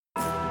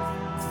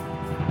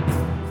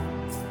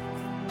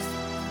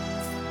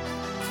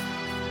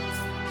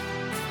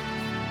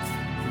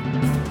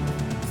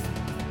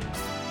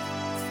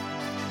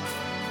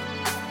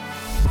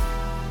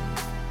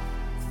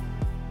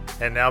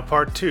And now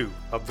part 2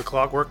 of the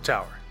Clockwork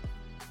Tower.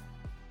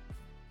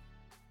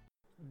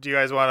 Do you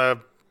guys want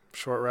a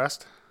short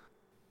rest?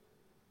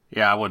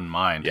 Yeah, I wouldn't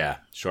mind. Yeah,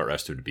 short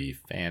rest would be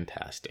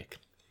fantastic.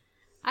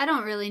 I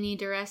don't really need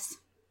to rest.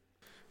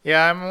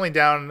 Yeah, I'm only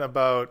down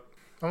about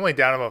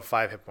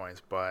 5 hit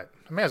points, but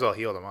I may as well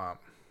heal them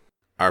up.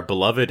 Our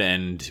beloved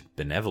and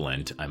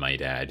benevolent, I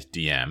might add,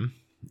 DM,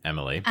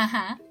 Emily.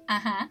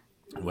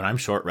 When I'm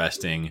short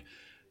resting,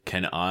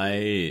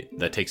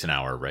 that takes an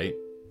hour, right?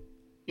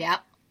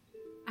 Yep.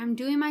 I'm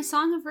doing my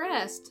Song of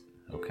Rest.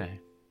 Okay.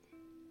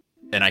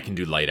 And I can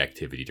do light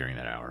activity during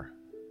that hour.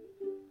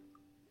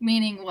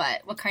 Meaning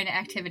what? What kind of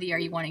activity are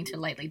you wanting to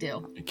lightly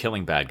do?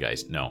 Killing bad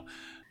guys. No.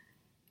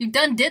 You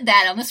did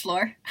that on this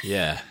floor.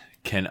 Yeah.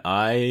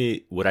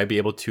 Would I be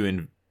able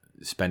to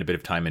spend a bit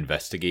of time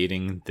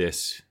investigating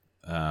this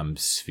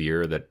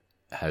sphere that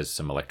has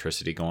some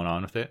electricity going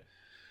on with it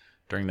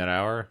during that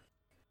hour?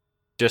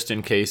 Just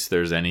in case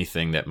there's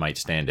anything that might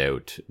stand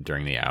out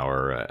during the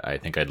hour, I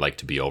think I'd like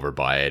to be over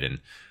by it, and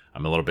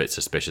I'm a little bit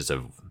suspicious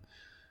of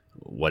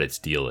what its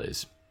deal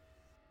is.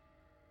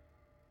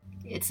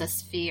 It's a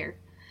sphere.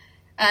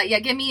 Yeah,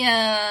 give me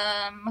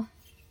let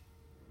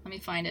me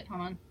find it.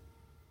 Hold on.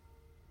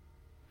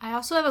 I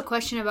also have a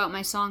question about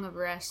my Song of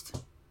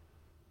Rest.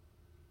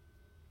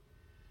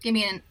 Give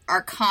me an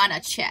Arcana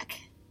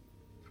check.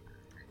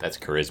 That's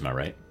charisma,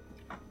 right?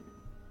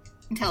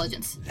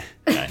 Intelligence.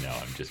 I know,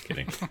 I'm just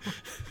kidding.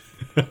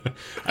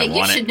 Hey,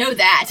 you should know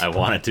that. I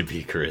want it to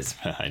be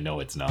charisma. I know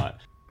it's not.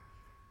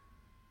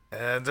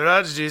 And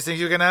Raj, do you think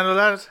you can handle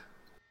that?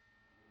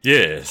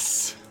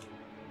 Yes.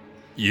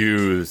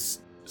 You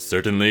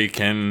certainly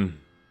can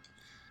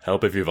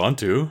help if you want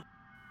to.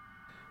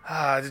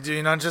 Do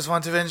you not just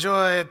want to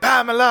enjoy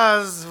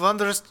Pamela's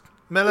wondrous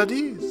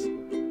melodies?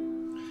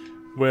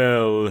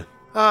 Well...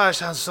 it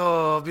sounds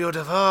so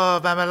beautiful.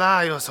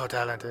 Pamela, you're so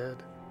talented.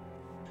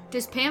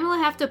 Does Pamela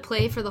have to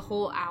play for the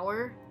whole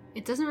hour?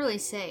 It doesn't really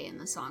say in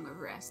the Song of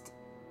Rest.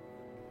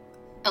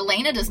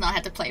 Elena does not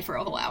have to play for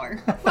a whole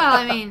hour. Well,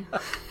 I mean...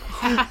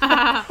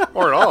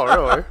 Or at all,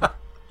 really.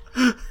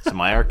 So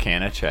my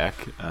Arcana check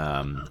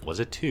was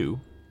a 2.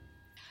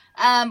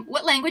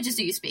 What languages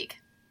do you speak?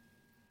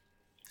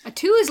 A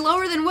 2 is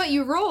lower than what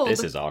you rolled.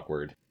 This is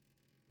awkward.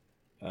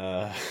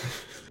 You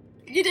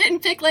didn't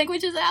pick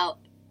languages out?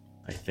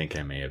 I think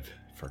I may have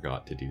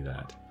forgot to do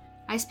that.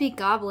 I speak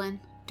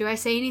Goblin. Do I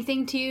say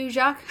anything to you,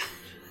 Jacques?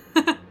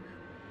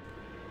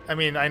 I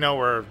mean, I know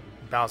we're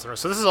bouncing.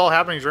 So this is all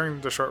happening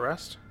during the short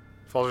rest?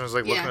 Falzern's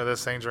looking at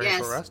this thing during the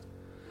short rest?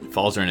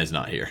 Falzern is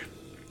not here.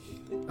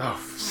 Oh.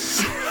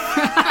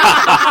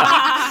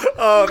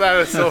 Oh, that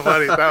was so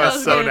funny. That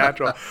was so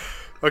natural.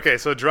 Okay,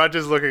 so Drudge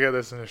is looking at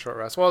this in a short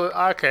rest. Well,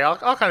 okay,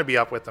 I'll kind of be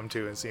up with them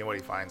too and seeing what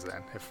he finds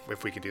then,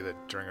 if we could do that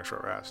during a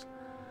short rest.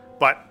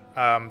 But,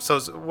 so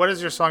what does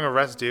your Song of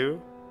Rest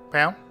do,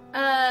 Pam?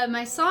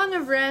 My Song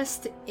of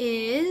Rest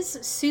is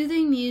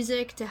soothing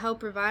music to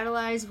help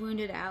revitalize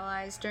wounded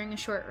allies during a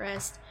short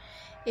rest.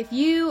 If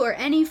you or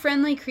any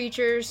friendly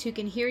creatures who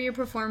can hear your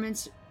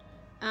performance,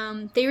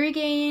 they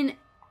regain...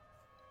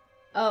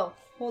 Oh,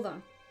 hold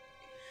on.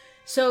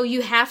 So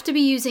you have to be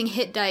using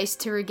hit dice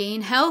to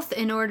regain health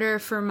in order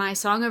for my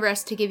Song of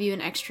Rest to give you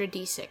an extra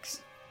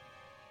d6.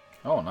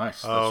 Oh,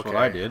 nice. That's what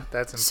I did.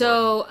 That's important.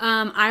 So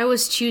I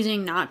was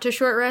choosing not to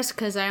short rest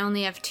because I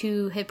only have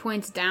 2 hit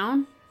points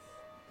down.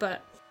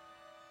 But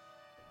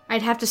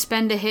I'd have to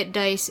spend a hit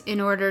dice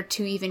in order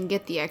to even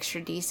get the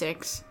extra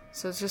d6.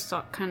 So it's just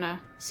kind of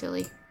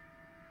silly.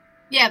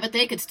 Yeah, but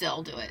they could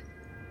still do it.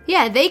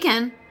 Yeah, they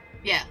can.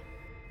 Yeah.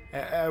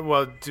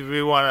 Well,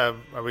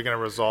 are we going to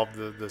resolve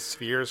the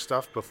sphere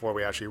stuff before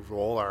we actually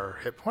roll our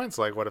hit points?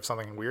 Like, what if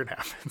something weird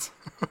happens?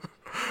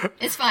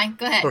 It's fine.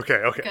 Go ahead.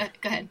 Okay.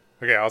 Go ahead.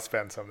 Okay, I'll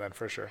spend some then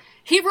for sure.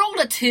 He rolled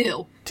a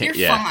 2. You're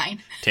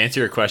fine. To answer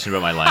your question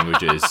about my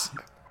languages,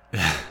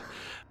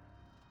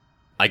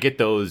 I get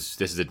those.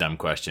 This is a dumb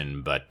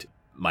question, but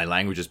my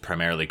languages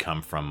primarily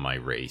come from my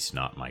race,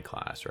 not my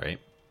class, right?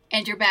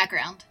 And your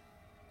background.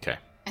 Okay.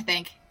 I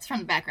think. It's from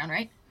the background,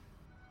 right?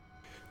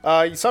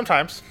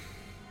 Sometimes.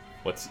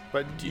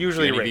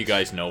 Usually do any race. of you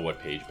guys know what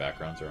page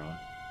backgrounds are on?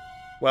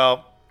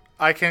 Well,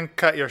 I can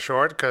cut you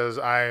short because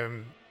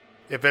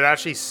if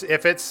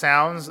it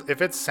sounds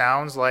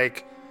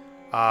like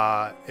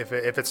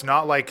if it's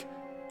not like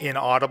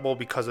inaudible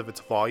because of its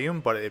volume,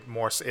 but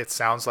it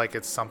sounds like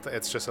it's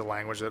just a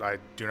language that I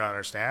do not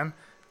understand,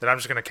 then I'm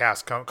just going to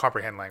cast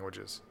comprehend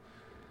languages.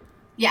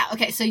 Yeah,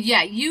 okay. So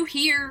yeah, you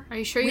hear Are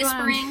you sure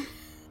whispering,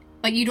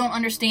 but you don't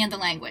understand the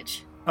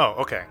language. Oh,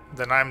 okay.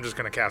 Then I'm just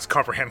going to cast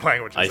comprehend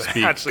languages.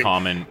 I speak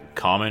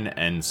common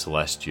and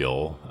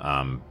celestial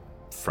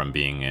from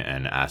being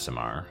an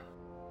Aasimar.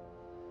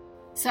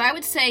 So I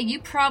would say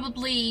you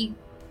probably...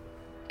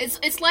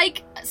 It's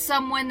like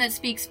someone that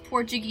speaks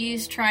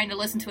Portuguese trying to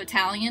listen to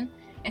Italian.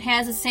 It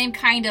has the same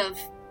kind of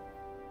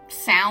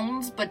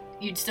sounds, but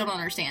you still don't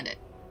understand it.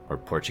 Or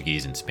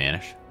Portuguese and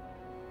Spanish?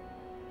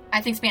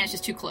 I think Spanish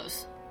is too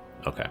close.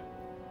 Okay.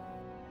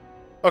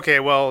 Okay,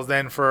 well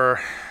then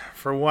for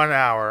 1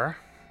 hour,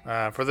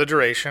 For the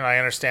duration, I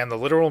understand the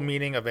literal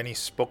meaning of any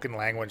spoken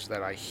language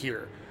that I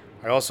hear.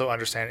 I also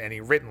understand any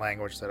written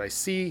language that I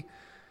see,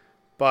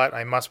 but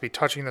I must be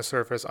touching the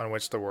surface on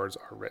which the words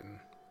are written.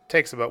 It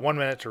takes about 1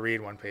 minute to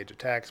read 1 page of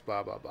text,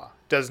 blah, blah, blah.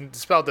 The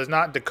spell does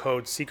not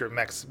decode secret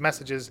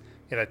messages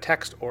in a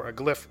text or a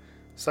glyph,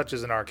 such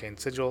as an arcane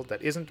sigil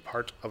that isn't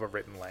part of a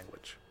written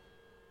language.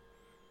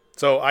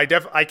 So I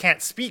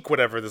can't speak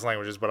whatever this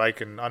language is, but I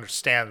can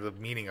understand the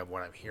meaning of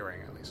what I'm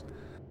hearing, at least.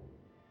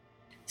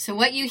 So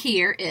what you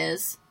hear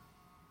is,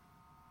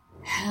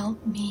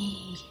 "Help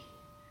me.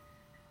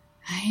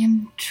 I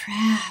am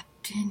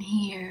trapped in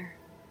here.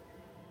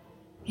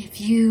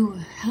 If you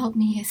help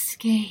me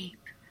escape,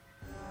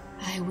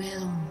 I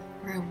will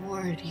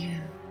reward you."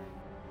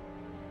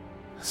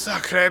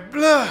 Sacre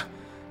bleu!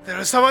 There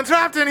is someone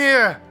trapped in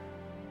here!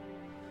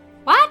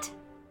 What?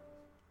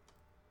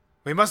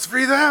 We must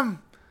free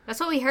them! That's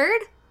what we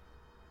heard?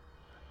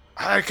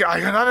 I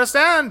can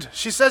understand.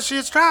 She says she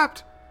is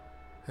trapped.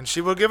 And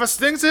she will give us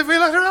things if we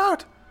let her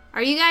out.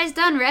 Are you guys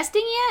done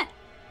resting yet?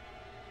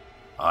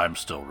 I'm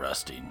still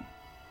resting.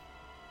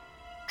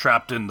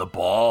 Trapped in the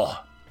ball.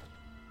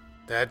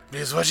 That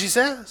is what she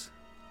says.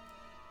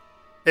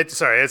 It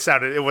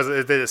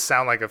did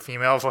sound like a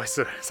female voice.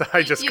 So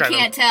I just You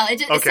can't tell. It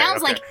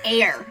sounds okay. like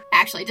air,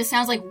 actually. It just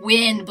sounds like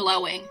wind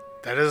blowing.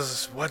 That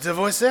is what the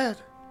voice said.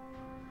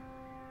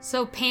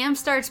 So Pam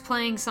starts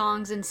playing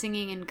songs and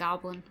singing in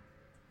Goblin.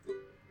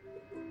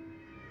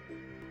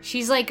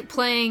 She's like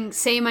playing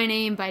Say My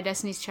Name by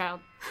Destiny's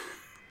Child.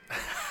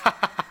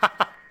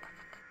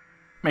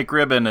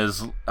 McRibbon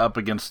is up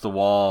against the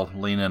wall,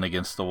 leaning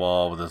against the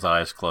wall with his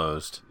eyes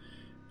closed.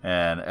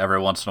 And every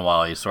once in a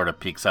while he sort of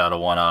peeks out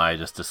of one eye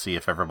just to see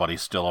if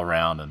everybody's still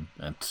around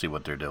and see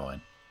what they're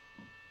doing.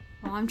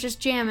 Well, I'm just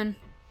jamming.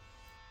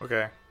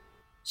 Okay.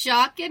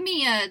 Jacques, give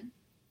me an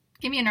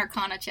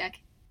Arcana check.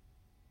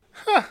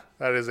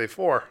 That is a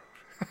 4.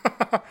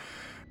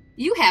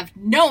 You have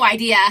no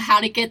idea how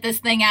to get this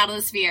thing out of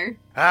the sphere.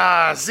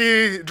 Ah,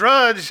 see,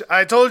 Drudge,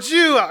 I told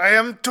you I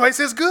am twice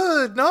as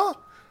good, no?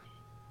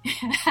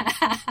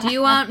 Do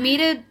you want me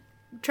to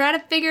try to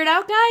figure it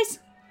out, guys?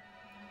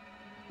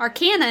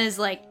 Arcana is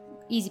like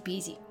easy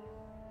peasy.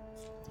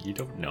 You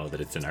don't know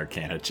that it's an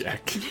Arcana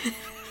check.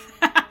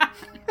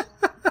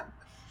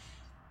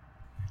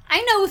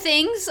 I know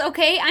things,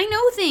 okay? I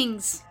know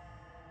things.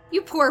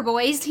 You poor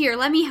boys. Here,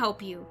 let me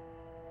help you.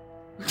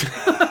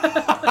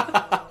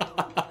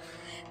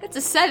 That's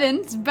a 7.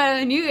 It's better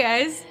than you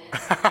guys.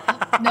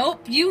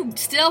 Nope, you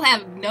still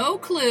have no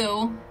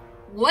clue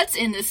what's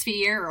in the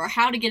sphere or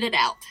how to get it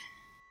out.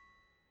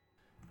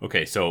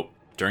 Okay, so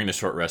during the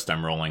short rest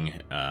I'm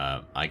rolling,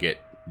 I get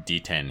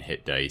D10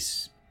 hit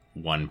dice,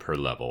 1 per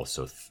level,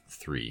 so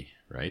 3,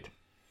 right?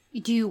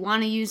 Do you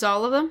want to use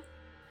all of them?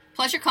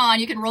 Plus your con,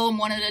 you can roll them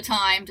one at a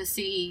time to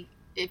see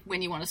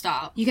when you want to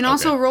stop. You can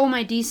also roll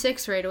my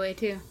D6 right away,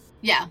 too.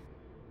 Yeah.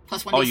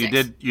 Plus 1d6. Oh,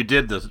 you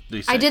did the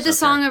D6. I did the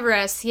Song of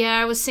Rest. Yeah,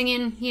 I was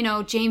singing,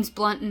 James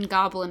Blunt and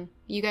Goblin.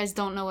 You guys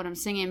don't know what I'm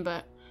singing,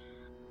 but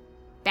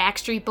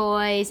Backstreet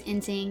Boys,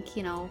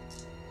 NSYNC,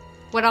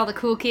 what all the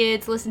cool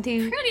kids listen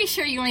to. Pretty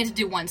sure you only have to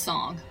do one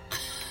song.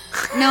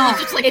 No,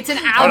 it's an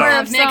hour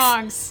of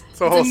songs.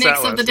 It's a whole mix set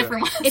of the list,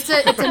 different ones. It's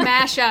a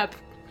mashup.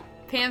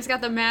 Pam's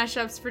got the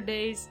mashups for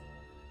days.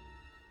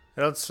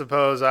 I don't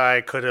suppose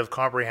I could have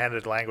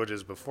comprehended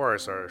languages before I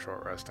started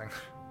short resting.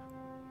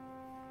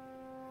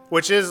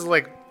 Which is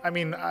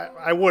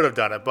I would have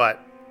done it, but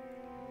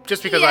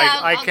just because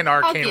I can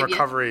arcane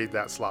recovery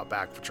that slot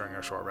back during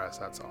a short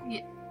rest, that's all.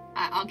 Yeah,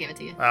 I'll give it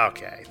to you.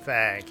 Okay,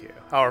 thank you.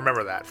 I'll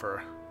remember that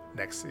for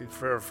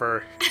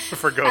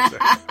for Ghost.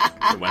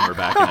 When we're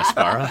back in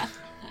Aspara.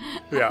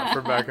 Yeah,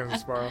 for back in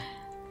Aspara.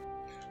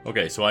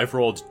 Okay, so I've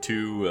rolled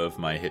 2 of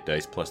my hit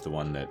dice plus the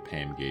one that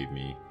Pam gave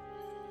me.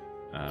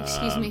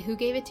 Excuse me, who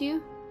gave it to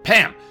you?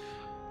 Pam!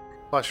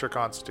 Plus your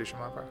Constitution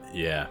modifier.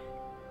 Yeah.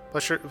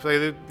 Plus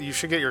you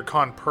should get your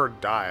con per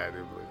die, I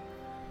do believe.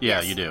 Yeah,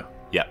 Yes. you do.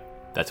 Yeah,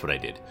 that's what I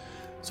did.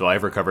 So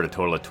I've recovered a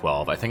total of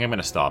 12. I think I'm going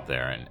to stop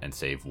there and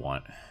save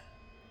 1.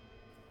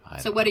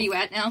 So what are you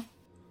at now?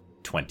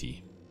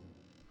 20.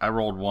 I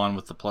rolled 1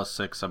 with the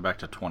 +6. I'm back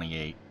to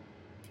 28.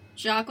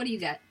 Jacques, what do you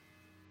got?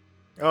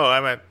 Oh,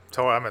 I'm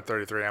at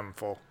 33. I'm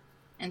full.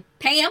 And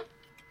Pam?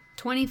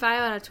 25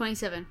 out of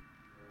 27.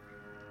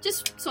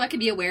 Just so I can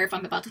be aware if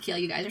I'm about to kill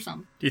you guys or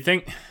something. Do you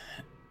think...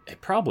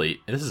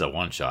 This is a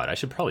one-shot. I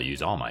should probably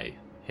use all my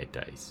hit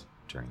dice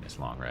during this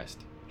long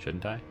rest.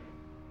 Shouldn't I?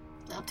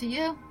 It's up to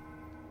you.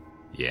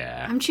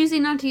 Yeah. I'm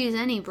choosing not to use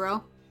any,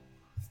 bro.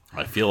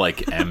 I feel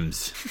like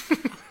M's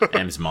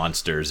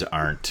monsters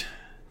aren't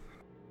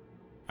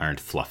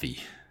fluffy.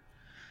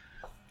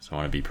 So I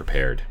want to be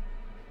prepared.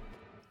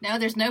 No,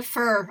 there's no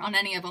fur on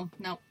any of them.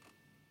 Nope.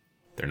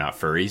 They're not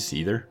furries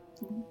either?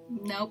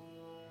 Nope.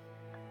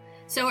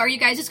 So are you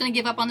guys just going to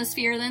give up on the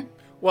sphere then?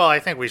 Well, I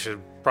think we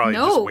should probably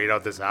No. just wait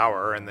out this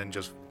hour and then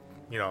just,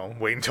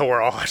 wait until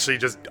we're all actually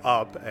just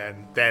up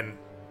and then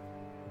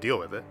deal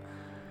with it.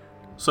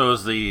 So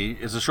is the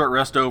short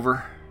rest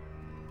over?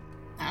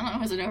 I don't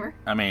know. Is it over?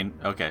 I mean,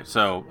 okay.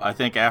 So I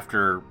think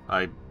after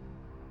I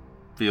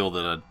feel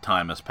that a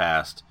time has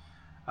passed,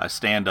 I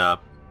stand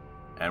up,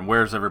 and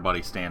where's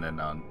everybody standing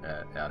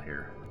out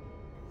here?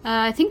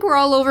 I think we're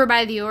all over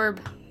by the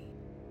orb.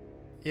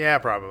 Yeah,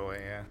 probably,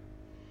 yeah.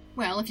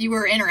 Well, if you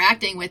were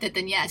interacting with it,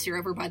 then yes, you're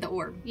over by the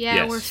orb. Yeah,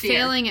 Yes. we're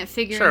failing at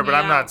figuring Sure, but it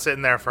I'm not out.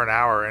 sitting there for an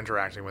hour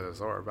interacting with this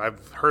orb.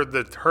 I've heard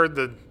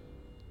the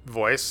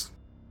voice,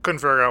 couldn't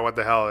figure out what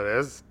the hell it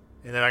is,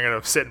 and then I'm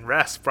going to sit and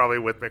rest, probably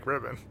with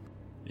McRibbon.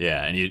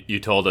 Yeah, and you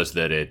told us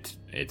that it's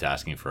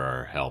asking for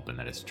our help and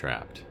that it's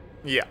trapped.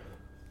 Yeah.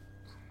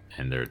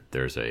 And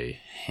there's a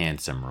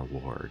handsome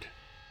reward.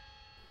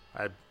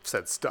 I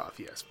said stuff,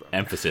 yes, but...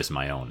 Emphasis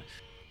my own.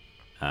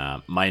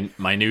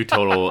 My new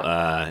total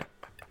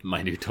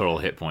my new total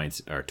hit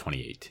points are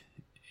 28.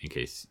 In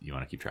case you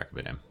want to keep track of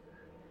it, Em.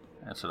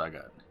 That's what I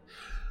got.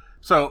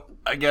 So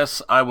I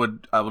guess I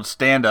would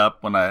stand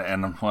up when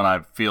I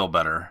feel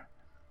better,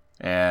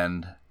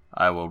 and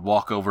I would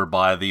walk over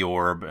by the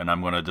orb, and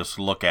I'm going to just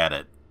look at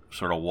it,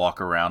 sort of walk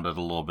around it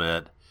a little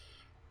bit,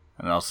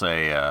 and I'll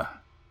say,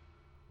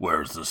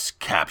 "Where's this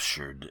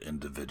captured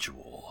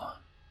individual?"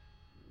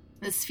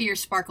 The sphere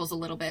sparkles a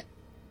little bit.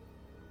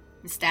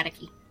 It's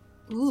staticky.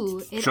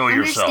 Ooh, it Show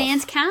yourself.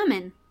 understands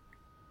common.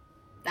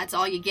 That's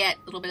all you get.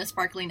 A little bit of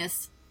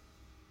sparkliness.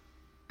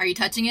 Are you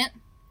touching it?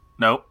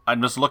 Nope,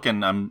 I'm just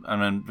looking. I'm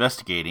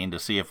investigating to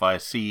see if I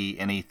see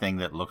anything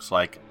that looks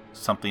like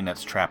something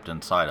that's trapped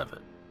inside of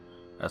it,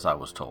 as I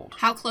was told.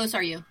 How close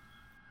are you?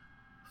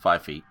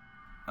 5 feet.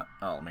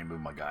 Oh, let me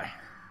move my guy.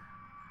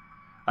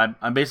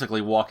 I'm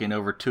basically walking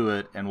over to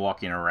it and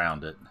walking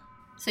around it.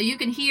 So you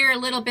can hear a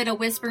little bit of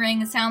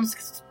whispering. It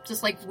sounds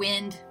just like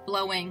wind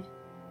blowing.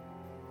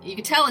 You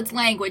can tell it's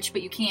language,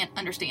 but you can't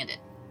understand it.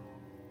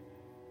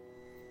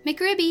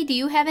 McRibby, do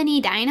you have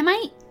any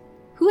dynamite?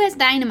 Who has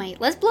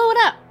dynamite? Let's blow it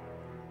up.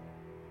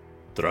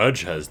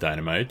 Drudge has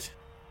dynamite.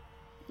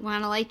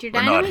 Want to light your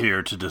We're dynamite? not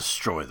here to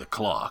destroy the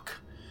clock,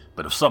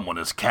 but if someone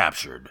is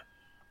captured,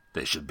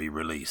 they should be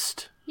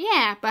released.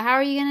 Yeah, but how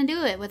are you going to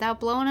do it without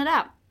blowing it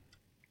up?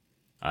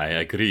 I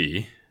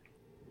agree.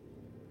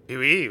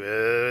 Oui,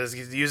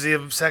 use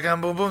the second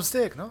boom boom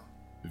stick, no?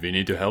 We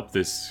need to help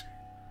this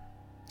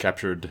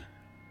captured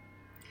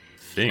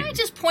thing. Can I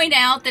just point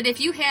out that if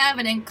you have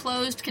an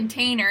enclosed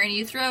container and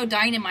you throw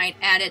dynamite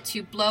at it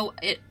to blow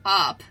it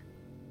up,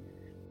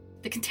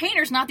 the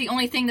container's not the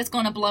only thing that's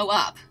going to blow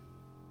up.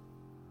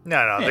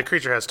 No, the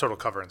creature has total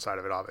cover inside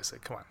of it, obviously.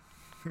 Come on.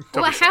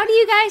 Well, how do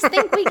you guys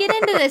think we get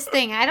into this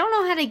thing? I don't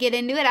know how to get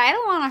into it. I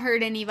don't want to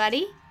hurt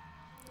anybody.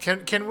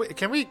 Can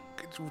we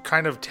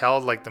kind of tell,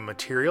 like, the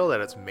material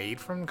that it's made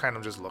from, kind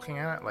of just looking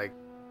at it? Like,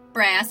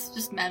 Brass,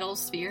 just metal,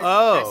 sphere.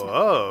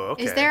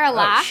 okay. Is there a Oh,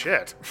 lock?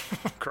 shit.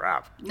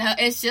 Crap. No,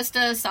 it's just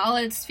a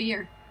solid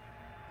sphere.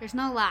 There's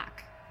no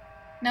lock.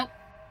 Nope.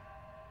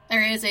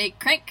 There is a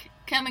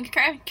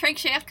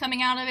crankshaft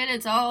coming out of it.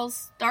 It's all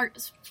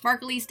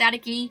sparkly,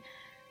 staticky,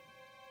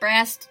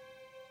 brass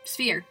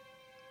sphere.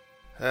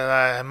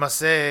 I must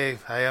say,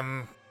 I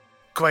am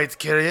quite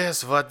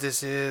curious what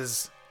this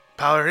is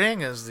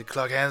powering, as the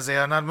clock hands, they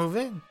are not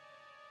moving.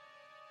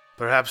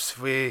 Perhaps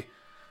we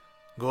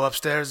go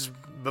upstairs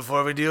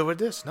before we deal with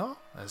this, no?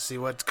 Let's see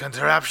what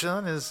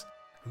contraption is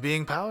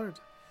being powered.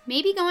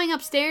 Maybe going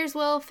upstairs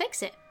will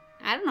fix it.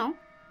 I don't know.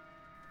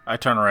 I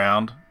turn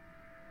around,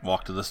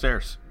 walk to the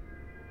stairs.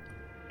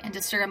 And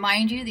just to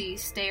remind you,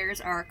 these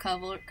stairs are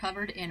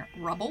covered in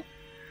rubble.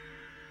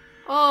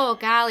 Oh,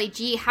 golly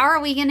gee, how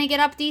are we going to get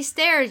up these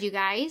stairs, you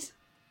guys?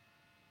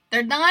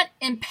 They're not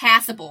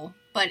impassable,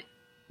 but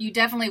you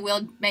definitely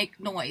will make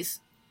noise.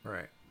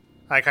 Right.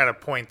 I kind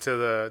of point to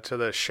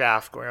the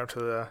shaft going up to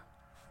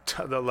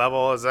the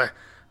level as am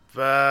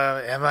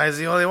I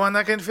the only one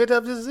that can fit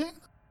up this thing?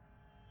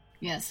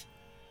 Yes.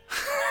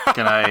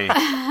 Can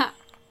I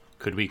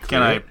Could we clear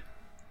can I it?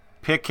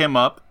 pick him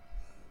up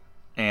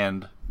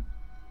and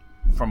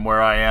from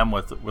where I am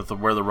with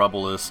where the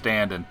rubble is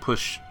stand and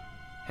push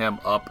him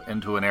up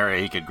into an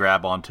area he could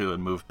grab onto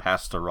and move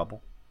past the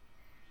rubble?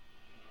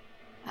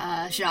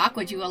 Jacques,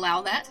 would you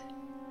allow that?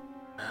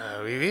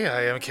 Oui,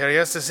 I am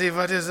curious to see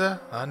what is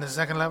on the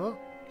second level.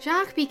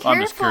 Jacques, be careful.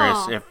 I'm just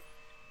curious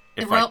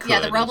if I could.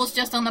 Yeah, the rubble's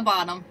just on the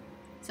bottom.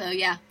 So,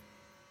 yeah.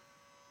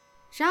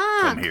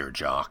 Jacques. Come here,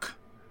 Jock.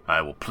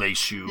 I will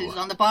place you. It's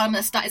on the bottom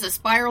of the is a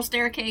spiral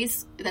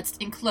staircase that's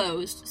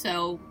enclosed.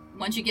 So,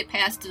 once you get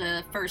past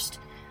the first,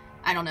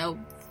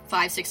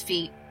 5-6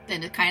 feet,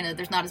 then it kind of,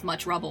 there's not as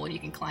much rubble and you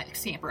can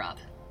scamper up.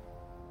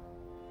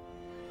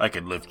 I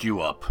can lift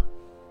you up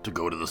to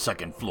go to the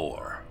second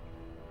floor.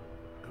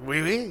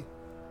 Oui.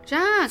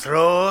 Jacques.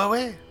 Throw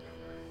away.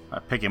 I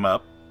pick him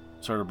up,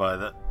 sort of by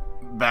the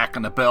back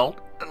of the belt,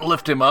 and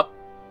lift him up,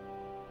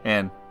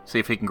 and see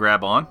if he can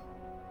grab on.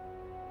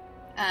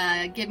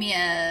 Give me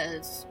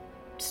a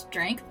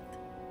strength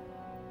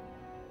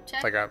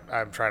check. Like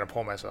I'm trying to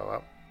pull myself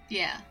up.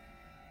 Yeah.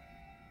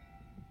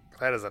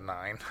 That is a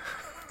 9.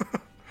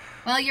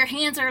 Well, your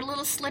hands are a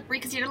little slippery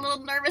because you're a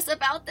little nervous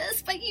about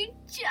this, but you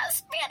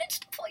just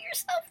managed to pull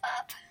yourself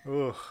up.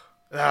 Ooh.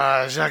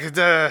 Jacques,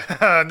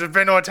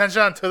 pay no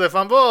attention to the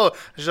fumble.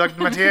 Jacques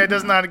Mathieu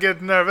does not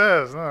get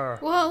nervous.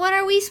 Well, what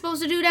are we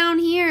supposed to do down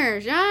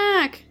here,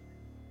 Jacques?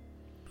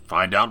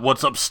 Find out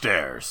what's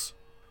upstairs.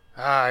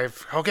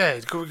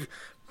 Okay.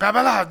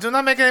 Babala, do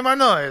not make any more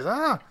noise.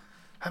 I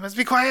must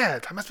be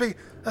quiet. I must be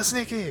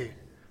sneaky.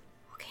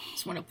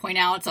 Just want to point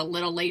out it's a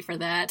little late for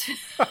that.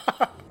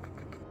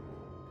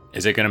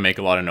 Is it going to make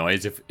a lot of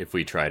noise if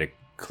we try to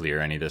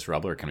clear any of this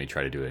rubble, or can we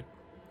try to do it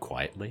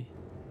quietly?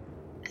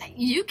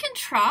 You can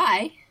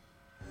try.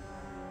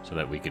 So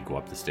that we could go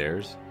up the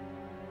stairs?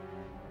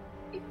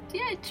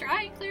 Yeah,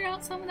 try and clear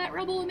out some of that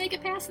rubble and make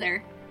it past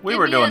there. We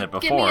were doing it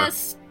before. Give me a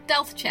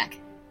stealth check.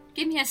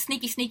 Give me a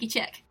sneaky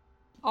check.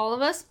 All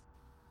of us?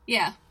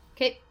 Yeah.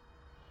 Okay.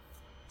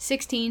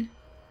 16.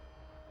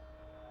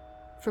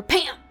 For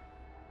Pam!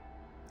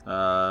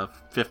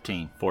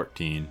 15.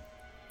 14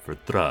 for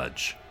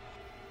Drudge.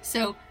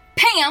 So,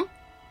 Pam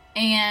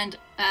and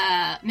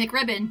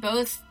McRibbon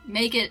both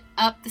make it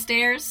up the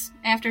stairs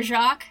after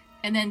Jacques,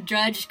 and then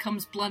Drudge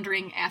comes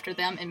blundering after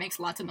them and makes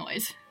lots of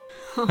noise.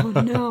 Oh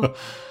no.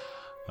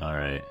 All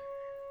right.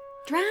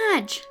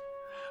 Drudge!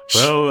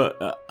 Well,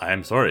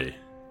 I'm sorry.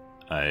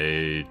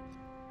 I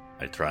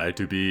try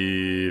to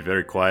be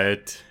very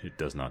quiet. It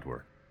does not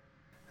work.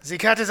 The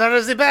cat is out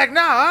of the bag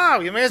now.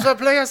 You may as well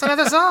play us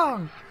another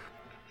song.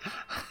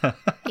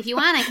 If you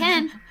want, I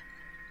can.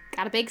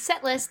 Got a big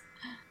set list.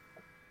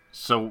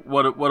 So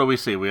what do we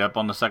see? We up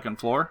on the second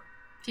floor?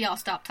 If y'all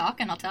stop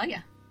talking, I'll tell you.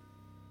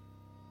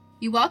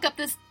 You walk up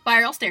this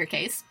spiral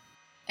staircase,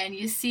 and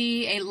you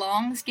see a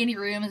long, skinny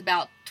room is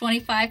about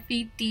 25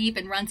 feet deep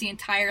and runs the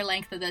entire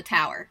length of the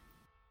tower.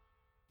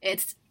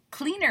 It's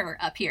cleaner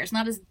up here. It's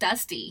not as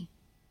dusty,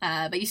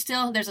 but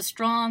there's a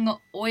strong,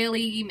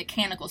 oily,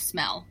 mechanical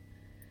smell.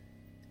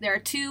 There are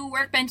 2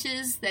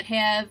 workbenches that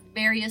have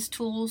various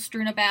tools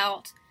strewn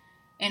about,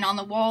 and on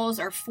the walls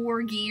are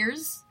 4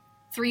 gears.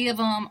 3 of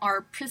them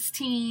are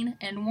pristine,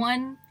 and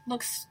 1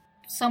 looks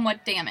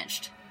somewhat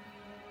damaged.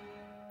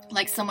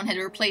 Like someone had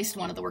replaced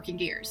one of the working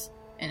gears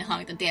and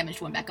hung the damaged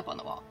one back up on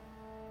the wall.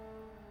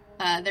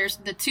 There's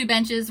the 2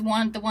 benches. The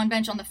one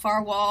bench on the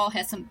far wall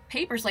has some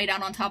papers laid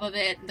out on top of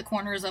it. The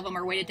corners of them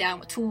are weighted down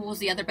with tools.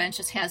 The other bench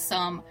just has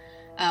some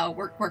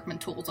workman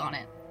tools on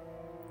it.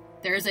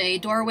 There's a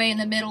doorway in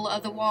the middle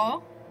of the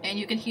wall, and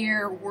you can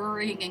hear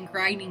whirring and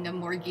grinding of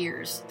more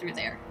gears through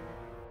there.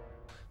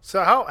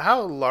 So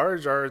how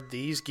large are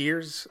these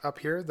gears up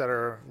here that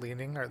are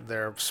leaning? Are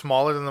they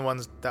smaller than the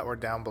ones that were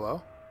down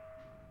below?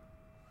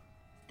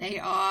 They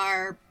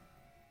are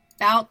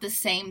about the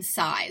same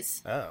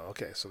size. Oh,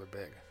 okay, so they're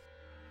big.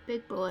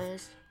 Big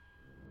boys.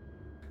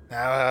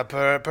 Now,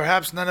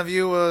 perhaps none of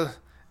you will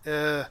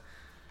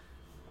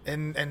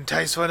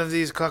entice one of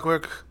these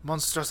clockwork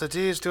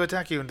monstrosities to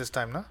attack you this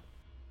time, no?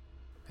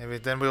 Maybe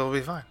then we'll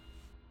be fine.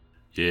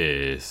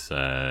 Yes,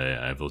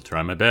 I will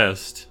try my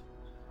best.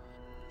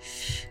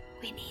 Shh,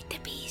 we need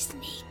to be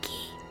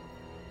sneaky.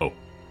 Oh.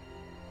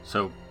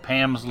 So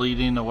Pam's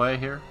leading the way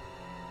here?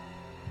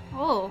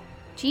 Oh,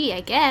 gee, I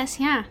guess,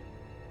 yeah.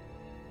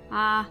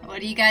 What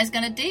are you guys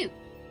gonna do?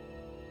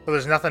 Well,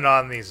 there's nothing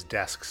on these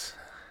desks.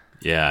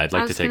 Yeah, I'd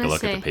like to take a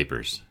look at say. the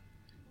papers.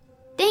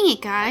 Dang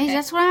it, guys,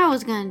 that's what I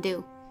was gonna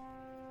do.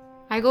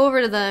 I go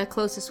over to the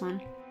closest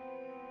one.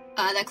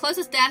 The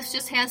closest desk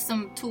just has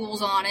some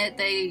tools on it.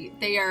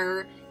 They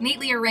are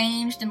neatly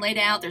arranged and laid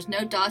out. There's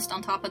no dust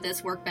on top of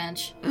this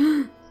workbench.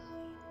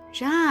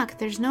 Jacques,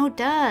 there's no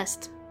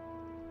dust.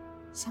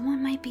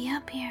 Someone might be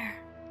up here.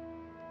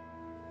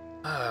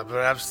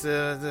 Perhaps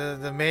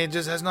the maid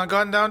just has not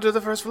gotten down to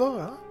the first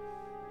floor, huh?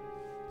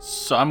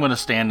 So I'm going to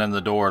stand in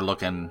the door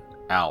looking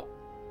out.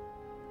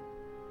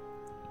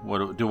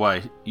 What do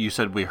I... You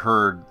said we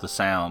heard the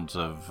sounds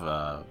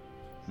of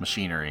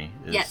machinery.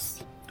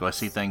 Yes. Do I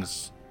see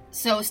things...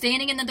 So,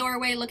 standing in the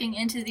doorway looking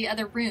into the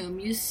other room,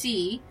 you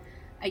see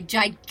a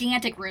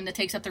gigantic room that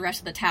takes up the rest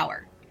of the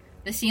tower.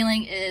 The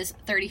ceiling is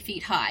 30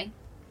 feet high.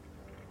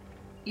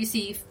 You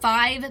see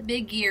 5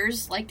 big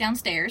gears, like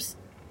downstairs,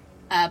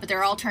 but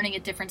they're all turning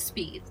at different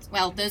speeds.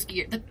 Well, those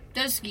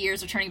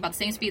gears are turning about the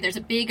same speed. There's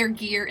a bigger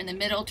gear in the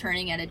middle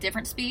turning at a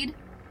different speed,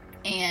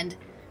 and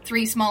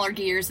 3 smaller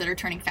gears that are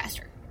turning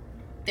faster.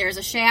 There's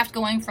a shaft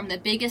going from the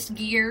biggest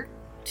gear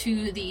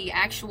to the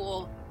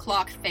actual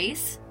clock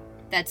face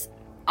that's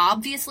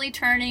obviously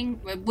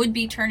would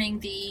be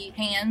turning the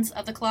hands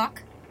of the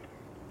clock,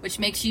 which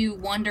makes you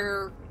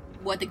wonder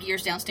what the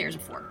gears downstairs are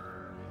for.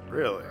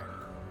 Really?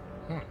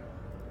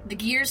 The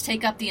gears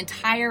take up the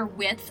entire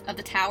width of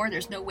the tower.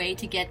 There's no way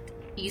to get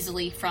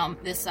easily from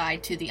this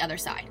side to the other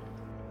side.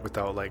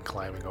 Without, like,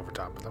 climbing over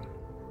top of them?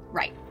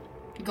 Right.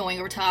 Going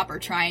over top or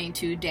trying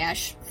to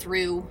dash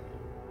through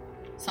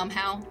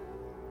somehow.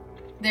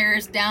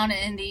 There's down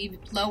in the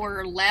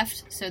lower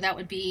left, so that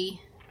would be...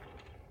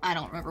 I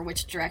don't remember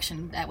which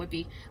direction that would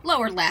be.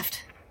 Lower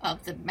left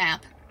of the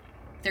map.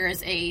 There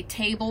is a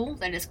table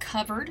that is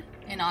covered,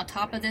 and on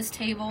top of this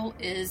table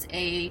is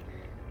a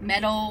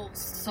metal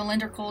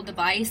cylindrical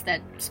device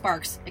that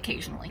sparks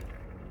occasionally.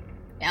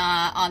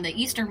 On the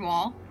eastern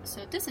wall, so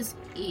this is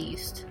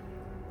east.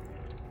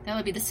 That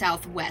would be the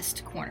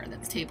southwest corner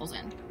that the table's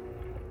in.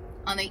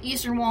 On the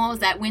eastern wall is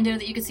that window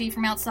that you can see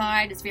from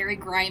outside. It's very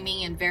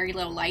grimy and very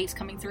little lights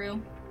coming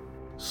through.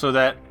 So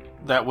that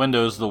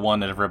window is the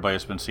one that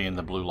everybody's been seeing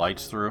the blue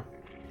lights through?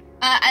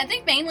 I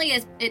think mainly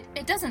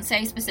it doesn't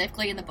say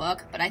specifically in the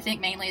book, but I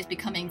think mainly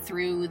it's coming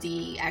through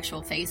the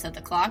actual face of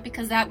the clock,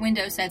 because that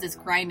window says it's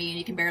grimy and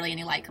you can barely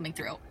any light coming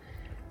through.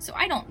 So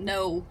I don't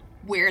know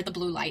where the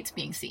blue light's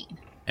being seen.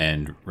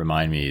 And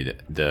remind me,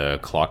 the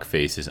clock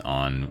face is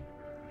on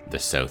the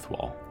south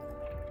wall.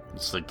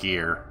 It's the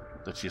gear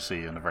that you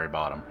see in the very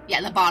bottom. Yeah,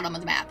 the bottom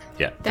of the map.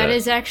 Yeah. That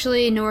is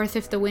actually north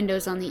if the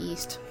window's on the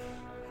east.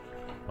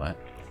 What?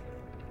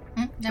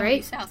 That would Right?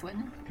 be south,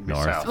 wouldn't it?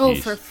 North, south. Oh,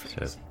 east, for-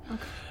 south.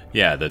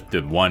 Yeah,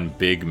 the one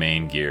big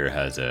main gear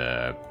has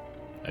a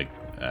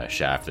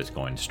shaft that's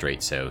going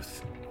straight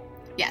south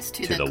Yes,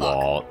 to to the clock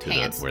wall, to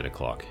hands. where the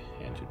clock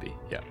hand should be.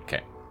 Yeah,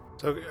 okay.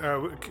 So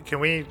are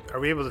we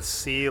able to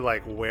see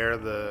like where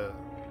the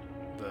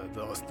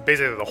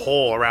basically the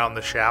hole around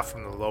the shaft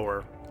from the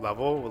lower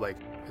level? Like,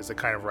 is it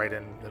kind of right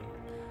in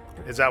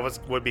the? Is that what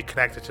would be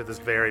connected to this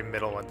very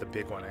middle and the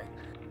big one? Eh?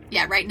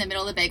 Yeah, right in the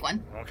middle of the big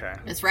one. Okay.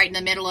 It's right in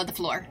the middle of the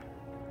floor.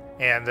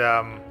 And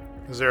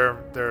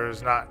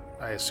there's not,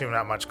 I assume,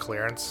 not much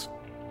clearance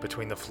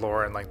between the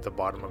floor and like the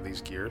bottom of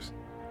these gears.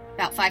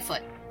 About 5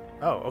 foot.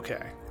 Oh,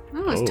 okay.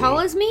 Oh, as tall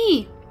as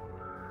me.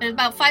 They're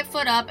about 5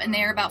 foot up, and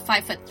they're about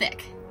 5 foot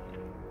thick.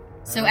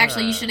 So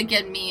actually, you should have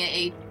given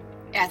me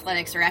a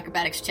athletics or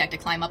acrobatics check to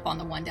climb up on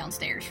the one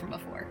downstairs from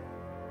before,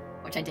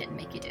 which I didn't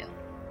make you do.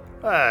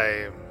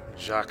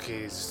 Jacques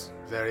is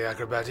very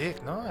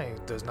acrobatic. No, he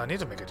does not need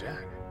to make a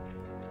jack.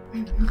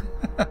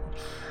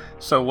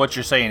 So what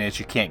you're saying is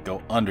you can't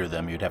go under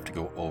them, you'd have to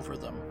go over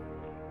them.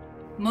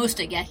 Most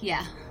of it,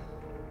 yeah.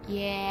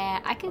 Yeah,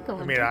 I could go.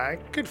 I mean, I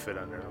could fit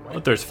under them. Well,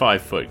 there's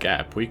 5 foot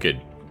gap. We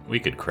could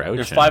crouch.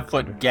 There's and- 5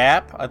 foot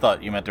gap? I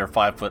thought you meant they're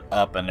 5 foot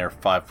up and they're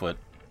 5 foot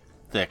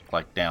thick,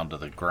 like down to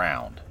the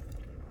ground.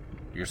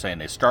 You're saying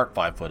they start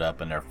 5 foot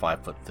up and they're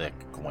 5 foot thick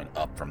going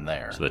up from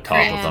there. So the top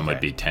of Correct. them would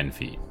be 10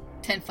 feet.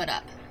 10 foot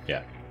up.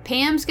 Yeah.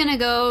 Pam's gonna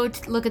go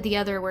look at the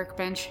other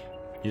workbench.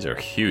 These are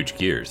huge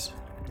gears.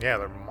 Yeah,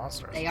 they're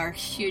monsters. They are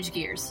huge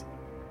gears.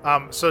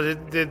 So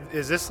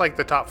is this like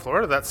the top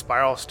floor? Did that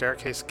spiral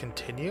staircase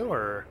continue,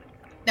 or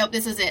Nope,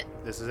 this is it.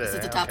 this is it? This is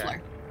eh? the top Okay.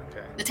 floor.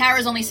 Okay. The tower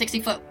is only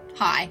 60 foot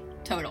high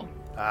total.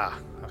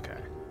 Okay.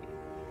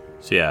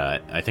 So yeah,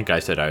 I think I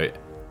said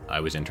I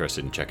was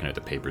interested in checking out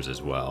the papers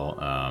as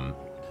well.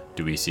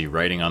 Do we see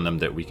writing on them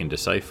that we can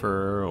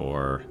decipher,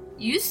 or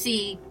You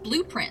see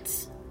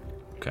blueprints,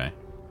 okay?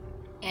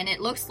 and it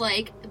looks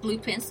like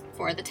blueprints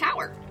for the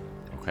tower.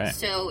 Okay.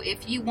 So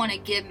if you want to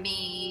give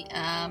me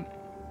an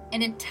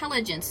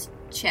intelligence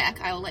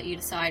check, I will let you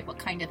decide what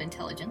kind of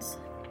intelligence.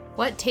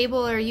 What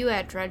table are you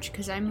at, Drudge?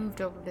 Because I moved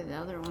over to the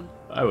other one.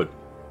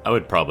 I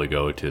would probably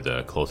go to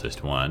the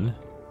closest one.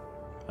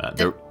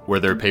 Were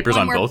there papers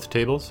one on where- both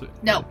tables?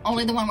 No,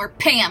 only the one where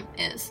Pam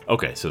is.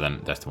 Okay, so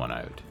then that's the one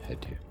I would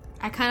head to.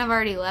 I kind of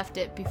already left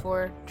it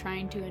before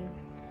trying to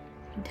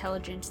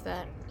intelligence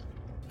that.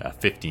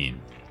 15.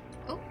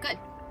 Oh, good.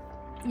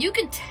 You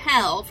can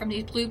tell from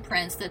these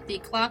blueprints that the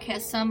clock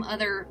has some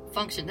other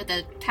function, that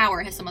the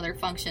tower has some other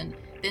function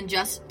than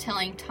just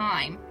telling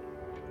time.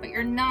 But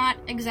you're not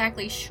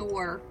exactly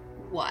sure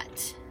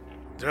what.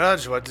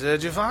 Drudge, what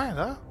did you find,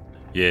 huh?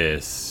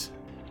 Yes,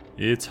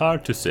 it's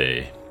hard to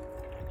say.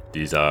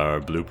 These are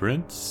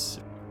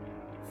blueprints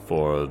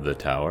for the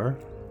tower.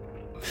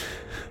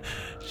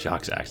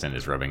 Jacques' accent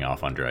is rubbing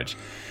off on Dredge.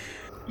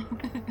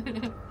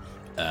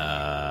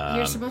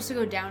 You're supposed to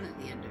go down at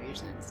the end of your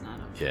sentence, not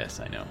up. Yes,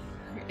 I know.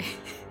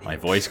 My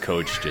voice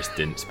coach just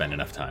didn't spend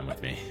enough time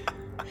with me.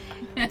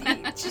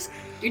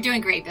 You're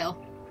doing great, Bill.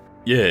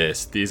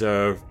 Yes, these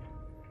are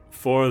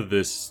for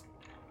this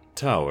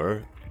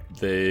tower.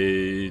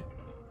 They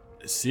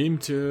seem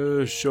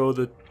to show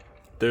that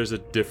there's a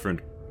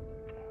different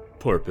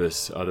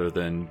purpose other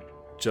than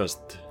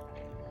just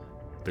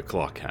the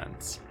clock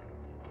hands.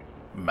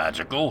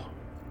 Magical?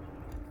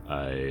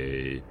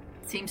 I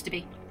Seems to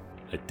be.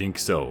 think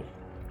so.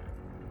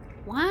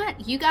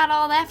 What? You got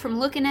all that from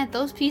looking at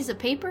those pieces of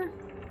paper?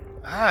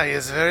 He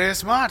is very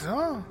smart,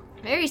 huh?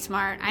 Very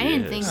smart. I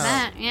didn't think Yes.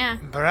 that. Yeah.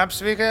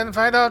 Perhaps we can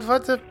find out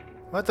what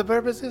the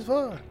purpose is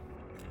for.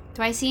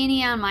 Do I see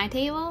any on my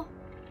table?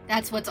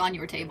 That's what's on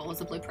your table, is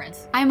the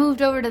blueprints. I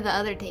moved over to the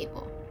other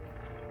table.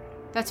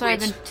 That's why I've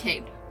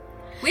been.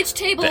 Which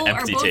table The are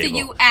empty both table. of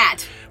you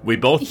at? We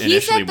both He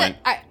initially said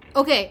went. that.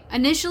 Okay,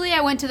 initially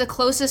I went to the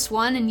closest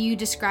one, and you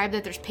described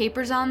that there's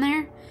papers on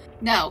there.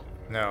 No.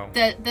 No.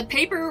 The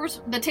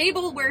papers, the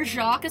table where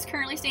Jacques is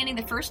currently standing,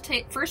 the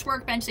first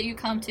workbench that you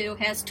come to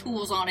has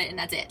tools on it, and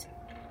that's it.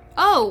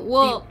 Oh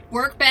well. The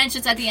workbench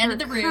is at the end of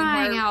the for room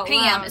crying where out Pam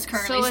loud. is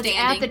currently so it's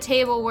standing. at the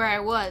table where I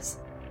was.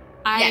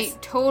 I Yes.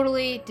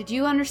 totally. Did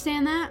you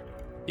understand that?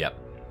 Yep.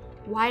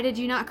 Why did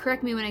you not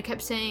correct me when I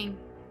kept saying,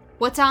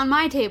 "What's on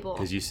my table"?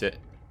 Because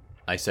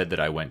I said that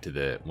I went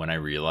to when I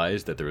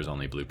realized that there was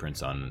only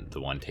blueprints on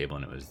the one table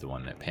and it was the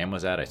one that Pam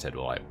was at, I said,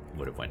 well, I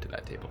would have went to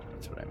that table.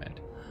 That's what I meant.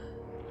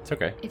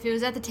 It's okay. If it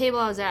was at the table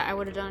I was at, I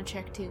would have done a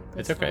check too.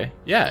 It's okay.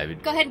 Yeah.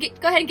 Go ahead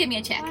and give me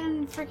a check. I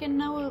didn't freaking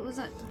know it was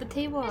at the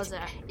table I was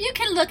at. You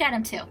can look at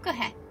him too. Go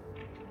ahead.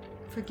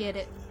 Forget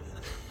it.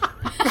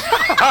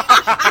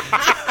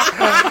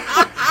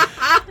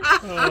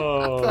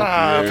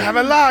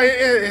 Pamela,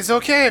 it's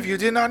okay if you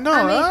did not know.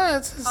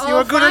 You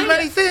are good at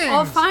many things.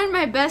 I'll find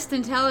my best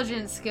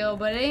intelligence skill,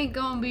 but it ain't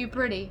gonna be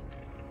pretty.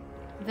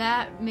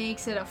 That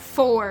makes it a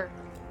 4.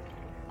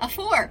 A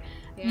 4.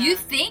 Yeah. You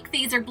think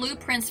these are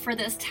blueprints for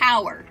this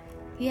tower?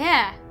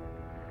 Yeah.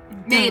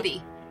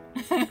 Maybe.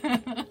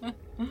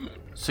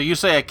 So you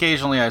say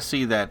occasionally I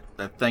see that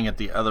thing at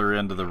the other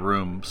end of the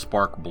room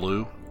spark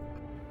blue?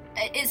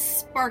 It's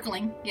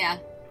sparkling, yeah.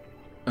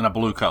 In a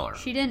blue color.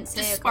 She didn't say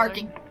Just a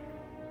sparking. color.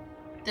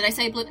 Did I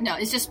say blue? No,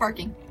 it's just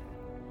sparking.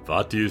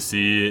 What do you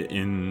see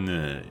in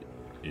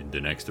the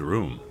next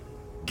room?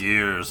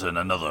 Gears and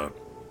another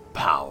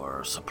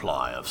power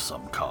supply of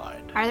some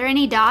kind. Are there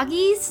any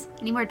doggies?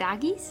 Any more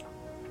doggies?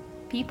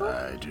 People?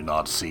 I do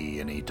not see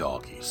any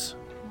doggies.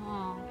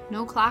 Oh,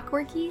 no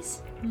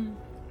clockworkies?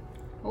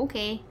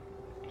 Okay.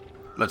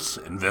 Let's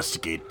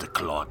investigate the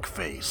clock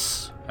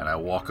face. And I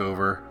walk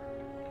over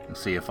and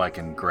see if I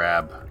can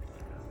grab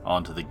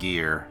onto the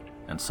gear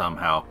and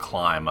somehow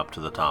climb up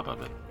to the top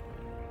of it.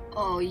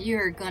 Oh,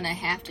 you're gonna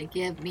have to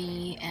give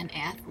me an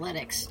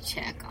athletics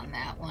check on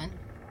that one.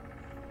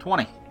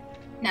 20.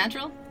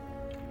 Natural?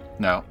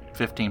 No,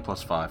 15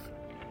 plus 5.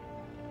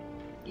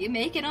 You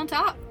make it on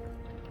top.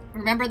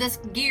 Remember, this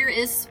gear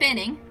is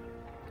spinning,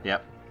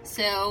 Yep.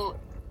 so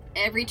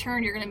every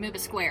turn you're gonna move a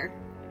square.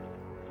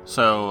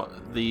 So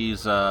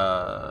these,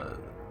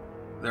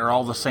 they're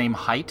all the same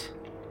height?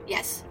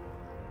 Yes.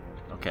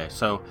 Okay,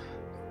 so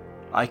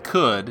I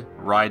could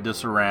ride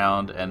this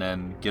around and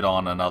then get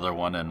on another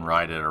one and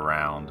ride it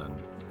around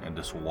and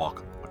just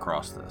walk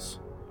across this.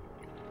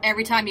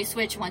 Every time you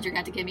switch ones, you're gonna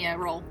have to give me a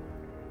roll.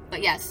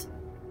 But yes.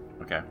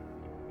 Okay.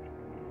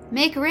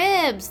 Make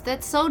ribs.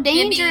 That's so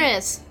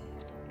dangerous.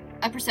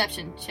 A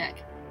perception check.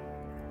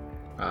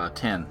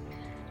 10.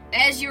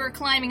 As you are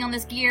climbing on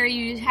this gear,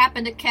 you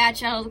happen to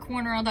catch out of the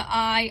corner of the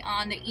eye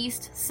on the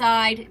east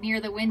side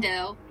near the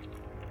window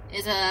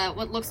is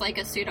what looks like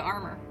a suit of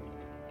armor.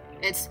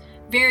 It's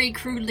very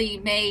crudely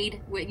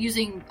made with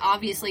using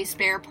obviously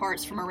spare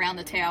parts from around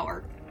the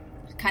tower.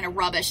 Kind of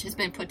rubbish has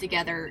been put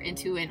together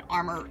into an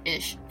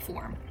armor-ish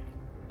form.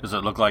 Does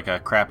it look like a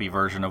crappy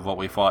version of what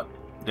we fought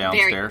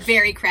downstairs? Very,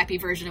 very crappy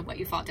version of what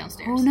you fought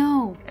downstairs. Oh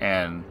no.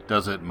 And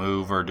does it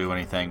move or do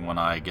anything when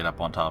I get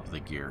up on top of the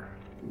gear?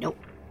 Nope.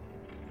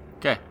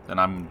 Okay,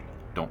 then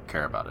don't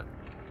care about it.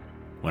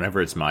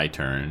 Whenever it's my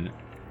turn,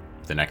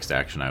 the next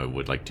action I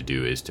would like to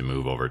do is to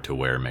move over to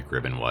where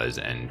McRibbon was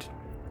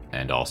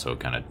and also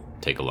kind of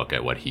take a look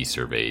at what he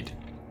surveyed.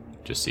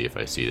 Just see if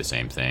I see the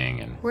same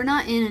thing. And We're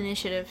not in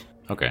initiative.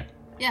 okay.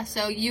 Yeah,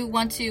 so you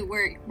want to,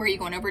 where are you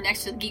going, over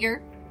next to the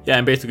gear? Yeah,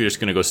 I'm basically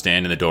just going to go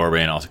stand in the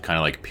doorway and also kind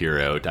of like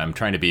peer out. I'm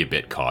trying to be a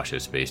bit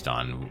cautious based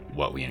on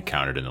what we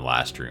encountered in the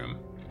last room.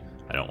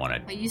 I don't want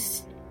to... Well, you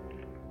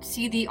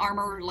see the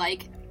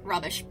armor-like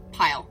rubbish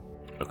pile.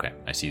 Okay,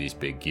 I see these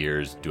big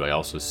gears. Do I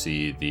also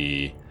see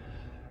the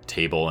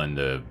table in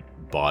the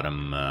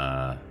bottom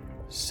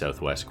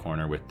southwest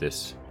corner with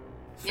this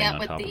thing Yeah, on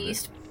with top of the it?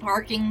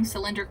 sparking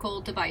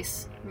cylindrical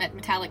device.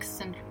 Metallic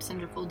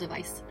cylindrical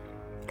device.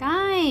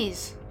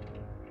 Guys.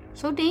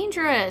 So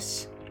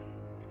dangerous.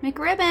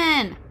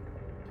 McRibbon.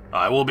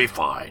 I will be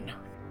fine.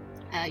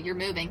 You're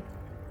moving.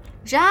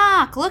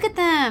 Jacques, look at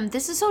them.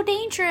 This is so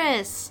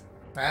dangerous.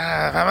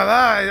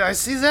 Pamela, I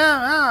see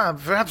them.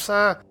 Perhaps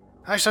I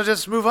shall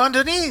just move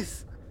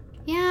underneath.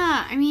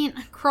 Yeah, I mean,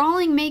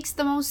 crawling makes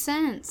the most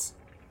sense.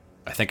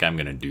 I think I'm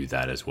going to do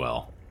that as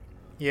well.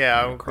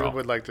 Yeah, I crawl.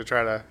 would like to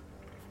try to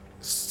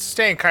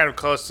staying kind of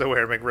close to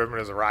where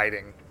McRibbon is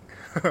riding,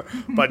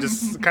 but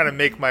just kind of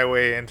make my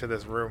way into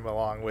this room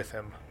along with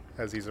him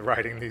as he's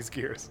riding these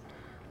gears.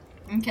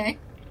 Okay.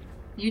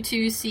 You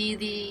two see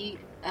the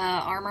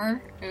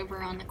armor over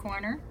on the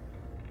corner.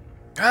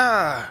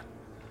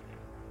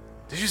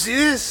 Did you see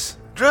this,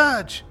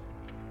 Drudge?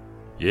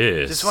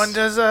 Yes. This one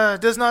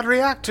does not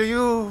react to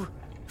you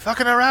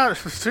fucking around,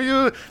 to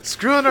you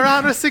screwing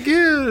around with the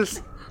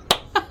gears.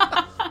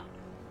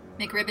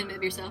 McRibbon,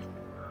 move yourself.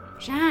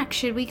 Jacques,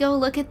 should we go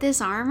look at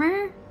this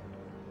armor?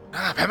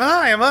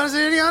 Pamela, I am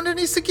already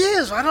underneath the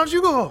gears. Why don't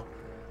you go?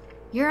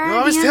 You're You already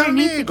always tell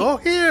underneath me, the go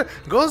here,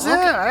 go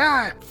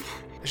there.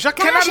 Jacques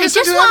cannot Gosh, I listen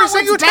just to want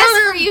everything you what's best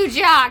tell for him. you,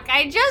 Jacques.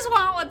 I just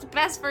want what's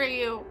best for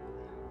you.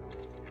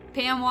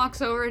 Pam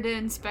walks over to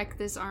inspect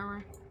this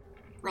armor.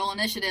 Roll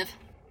initiative.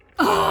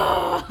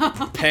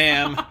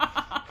 Pam.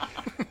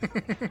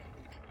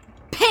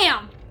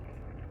 Pam!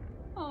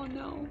 Oh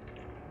no.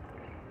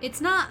 It's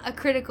not a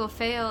critical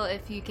fail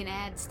if you can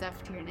add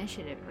stuff to your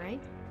initiative, right?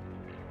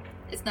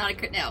 It's not a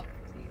crit. No.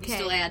 You Okay.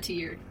 still add to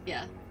your.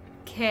 Yeah.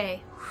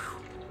 Okay.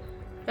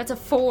 That's a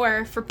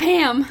 4 for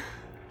Pam.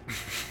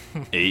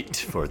 8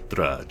 for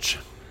Drudge.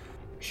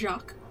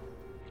 Jacques.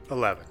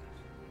 11.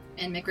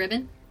 And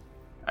McRibbon.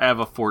 I have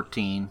a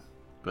 14,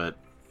 but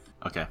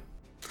okay.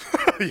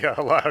 Yeah,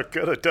 a lot of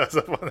good it does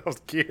up on those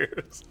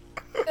gears.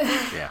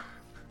 Yeah.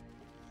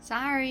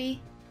 Sorry.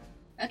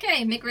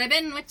 Okay,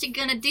 McRibbon, what you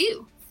gonna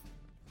do?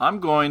 I'm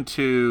going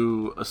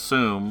to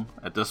assume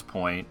at this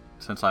point,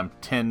 since I'm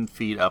 10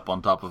 feet up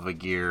on top of a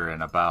gear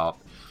and about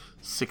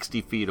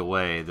 60 feet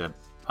away, that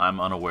I'm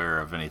unaware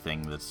of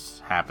anything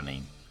that's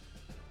happening.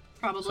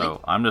 Probably. So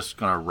I'm just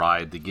going to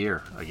ride the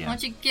gear again. Why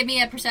don't you give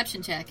me a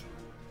perception check?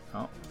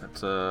 Oh,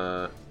 that's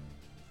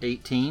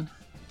 18.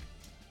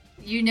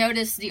 You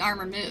notice the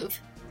armor move,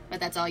 but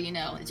that's all you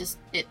know.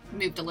 It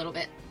moved a little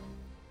bit.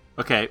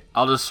 Okay,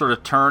 I'll just sort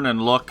of turn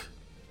and look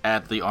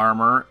at the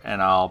armor,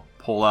 and I'll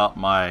pull out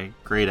my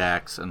great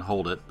axe and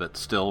hold it, but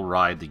still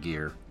ride the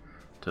gear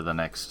to the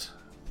next.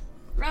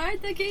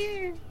 Ride the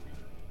gear.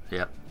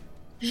 Yep.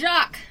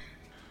 Jacques.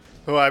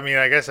 Well, I mean,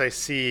 I guess I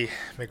see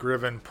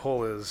McRibbon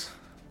pull his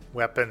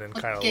weapon and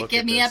kind of look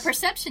Give at me this. a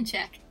perception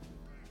check.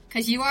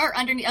 Because you are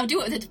underneath. I'll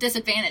do it with a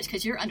disadvantage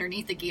because you're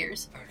underneath the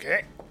gears.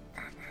 Okay.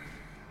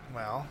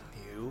 Well,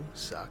 you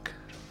suck.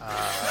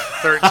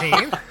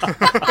 13.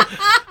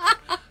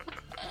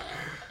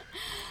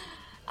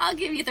 I'll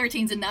give you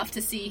 13's enough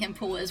to see him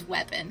pull his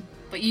weapon,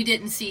 but you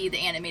didn't see the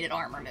animated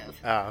armor move.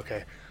 Oh,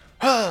 okay.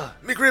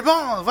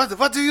 McRibbon,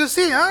 what do you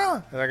see,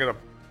 huh? And I'm going to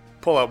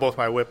pull out both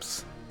my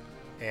whips.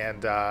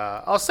 And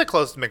I'll stick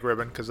close to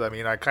McRibbon because, I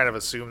mean, I kind of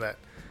assume that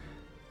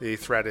the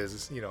threat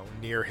is,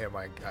 near him,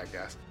 I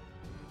guess.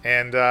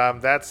 And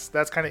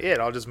that's kind of it.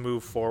 I'll just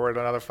move forward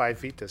another 5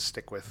 feet to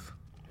stick with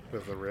the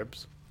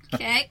ribs.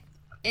 Okay.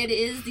 It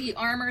is the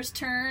armor's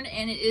turn,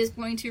 and it is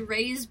going to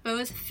raise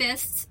both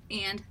fists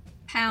and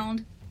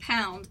pound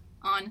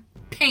on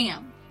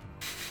Pam.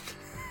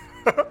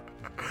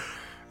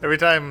 Every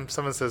time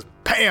someone says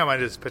 "Pam," I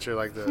just picture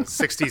like the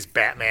 '60s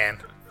Batman.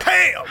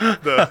 Pam!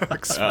 The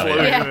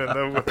explosion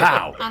and the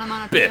Pow!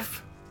 Onomatopoeia.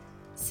 Biff!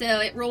 So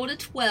it rolled a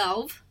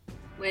 12,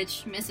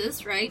 which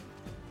misses, right?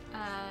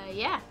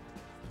 Yeah.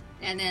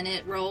 And then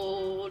it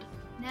rolled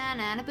Na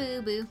na na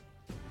boo boo.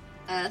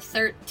 a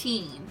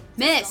 13.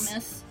 Miss.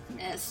 Still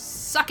miss.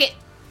 Suck it,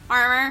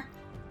 armor.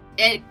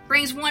 It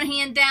brings one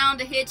hand down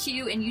to hit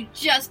you, and you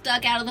just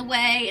duck out of the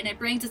way, and it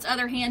brings its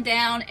other hand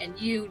down, and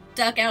you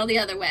duck out of the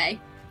other way.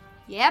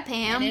 Yeah,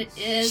 Pam. And it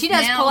is She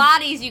does now-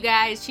 Pilates, you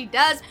guys. She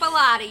does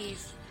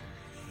Pilates.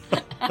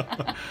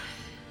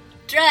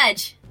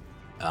 Drudge.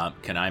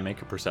 Can I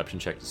make a perception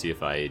check to see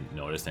if I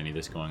noticed any of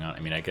this going on? I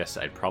mean, I guess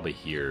I'd probably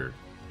hear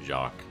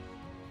Jacques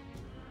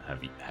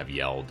have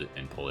yelled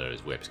and pulled out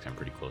his whips because I'm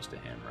pretty close to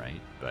him, right?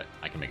 But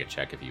I can make a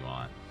check if you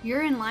want.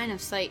 You're in line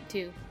of sight,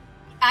 too.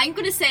 I'm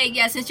going to say,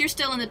 yeah, since you're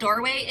still in the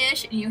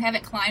doorway-ish, and you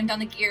haven't climbed on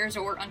the gears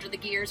or under the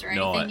gears or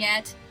No, anything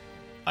yet.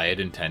 I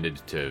had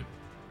intended to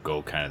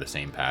go kind of the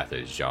same path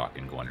as Jacques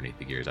and go underneath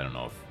the gears. I don't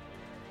know if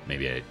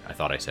maybe I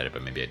thought I said it,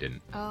 but maybe I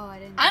didn't. Oh, I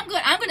didn't. I'm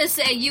going to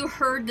say you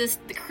heard the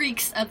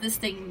creaks of this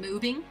thing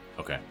moving,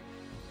 Okay.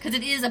 because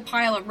it is a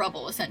pile of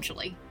rubble,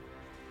 essentially.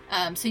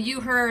 So you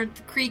heard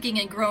the creaking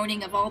and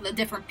groaning of all the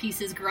different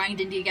pieces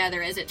grinding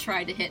together as it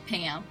tried to hit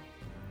Pam.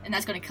 And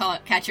that's going to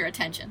catch your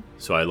attention.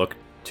 So I look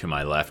to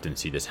my left and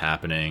see this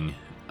happening.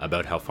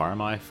 About how far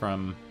am I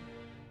from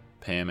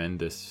Pam and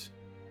this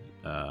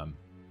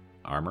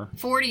armor?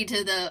 40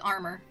 to the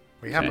armor.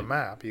 We have Okay. a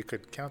map. You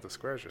could count the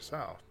squares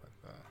yourself.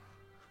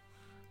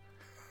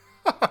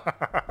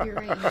 You're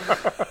right.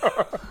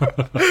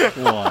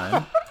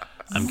 One.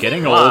 I'm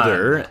getting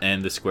older,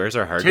 and the squares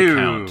are hard to Two.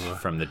 count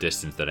from the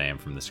distance that I am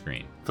from the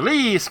screen.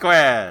 3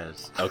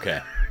 squares. Okay.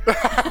 Fun.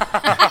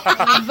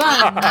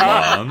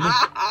 1,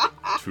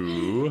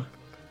 2,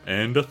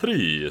 and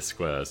 3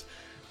 squares.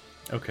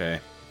 Okay.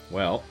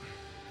 Well,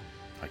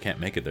 I can't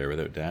make it there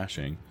without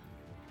dashing.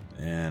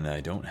 And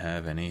I don't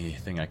have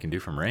anything I can do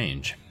from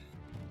range.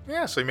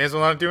 Yeah, so you may as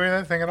well not do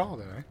anything at all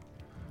then, eh?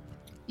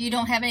 You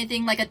don't have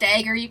anything like a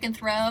dagger you can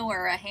throw,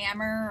 or a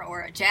hammer,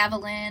 or a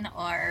javelin,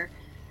 or...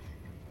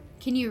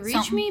 Can you reach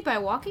Something. me by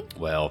walking?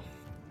 Well,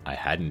 I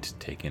hadn't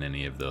taken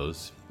any of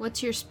those.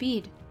 What's your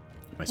speed?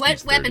 My What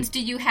speed's 30. weapons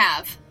do you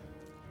have?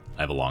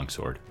 I have a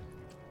longsword.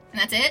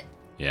 And that's it?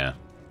 Yeah.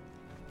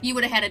 You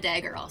would have had a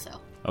dagger also.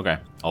 Okay.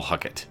 I'll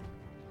huck it.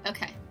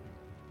 Okay.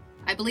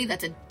 I believe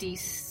that's a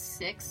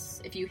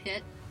D6 if you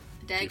hit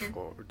a dagger.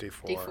 D4.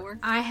 D4.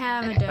 I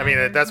have a Okay. dagger. I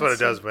mean, that's what it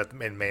Let's does see.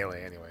 with in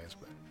melee, anyways.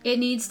 But It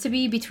needs to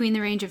be between the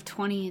range of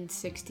 20 and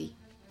 60,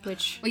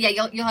 which Well, yeah,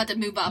 you'll have to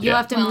move up. you'll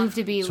have to Well, move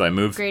to be So I'm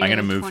going greater to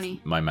than move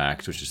 20. my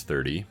max, which is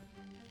 30,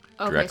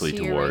 Okay, directly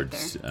so you're right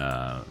towards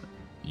there.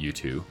 you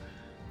two.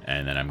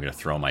 And then I'm going to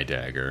throw my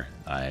dagger.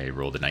 I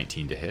rolled a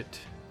 19 to hit.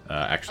 Oh,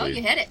 Actually,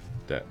 you hit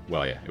it.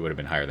 well, yeah, it would have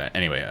been higher than that.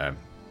 Anyway,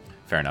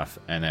 fair enough.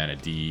 And then a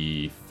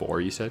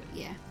D4, you said?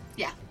 Yeah.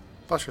 Yeah.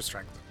 plus your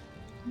strength.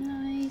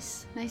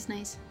 Nice.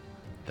 Nice.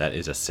 That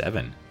is a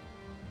 7.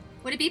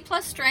 Would it be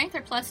plus strength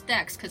or plus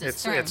dex? Because it's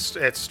strength.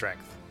 It's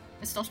strength.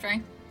 It's still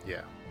strength?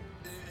 Yeah.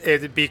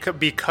 It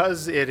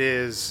because it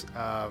is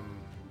a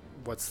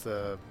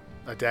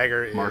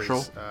dagger is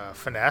Martial?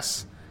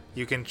 Finesse.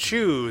 You can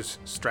choose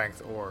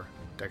strength or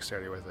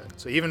dexterity with it.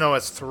 So even though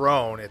it's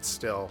thrown, it's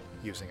still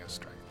using a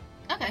strength.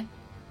 Okay.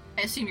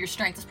 I assume your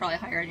strength is probably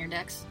higher than your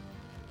dex.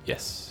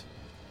 Yes.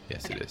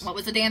 Yes, Okay. it is. What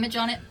was the damage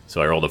on it?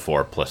 So I rolled a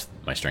 4 plus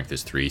my strength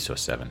is 3, so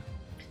 7.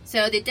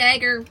 So the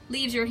dagger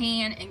leaves your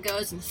hand and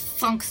goes and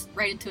thunks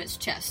right into its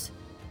chest.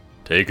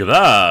 Take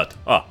that!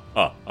 Ah,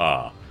 ah,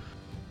 ah.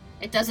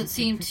 It doesn't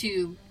seem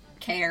to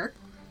care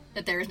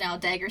that there is now a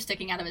dagger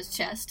sticking out of his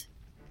chest.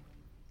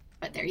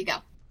 But there you go.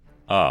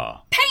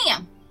 Ah.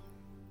 Pam!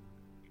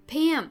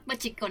 Pam,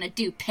 What you gonna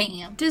do,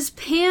 Pam?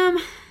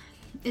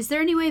 is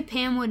there any way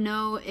Pam would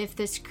know if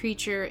this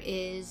creature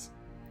is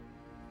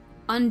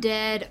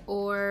undead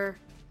or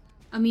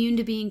immune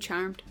to being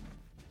charmed?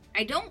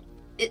 I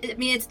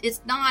mean,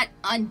 it's not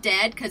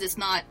undead because it's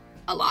not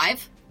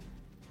alive.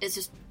 It's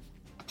just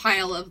a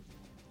pile of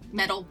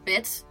metal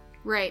bits.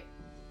 Right.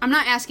 I'm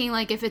not asking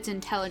like if it's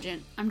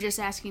intelligent. I'm just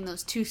asking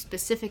those two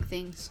specific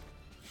things.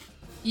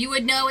 You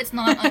would know it's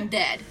not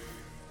undead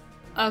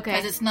Okay.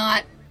 because it's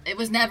not. It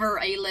was never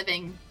a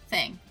living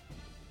thing.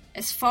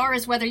 As far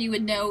as whether you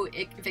would know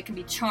if it can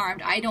be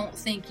charmed, I don't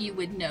think you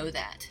would know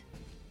that.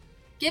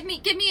 Give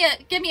me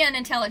an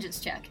intelligence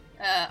check,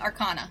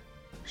 Arcana.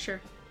 Sure.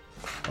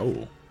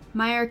 Oh.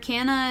 My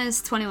Arcana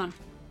is 21.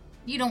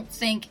 You don't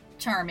think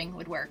charming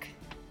would work?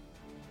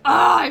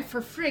 Ah,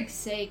 for frig's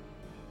sake.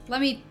 Let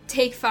me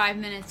take 5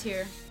 minutes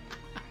here.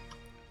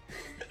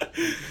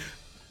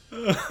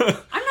 I'm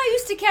not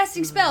used to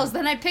casting spells.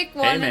 Then I pick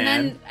one and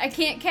then I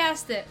can't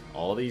cast it.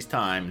 All these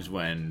times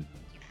when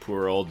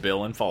poor old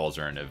Bill and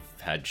Falzern have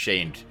had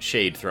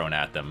shade thrown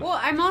at them. Well,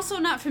 I'm also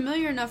not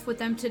familiar enough with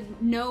them to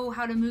know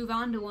how to move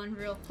on to one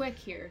real quick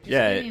here. Just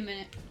Yeah, give me a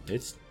minute.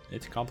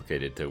 It's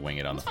complicated to wing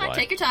it on It's the fine. fly.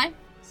 Take your time.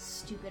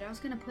 Stupid. I was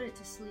gonna put it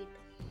to sleep.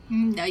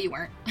 No, you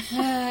weren't.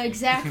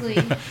 Exactly.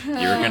 You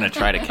were gonna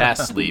try to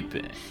cast sleep.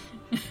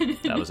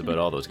 That was about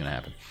all that was gonna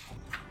happen.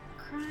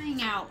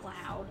 Crying out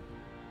loud.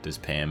 Does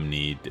Pam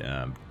need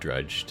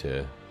Drudge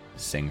to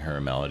sing her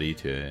a melody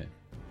to?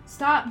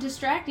 Stop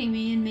distracting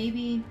me and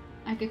maybe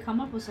I could come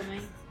up with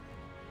something.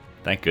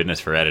 Thank goodness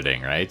for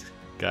editing, right,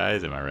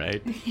 guys? Am I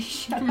right?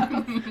 Shut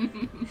up.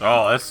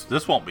 Oh,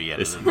 this won't be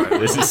This, edited. Right?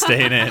 this is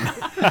staying in.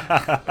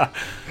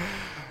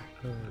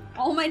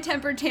 All my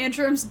temper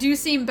tantrums do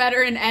seem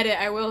better in edit,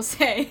 I will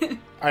say.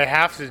 I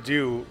have to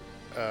do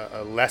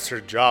a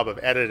lesser job of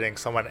editing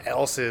someone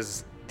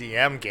else's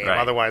DM game, Right.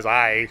 otherwise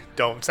I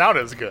don't sound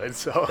as good.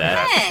 So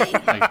Hey!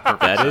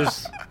 That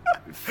is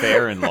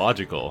fair and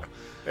logical.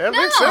 it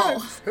makes No.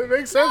 sense. It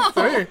makes sense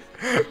to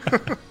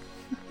me.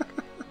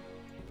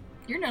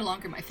 You're no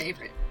longer my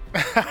favorite.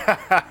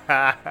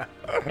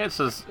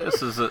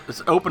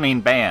 It's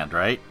opening band,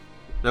 right?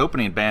 The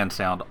opening band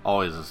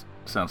always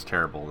sounds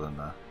terrible than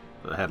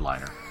the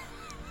headliner.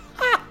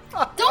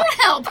 Don't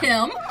help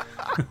him!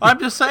 I'm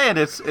just saying,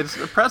 it's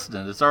a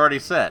precedent. It's already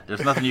set.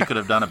 There's nothing you could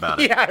have done about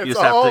it. Yeah, you it's just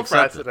a have to whole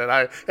accept it.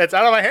 precedent. It's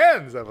out of my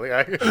hands. I'm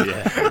like,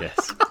 Yeah.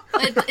 Yes.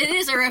 It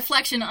is a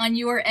reflection on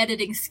your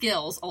editing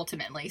skills,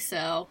 ultimately,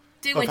 so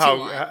do what of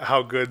you want.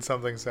 how good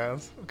something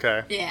sounds.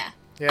 Okay. Yeah.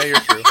 Yeah, you're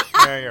true.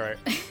 Yeah, you're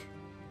right.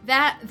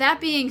 That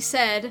being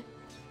said,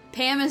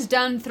 Pam is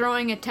done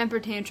throwing a temper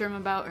tantrum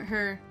about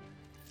her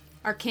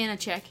Arcana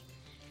check.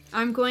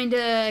 I'm going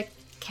to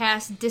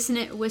cast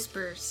Dissonant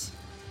Whispers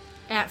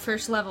at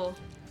first level.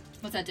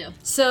 What's that do?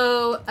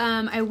 So,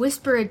 I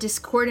whisper a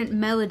discordant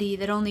melody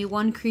that only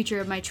one creature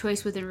of my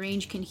choice within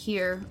range can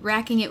hear,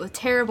 racking it with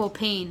terrible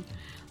pain.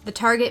 The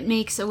target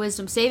makes a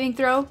wisdom saving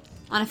throw.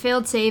 On a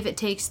failed save, it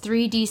takes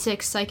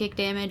 3d6 psychic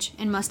damage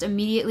and must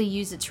immediately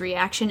use its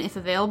reaction, if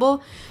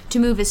available, to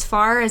move as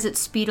far as its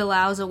speed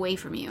allows away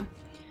from you.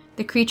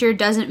 The creature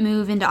doesn't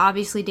move into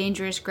obviously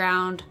dangerous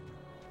ground,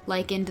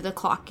 like into the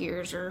clock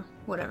gears or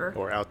whatever.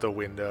 Or out the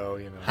window,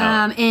 you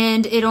know.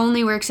 And it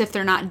only works if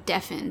they're not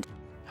deafened.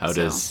 How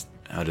So-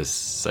 does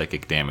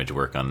psychic damage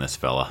work on this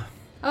fella?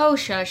 Oh,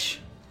 shush.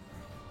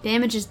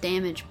 Damage is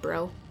damage,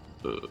 bro.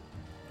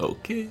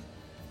 Okay.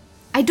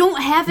 I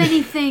don't have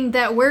anything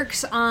that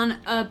works on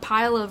a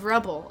pile of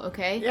rubble,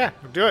 okay? Yeah,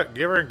 do it.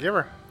 Give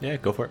her. Yeah,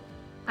 go for it.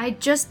 I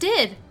just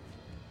did.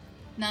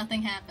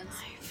 Nothing happens.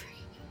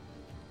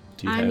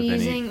 Do you I'm have any?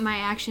 using my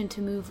action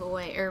to move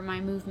away, or my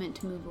movement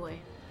to move away.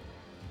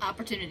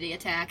 Opportunity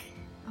attack.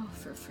 Oh,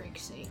 for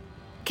frig's sake.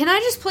 Can I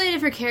just play a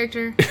different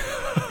character?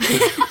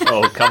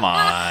 Oh, come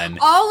on.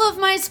 All of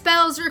my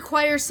spells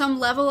require some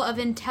level of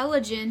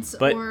intelligence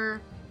But-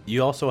 or...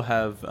 You also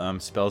have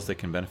spells that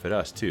can benefit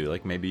us too.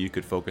 Like maybe you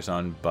could focus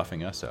on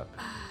buffing us up,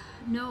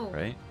 No.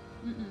 right?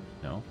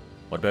 No.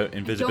 What about I don't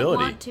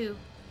invisibility? want to.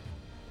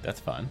 That's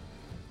fun.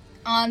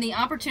 On the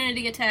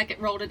opportunity attack, it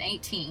rolled an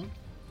 18.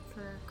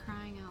 For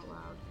crying out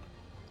loud.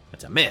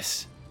 That's a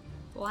miss.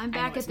 Well, I'm I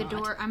back know at the it's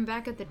not. door. I'm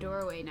back at the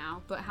doorway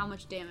now, but how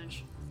much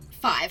damage?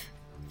 5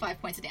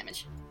 points of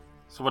damage.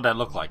 So what'd that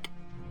look like?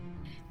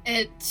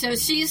 So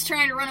she's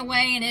trying to run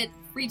away, and it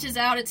reaches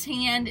out its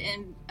hand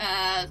and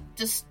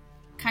just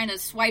kind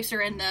of swipes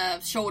her in the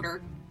shoulder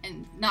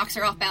and knocks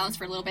her off balance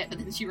for a little bit, but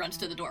then she runs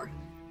to the door.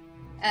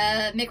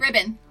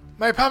 McRibbon.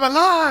 My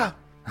Pamela!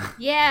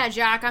 Yeah,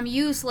 Jock, I'm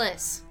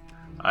useless.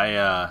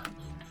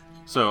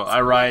 So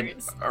I ride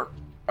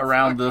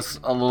around this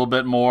a little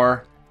bit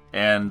more,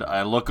 and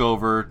I look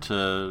over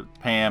to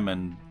Pam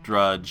and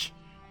Drudge,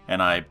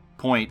 and I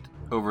point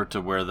over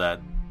to where that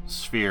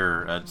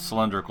sphere, that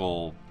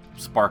cylindrical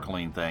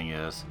sparkling thing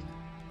is.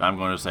 And I'm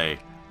going to say,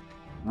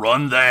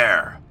 "Run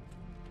there!"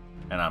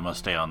 And I'm going to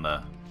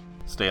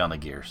stay on the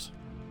gears.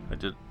 I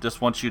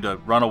just want you to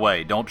run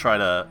away. Don't try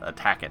to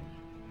attack it,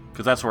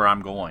 because that's where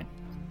I'm going.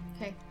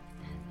 Okay.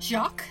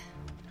 Jacques?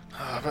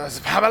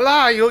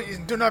 Pamela, you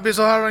do not be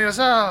so hard on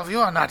yourself. You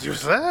are not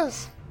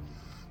useless.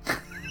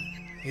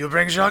 You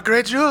bring Jacques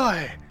great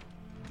joy.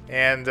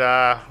 And,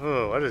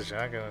 what is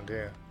Jacques gonna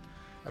do?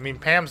 I mean,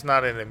 Pam's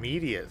not an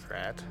immediate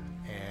threat,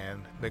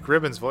 and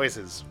McRibbon's voice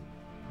is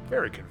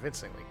very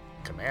convincingly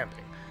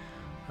commanding.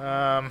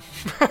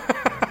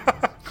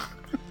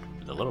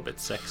 It's a little bit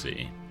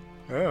sexy.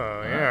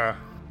 Oh, yeah.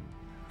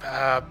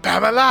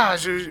 Pamela,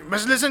 you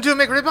must listen to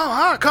McRibbon,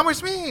 huh? Come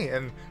with me.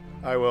 And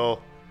I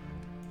will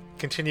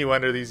continue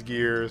under these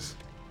gears,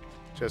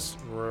 just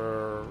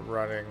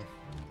running.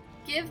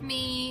 Give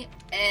me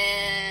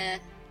a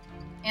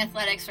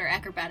athletics or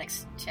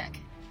acrobatics check.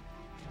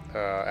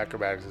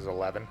 Acrobatics is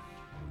 11.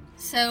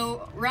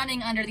 So,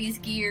 running under these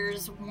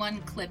gears,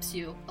 one clips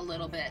you a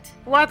little bit.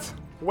 What?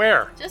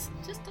 Where? Just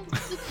in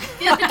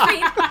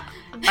between.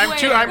 I'm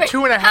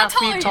 2.5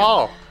 feet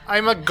tall.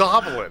 I'm a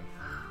goblin.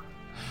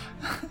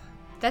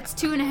 That's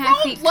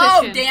 2.5 feet Low,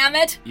 cushion. damn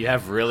it! You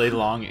have really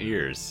long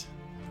ears.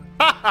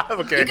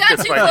 Okay. You got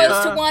good too idea.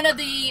 close to one of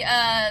the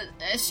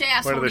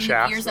shafts One of the holding your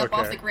shafts? gears up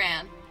off Okay. the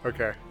ground.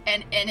 Okay.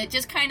 And it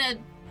just kind of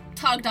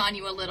tugged on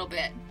you a little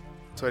bit.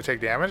 So I take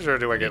damage, or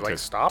do I get, You took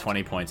stopped?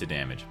 20 points of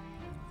damage.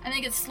 I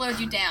think it slowed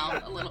you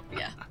down a little.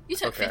 Yeah. You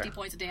took Okay. 50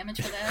 points of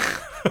damage for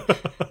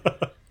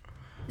that.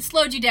 It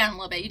slowed you down a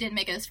little bit. You didn't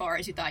make it as far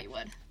as you thought you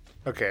would.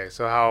 Okay,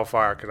 so how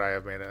far could I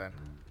have made it then?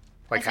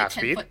 Like I'd say half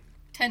 10 speed?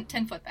 Foot,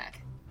 10 foot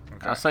back.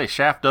 I say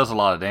Shaft does a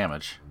lot of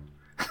damage.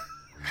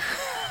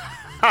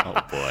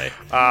 Oh boy.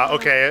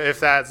 Okay, if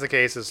that's the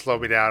case, it slow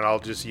me down. I'll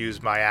just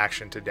use my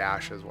action to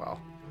dash as well.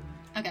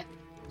 Okay.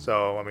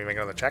 So let me make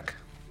another check.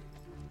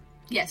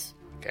 Yes.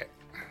 Okay.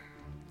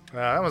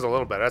 That was a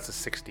little better. That's a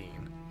 16.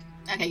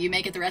 Okay, you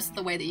make it the rest of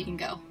the way that you can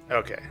go.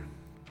 Okay.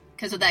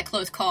 Because of that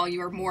close call, you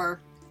were more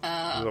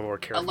A little more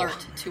careful.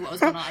 alert to what was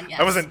going on. Yes.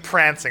 I wasn't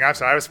prancing. I'm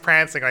sorry. I was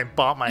prancing and I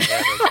bumped my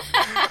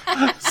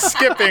head.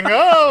 Skipping.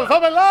 Oh,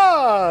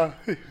 Pamela!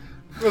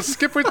 Well,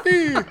 skip with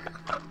me.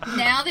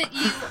 Now that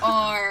you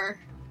are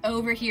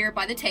over here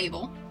by the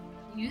table,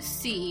 you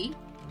see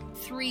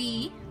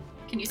 3.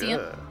 Can you see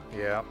them?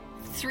 Yeah.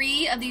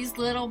 3 of these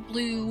little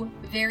blue,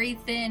 very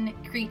thin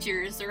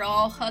creatures. They're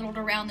all huddled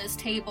around this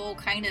table,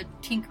 kind of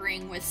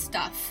tinkering with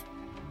stuff.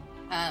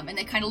 And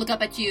they kind of look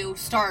up at you,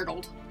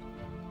 startled.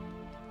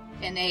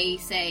 And they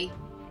say,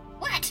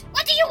 "What?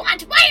 What do you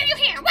want? Why are you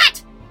here?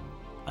 What?"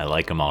 I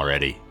like him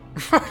already.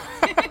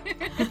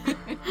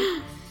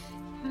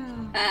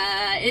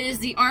 It is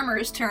the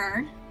armor's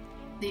turn.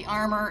 The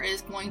armor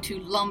is going to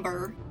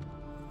lumber.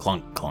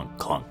 Clunk, clunk,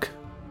 clunk.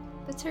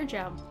 That's her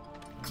job.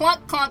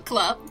 Clunk, clunk,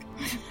 clump.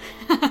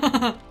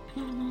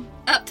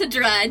 Up to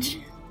Drudge.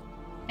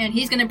 And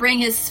he's going to bring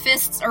his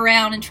fists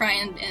around and try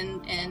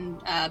and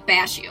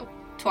bash you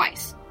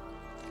twice.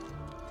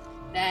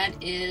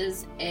 That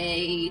is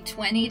a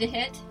 20 to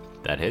hit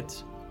That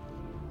hits.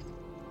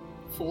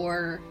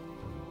 for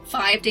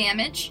 5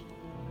 damage.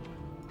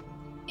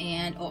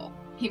 And,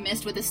 he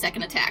missed with his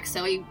second attack.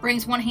 So he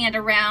brings one hand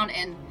around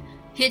and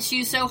hits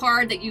you so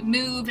hard that you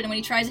move, and when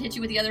he tries to hit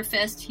you with the other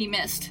fist, he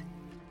missed.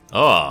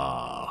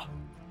 Oh.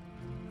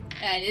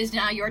 It is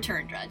now your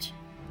turn, Drudge.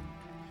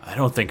 I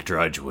don't think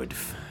Drudge would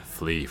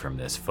flee from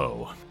this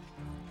foe.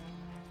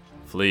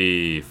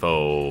 Flee,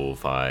 foe,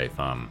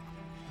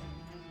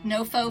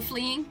 No foe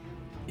fleeing?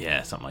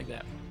 yeah, something like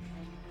that.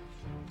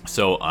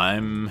 So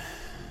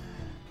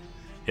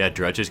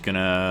Drudge is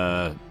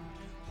gonna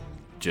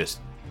just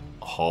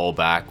haul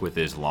back with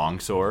his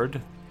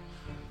longsword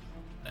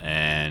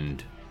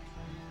and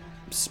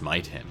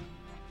smite him.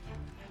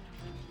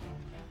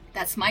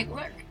 That smite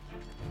work.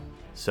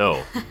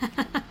 So,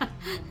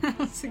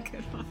 That's a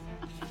good one.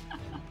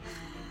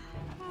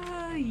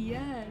 Oh,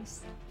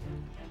 yes.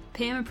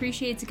 Pam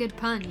appreciates a good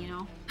pun, you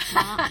know.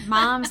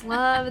 Moms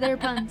love their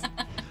puns.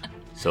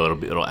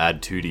 it'll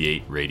add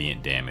 2d8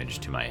 radiant damage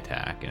to my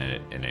attack,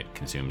 and it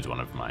consumes one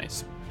of my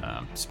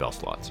spell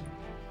slots.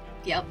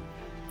 Yep.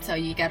 So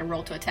you gotta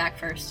roll to attack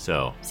first.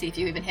 So, See if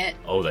you even hit.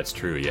 oh, that's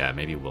true. Yeah,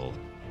 maybe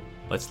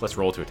let's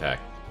roll to attack.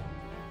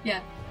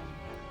 Yeah.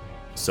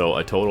 So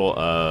a total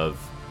of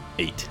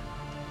 8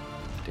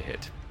 to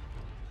hit.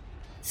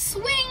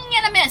 Swing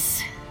and a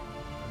miss.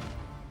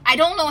 I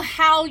don't know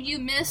how you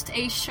missed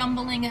a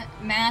shumbling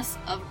mass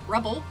of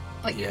rubble,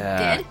 but you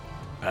did.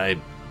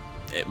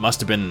 It must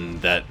have been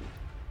that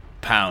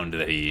pound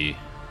that he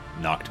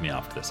knocked me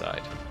off to the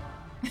side.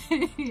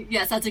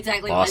 Yes, that's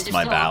exactly what it Lost just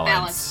my fell off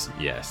balance.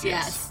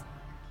 Yes.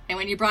 And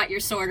when you brought your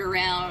sword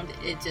around,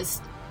 it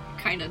just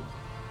kind of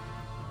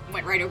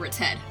went right over its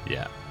head.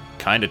 Yeah.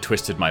 Kind of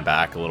twisted my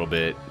back a little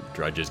bit.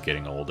 Drudge is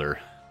getting older.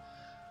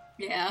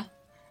 Yeah.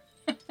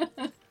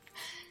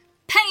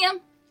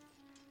 Pam!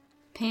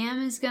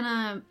 Pam is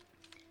gonna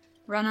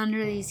run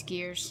under these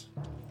gears.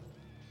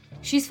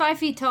 She's 5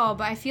 feet tall,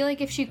 but I feel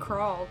like if she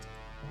crawled...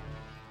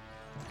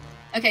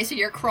 Okay, so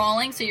you're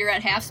crawling, so you're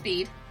at half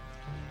speed.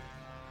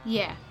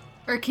 Yeah.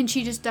 Or can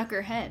she just duck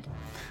her head?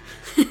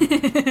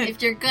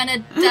 If you're gonna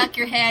duck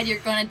your head, you're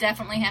gonna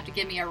definitely have to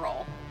give me a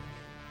roll.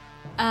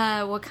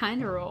 What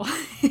kind of roll?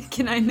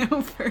 Can I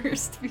know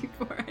first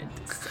before I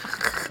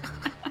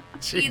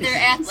decide? Either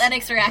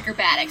athletics or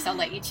acrobatics, I'll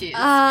let you choose.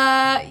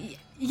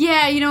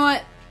 Yeah, you know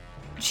what?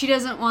 She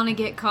doesn't want to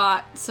get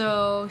caught,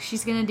 so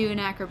she's gonna do an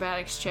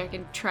acrobatics check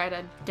and try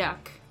to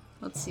duck.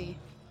 Let's see.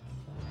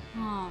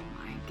 Oh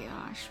my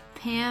gosh.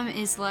 Pam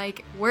is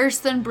like worse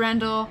than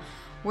Brendel,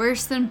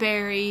 worse than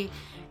Barry.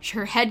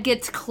 Her head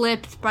gets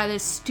clipped by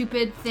this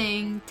stupid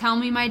thing. Tell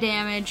me my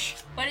damage.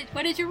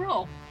 What did you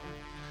roll?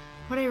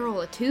 What did I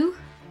roll? A 2?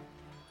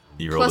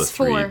 You rolled a Plus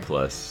 3 4.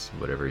 plus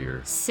whatever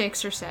your...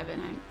 6 or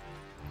 7.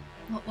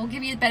 We'll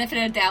give you the benefit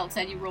of the doubt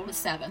that you rolled a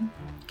 7.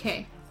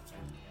 Okay.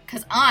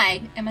 Because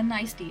I am a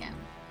nice DM.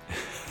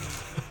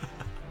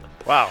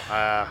 Wow,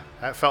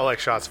 that felt like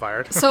shots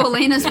fired. So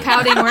Elena's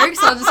pouting works.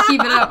 I'll just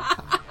keep it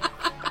up.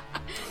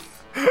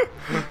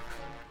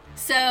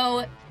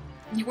 So,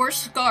 your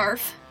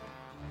scarf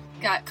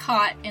got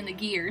caught in the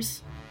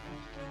gears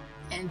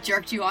and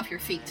jerked you off your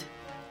feet.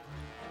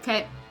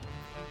 Okay.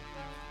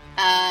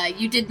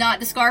 You did not,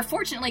 the scarf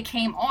fortunately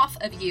came off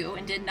of you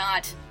and did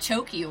not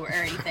choke you or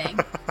anything.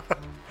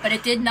 But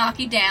it did knock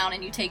you down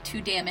and you take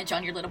 2 damage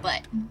on your little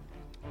butt.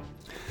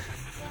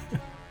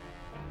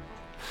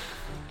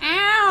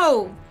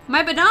 Ow!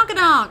 My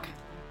badonkadonk!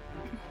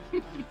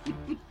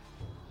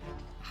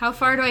 How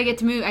far do I get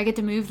to move? I get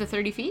to move the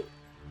 30 feet?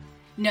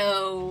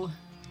 No.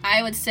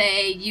 I would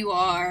say you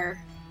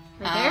are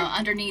Right there?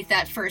 underneath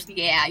that first,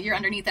 you're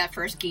underneath that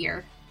first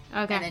gear.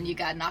 Okay. And then you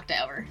got knocked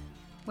over.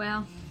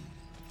 Well,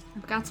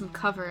 I've got some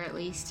cover at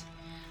least.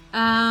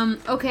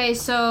 Okay,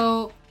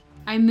 so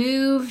I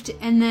moved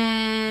and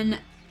then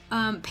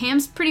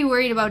Pam's pretty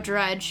worried about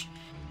Dredge.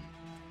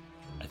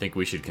 I think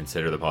we should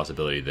consider the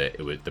possibility that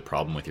the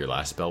problem with your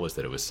last spell was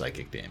that it was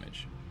psychic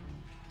damage.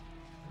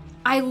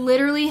 I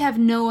literally have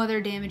no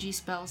other damagey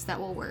spells that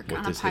will work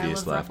What on a does pile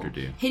Hideous of Laughter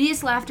rubble. do?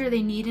 Hideous Laughter,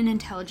 they need an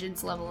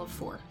intelligence level of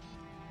 4.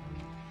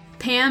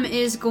 Pam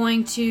is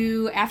going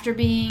to, after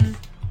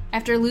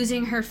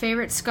losing her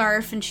favorite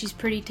scarf, and she's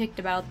pretty ticked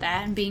about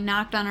that, and being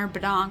knocked on her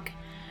badonk,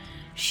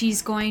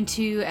 she's going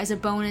to, as a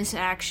bonus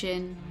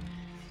action,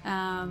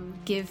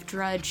 give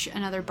Drudge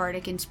another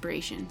bardic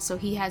inspiration. So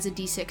he has a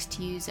d6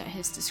 to use at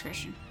his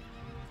discretion.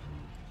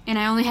 And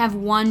I only have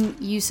 1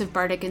 use of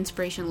bardic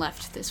inspiration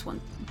left this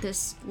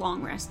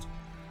long rest.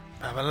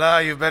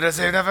 Pamela, you better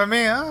save that for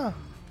me, huh?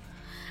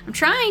 I'm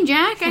trying,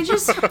 Jack. I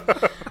just...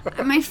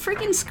 my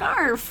freaking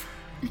scarf.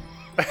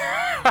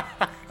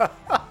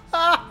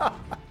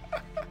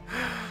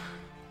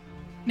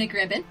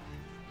 McRibbon.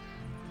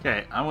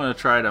 Okay, I'm going to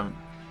try to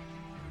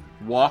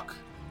walk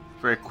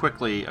very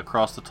quickly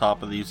across the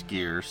top of these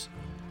gears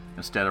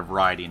instead of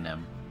riding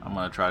them. I'm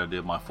going to try to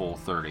do my full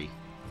 30.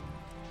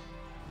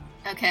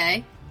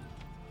 Okay.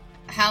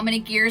 How many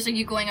gears are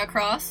you going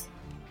across?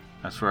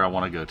 That's where I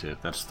want to go to.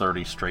 That's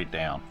 30 straight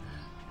down.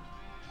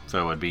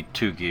 So it would be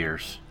 2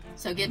 gears.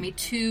 So give me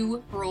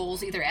 2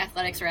 rolls, either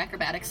athletics or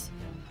acrobatics.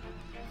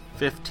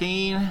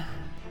 15,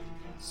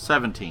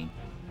 17.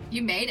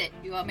 You made it.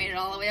 You all made it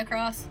all the way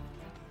across.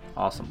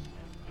 Awesome.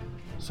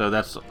 So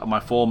that's my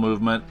full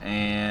movement,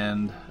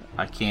 and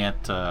I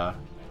can't do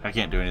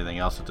anything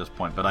else at this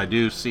point. But I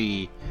do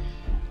see.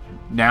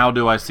 Now,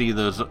 do I see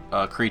those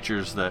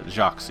creatures that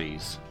Jacques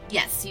sees?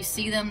 Yes, you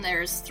see them.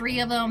 There's 3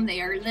 of them.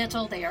 They are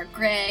little. They are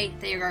gray.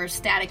 They are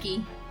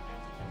staticky,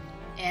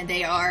 and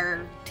they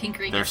are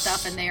tinkering They're and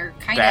stuff. And they're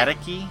kind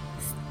staticky.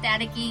 of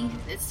staticky.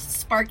 It's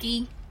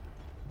sparky.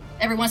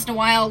 Every once in a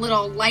while, a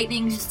little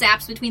lightning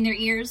zaps between their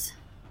ears.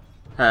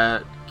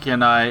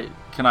 Can I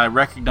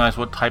recognize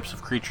what types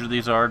of creatures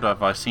these are?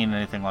 Have I seen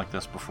anything like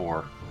this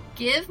before?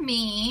 Give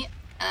me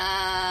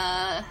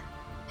a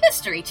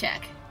history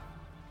check.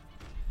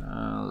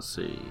 Let's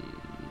see.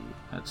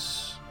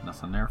 That's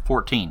nothing there.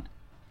 14.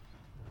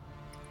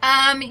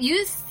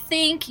 You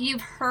think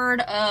you've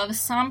heard of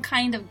some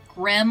kind of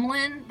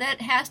gremlin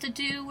that has to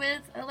do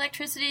with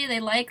electricity? They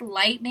like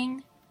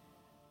lightning.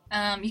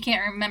 You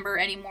can't remember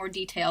any more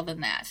detail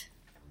than that.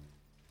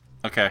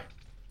 Okay.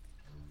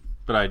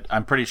 But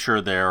I'm pretty sure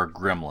they are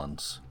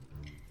gremlins.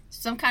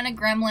 Some kind of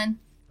gremlin.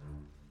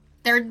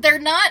 They're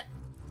not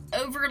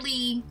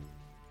overly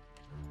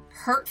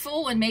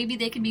hurtful, and maybe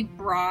they can be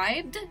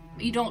bribed.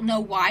 You don't know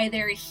why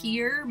they're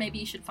here. Maybe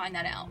you should find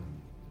that out.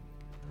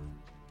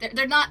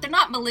 They're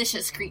not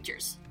malicious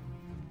creatures.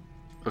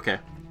 Okay.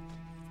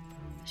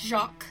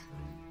 Jacques.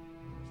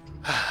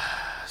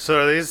 So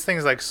are these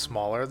things like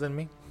smaller than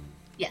me?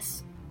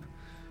 Yes.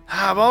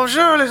 Ah,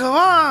 bonjour, little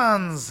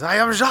ones! I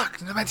am Jacques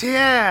de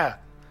Matière.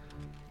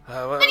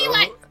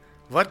 Anyway.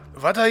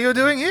 What are you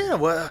doing here?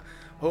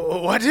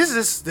 What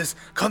is this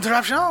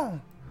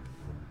contraption?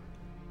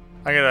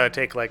 I'm gonna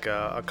take like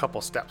a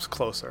couple steps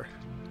closer.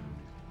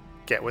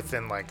 Get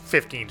within like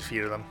 15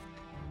 feet of them.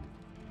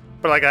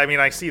 But like, I mean,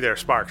 I see their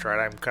sparks,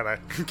 right? I'm kind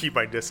of keep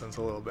my distance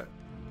a little bit.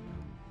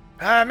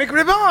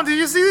 McRibbon, do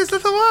you see these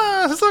little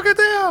ones? Look at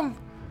them.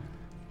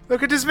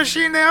 Look at this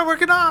machine they are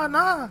working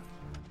on.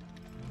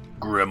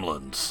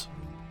 Gremlins.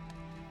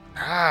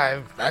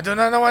 I do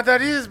not know what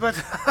that is, but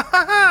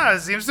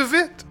it seems to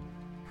fit.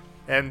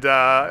 And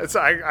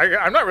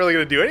I'm not really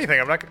gonna do anything.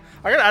 I'm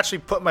gonna actually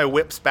put my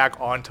whips back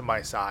onto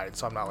my side,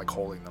 so I'm not like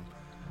holding them.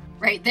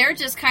 Right, they're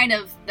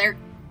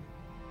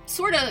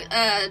sort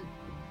of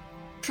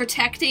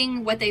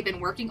protecting what they've been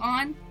working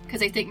on, because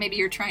they think maybe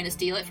you're trying to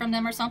steal it from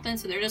them or something,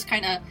 so they're just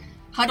kind of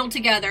huddled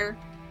together,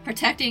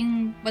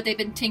 protecting what they've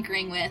been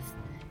tinkering with,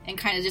 and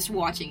kind of just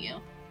watching you.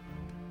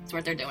 That's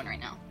what they're doing right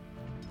now.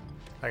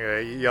 I'm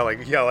gonna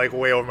yell like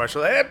way over my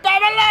shoulder, "Hey,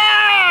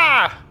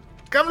 Babala!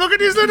 Come look at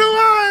these little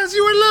ones!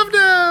 You would love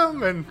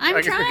them!" And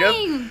I'm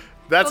trying!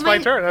 That's my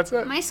turn, that's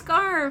it. My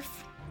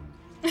scarf.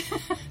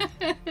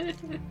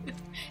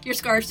 Your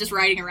scarf's just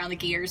riding around the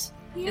gears.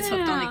 Yeah. It's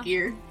hooked on the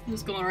gear.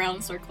 Just going around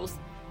in circles.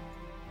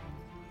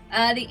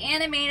 The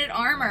animated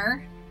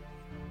armor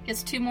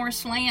gets 2 more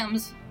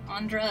slams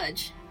on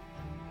Drudge.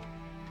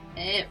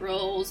 It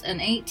rolls an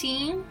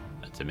 18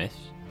 That's a miss.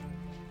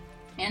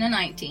 and a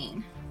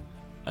 19.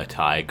 A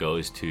tie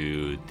goes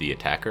to the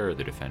attacker or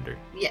the defender?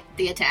 Yeah,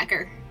 the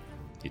attacker.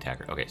 The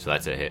attacker. Okay, so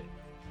that's a hit.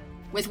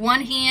 With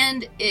one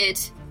hand,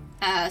 it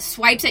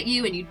swipes at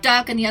you and you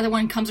duck, and the other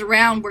one comes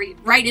around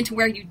right into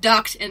where you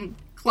ducked and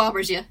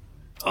clobbers you.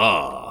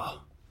 Ah.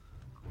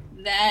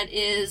 That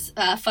is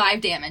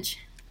 5 damage.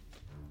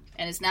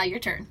 And it's now your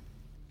turn.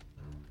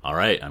 All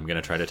right, I'm going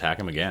to try to attack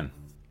him again.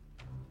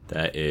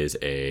 That is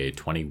a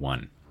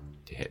 21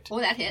 to hit. Oh,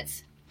 that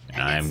hits.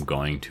 And I'm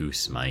going to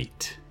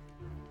smite.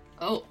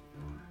 Oh,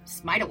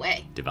 smite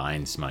away.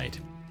 Divine smite.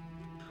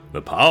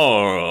 The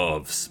power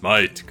of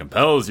smite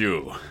compels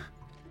you.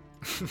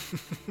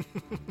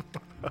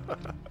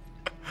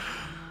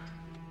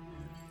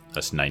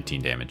 That's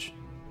 19 damage.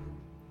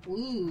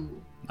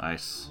 Ooh.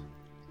 Nice.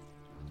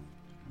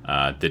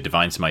 The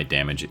divine smite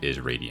damage is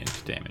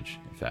radiant damage,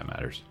 if that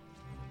matters.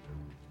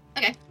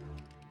 Okay.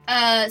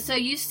 So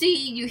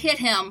you hit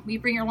him, you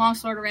bring your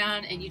longsword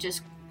around, and you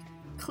just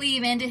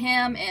cleave into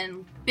him,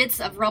 and bits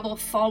of rubble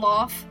fall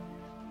off,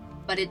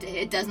 but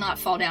it does not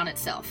fall down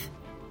itself.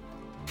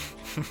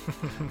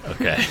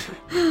 Okay.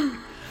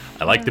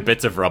 I like the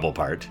bits of rubble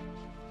part.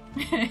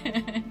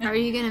 Are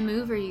you gonna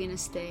move or are you gonna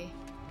stay?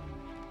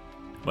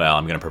 Well,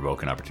 I'm gonna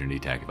provoke an opportunity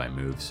attack if I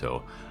move.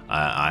 So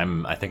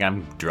I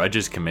think Drudge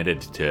is committed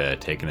to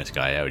taking this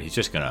guy out. He's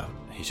just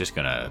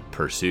gonna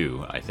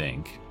pursue. I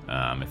think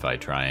if I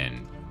try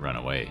and run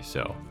away.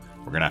 So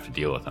we're gonna have to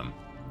deal with him.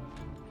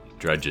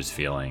 Drudge is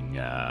feeling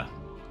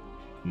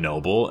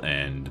noble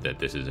and that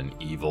this is an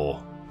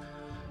evil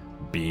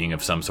being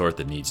of some sort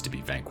that needs to be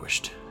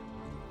vanquished.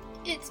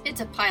 It's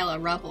a pile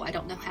of rubble. I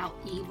don't know how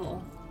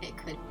evil it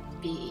could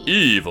be.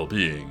 Evil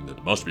being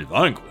that must be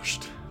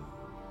vanquished.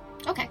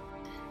 Okay.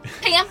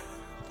 Pam!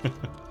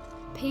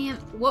 Pam,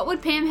 what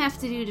would Pam have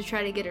to do to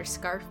try to get her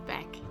scarf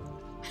back?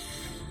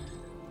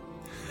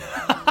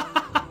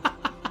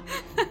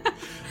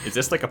 Is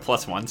this like a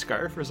 +1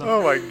 scarf or something?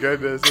 Oh my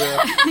goodness,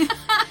 yeah.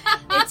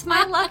 It's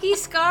my lucky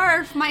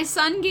scarf. My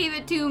son gave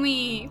it to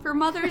me for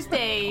Mother's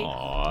Day.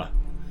 Aww.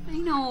 I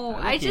know. I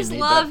I think you just need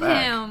love that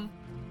back. him.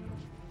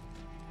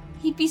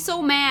 He'd be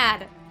so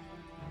mad.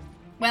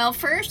 Well,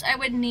 first I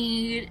would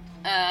need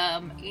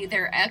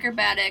either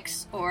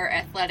acrobatics or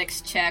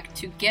athletics check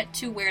to get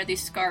to where the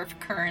scarf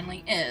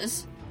currently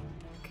is.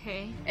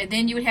 Okay. And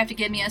then you would have to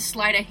give me a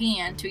sleight of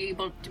hand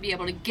to be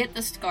able to get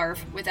the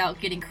scarf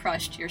without getting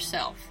crushed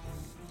yourself.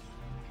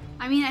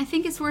 I mean, I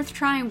think it's worth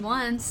trying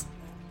once.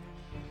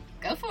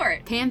 Go for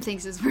it. Pam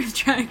thinks it's worth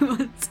trying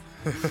once.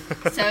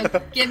 So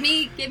give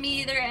me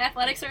either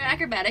athletics or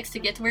acrobatics to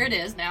get to where it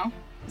is now.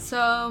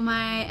 So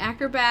my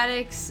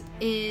acrobatics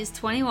is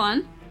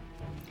 21.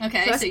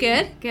 Okay, So that's you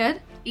good. can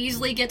Good.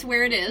 easily get to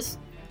where it is.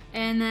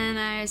 And then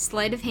I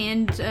sleight of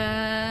hand.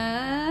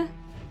 That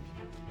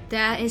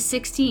is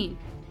 16.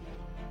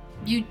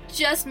 You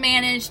just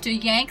managed to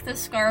yank the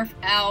scarf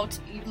out.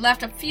 You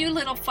left a few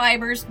little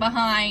fibers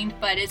behind,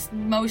 but it's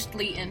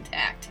mostly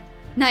intact.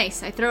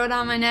 Nice. I throw it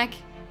on my neck,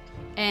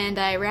 and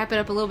I wrap it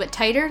up a little bit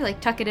tighter,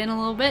 like tuck it in a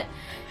little bit.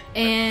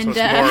 And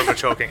So it's more of a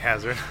choking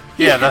hazard.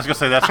 Yeah, I was gonna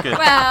say that's good.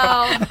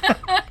 well,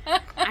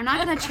 I'm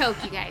not gonna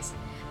choke you guys.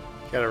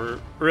 Gotta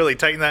really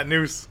tighten that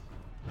noose.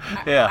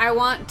 Yeah. I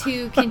want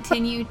to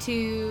continue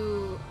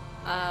to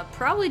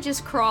probably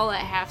just crawl at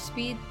half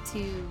speed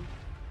to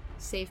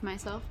save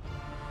myself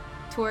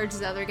towards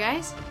the other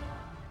guys.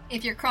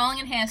 If you're crawling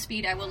at half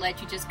speed, I will let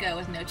you just go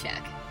with no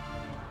check.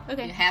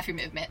 Okay. You half your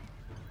movement.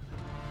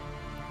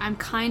 I'm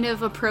kind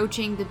of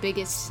approaching the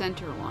biggest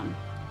center one.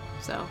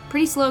 So,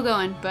 pretty slow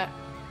going, but...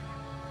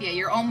 Yeah,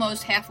 you're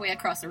almost halfway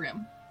across the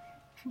room.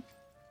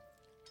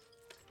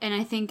 And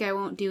I think I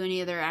won't do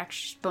any other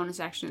bonus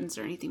actions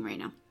or anything right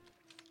now.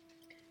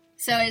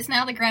 So it's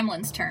now the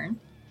gremlin's turn.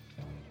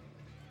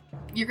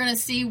 You're going to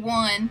see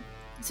one.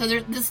 So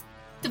there's this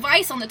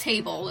device on the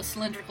table, a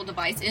cylindrical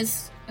device,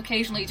 is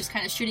occasionally just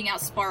kind of shooting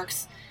out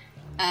sparks.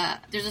 They're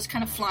just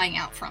kind of flying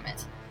out from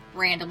it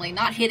randomly,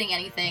 not hitting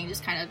anything,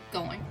 just kind of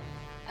going.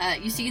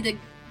 You see the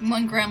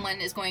one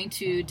gremlin is going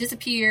to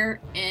disappear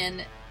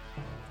in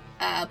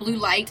blue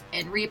light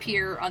and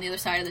reappear on the other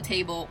side of the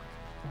table,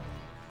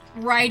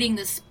 riding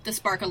the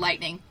spark of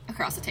lightning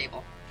across the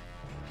table.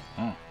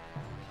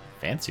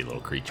 Fancy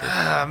little creature.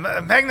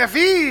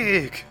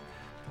 Magnifique!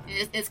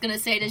 It's going to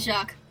say to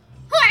Jacques,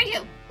 "Who are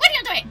you? What are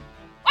you doing?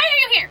 Why are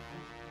you here?"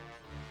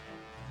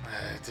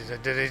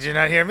 Did you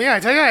not hear me? I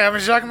tell you, I am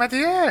Jacques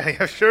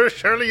Mathieu.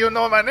 Surely you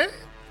know my name.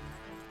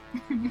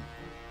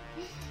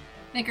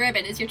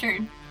 McRibbon, it's your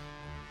turn.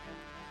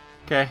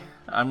 Okay,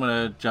 I'm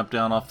gonna jump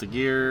down off the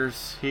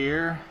gears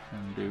here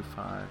and do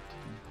 5.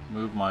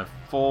 Move my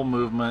full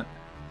movement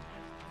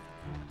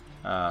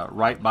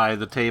right by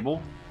the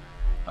table.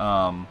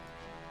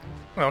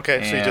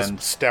 Okay, so you and- just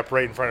step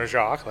right in front of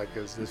Jacques, like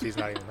as if he's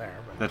not even there.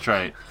 But. That's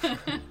right.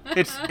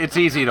 It's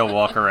easy to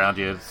walk around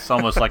you. It's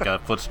almost like a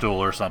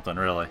footstool or something,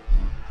 really.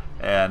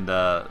 And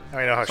I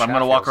know how so I'm Shaq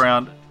gonna walk feels.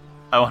 around.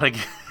 I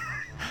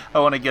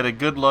want to get a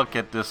good look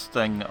at this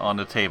thing on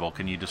the table.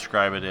 Can you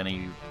describe it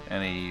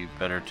any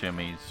better to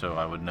me so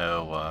I would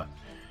know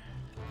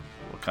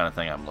what kind of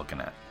thing I'm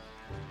looking at?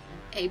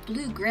 A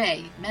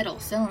blue-gray metal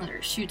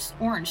cylinder shoots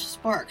orange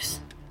sparks.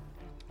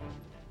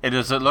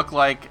 Does it look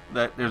like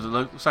that? It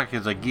looks like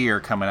there's a gear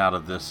coming out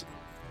of this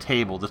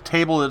table. The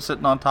table that's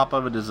sitting on top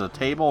of it is a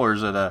table, or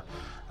is it a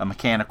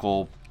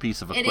mechanical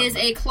piece of It equipment?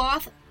 is a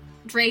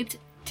cloth-draped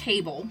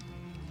table.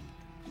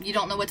 You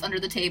don't know what's under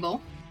the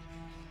table.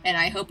 And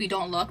I hope you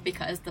don't look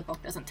because the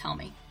book doesn't tell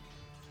me.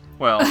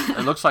 Well,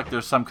 it looks like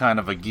there's some kind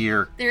of a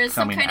gear There is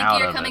some coming kind out of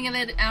gear of coming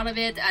it. out of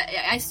it.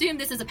 I assume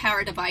this is a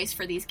power device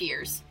for these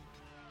gears.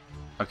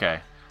 Okay.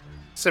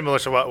 Similar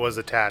to what was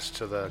attached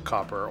to the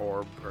copper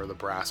orb or the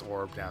brass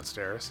orb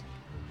downstairs.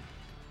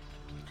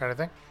 Kind of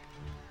thing?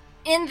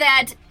 In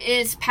that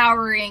it's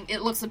powering,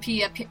 it looks to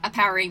be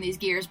powering these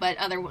gears, but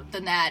other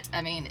than that,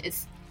 I mean,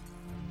 it's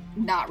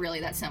not really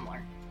that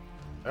similar.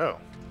 Oh,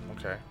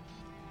 okay.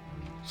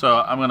 So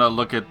I'm going to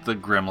look at the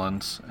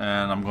gremlins,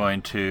 and I'm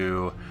going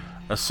to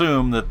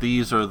assume that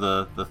these are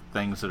the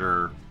things that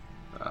are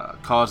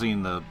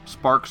causing the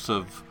sparks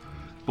of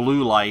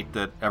blue light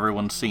that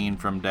everyone's seen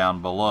from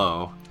down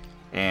below,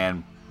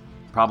 and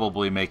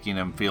probably making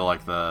them feel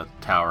like the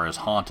tower is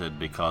haunted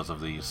because of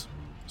these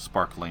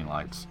sparkling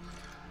lights.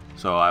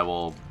 So I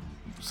will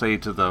say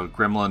to the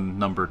gremlin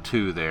number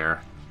 2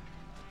 there,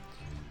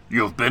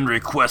 "You've been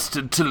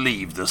requested to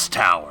leave this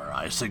tower.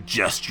 I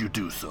suggest you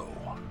do so."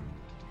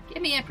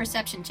 Give me a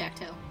perception check,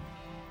 too.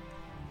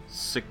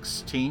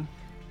 16.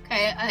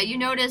 Okay, you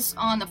notice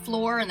on the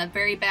floor in the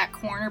very back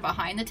corner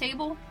behind the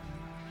table,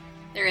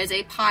 there is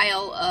a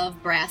pile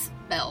of brass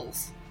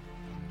bells.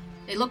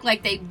 They look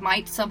like they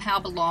might somehow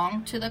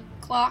belong to the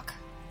clock.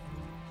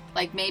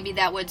 Like maybe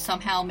that would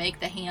somehow make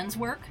the hands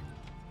work.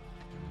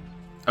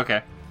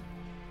 Okay.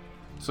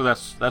 So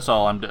that's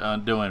all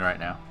I'm doing right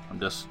now. I'm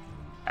just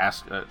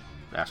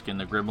asking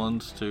the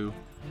gremlins to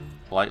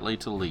politely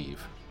to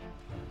leave.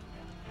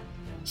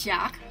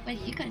 Jacques, what are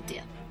you gonna do?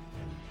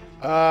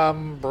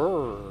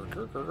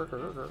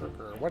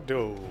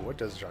 What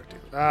does Jacques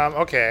do?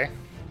 Okay.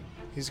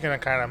 He's gonna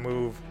kind of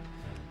move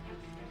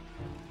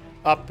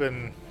up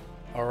and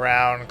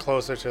around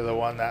closer to the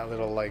one that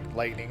little like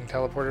lightning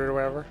teleported or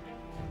whatever.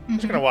 I'm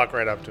just gonna walk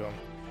right up to him.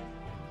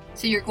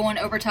 So you're going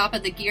over top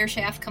of the gear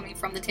shaft coming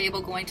from the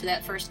table going to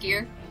that first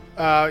gear?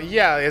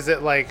 Yeah. Is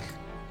it like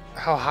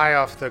how high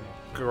off the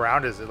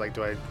ground is it? Like,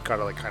 do I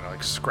gotta like kind of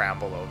like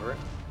scramble over it?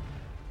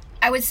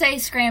 I would say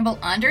scramble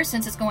under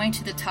since it's going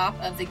to the top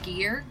of the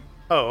gear.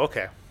 Oh,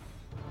 okay.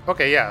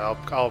 Okay, yeah.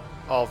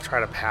 I'll try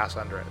to pass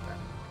under it then.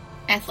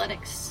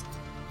 Athletics.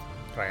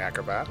 Can I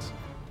acrobats?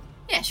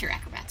 Yeah, sure,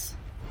 acrobats.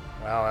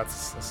 Well,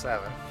 that's a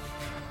 7.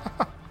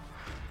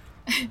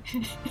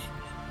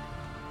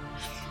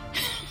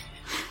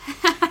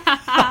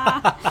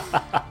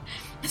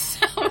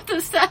 So with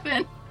the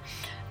 7,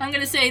 I'm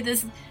gonna say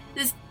this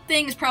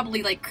thing is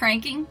probably like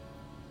cranking.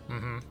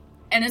 Mm-hmm.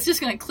 And it's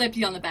just gonna clip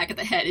you on the back of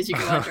the head as you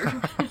go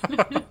under.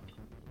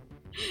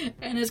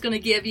 And it's gonna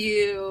give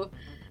you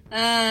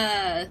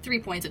 3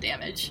 points of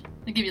damage.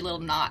 It'll give you a little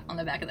knot on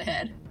the back of the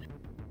head.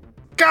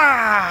 God,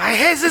 I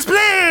hate this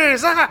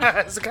place!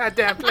 This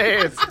goddamn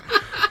place!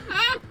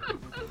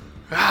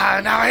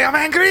 Now I am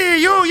angry!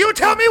 You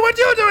tell me what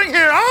you're doing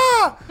here,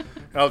 ah!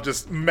 I'll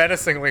just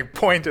menacingly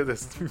point at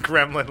this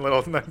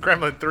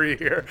gremlin 3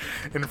 here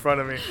in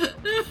front of me.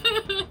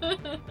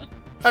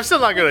 I'm still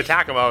not going to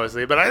attack him,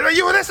 obviously, but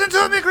you listen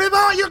to me,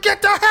 Gribble! You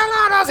get the hell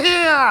out of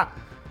here!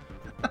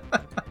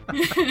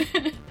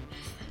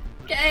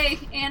 Okay,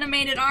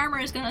 animated armor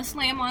is gonna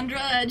slam on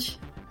Drudge.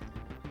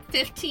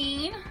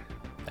 15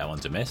 That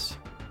one's a miss.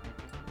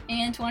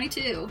 and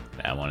 22.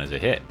 That one is a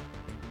hit.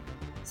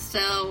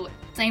 So,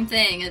 same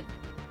thing. It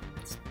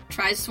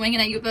tries swinging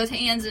at you with both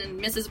hands and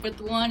misses with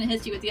the one and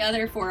hits you with the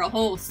other for a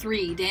whole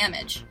 3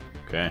 damage.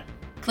 Okay.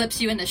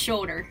 Clips you in the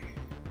shoulder.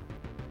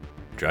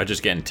 Drudge is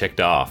getting ticked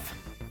off.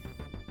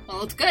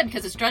 Well, it's good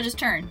because it's Drudge's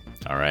turn.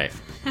 All right.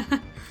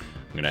 I'm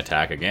going to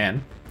attack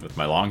again with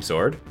my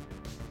longsword.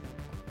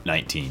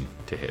 19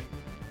 to hit.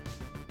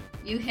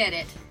 You hit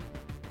it.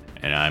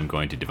 and I'm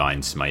going to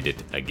Divine Smite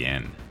it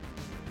again.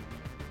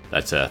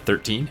 That's a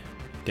 13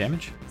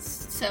 damage.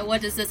 So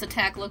what does this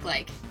attack look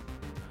like?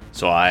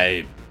 So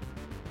I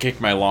kick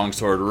my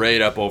longsword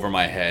right up over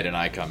my head, and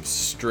I come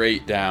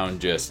straight down,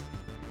 just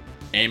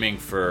aiming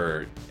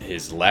for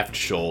his left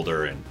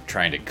shoulder and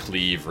trying to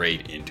cleave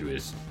right into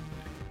his,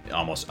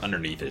 almost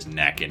underneath his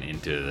neck and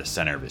into the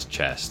center of his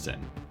chest.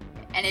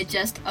 And it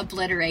just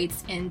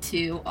obliterates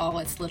into all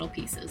its little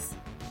pieces.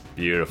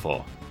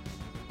 Beautiful.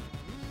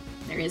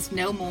 There is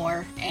no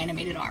more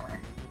animated armor.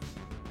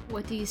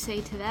 What do you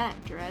say to that,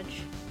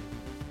 Dredge?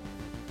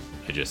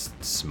 I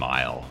just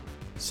smile,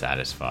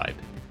 satisfied.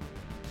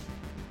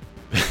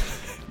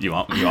 You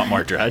want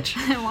more Dredge?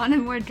 I wanted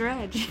more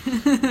Dredge.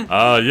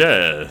 Ah,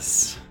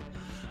 yes.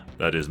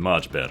 That is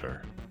much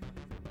better.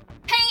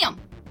 Pam!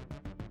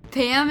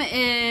 Pam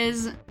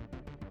is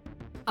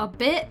a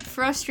bit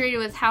frustrated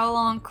with how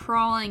long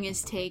crawling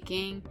is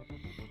taking,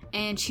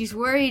 and she's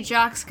worried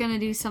Jock's gonna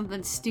do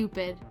something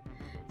stupid.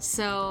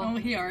 So Oh,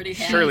 he already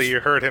has. Surely you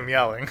heard him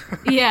yelling.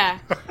 yeah,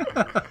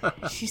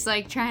 she's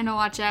like trying to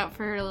watch out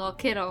for her little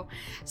kiddo.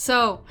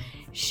 So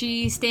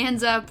she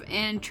stands up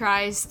and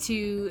tries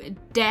to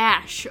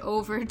dash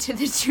over to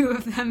the two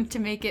of them to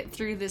make it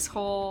through this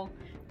whole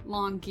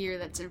long gear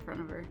that's in front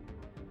of her.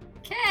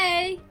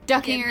 Okay.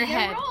 Ducking Give her me a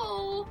head.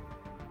 roll.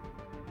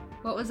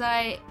 What was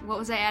I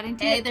adding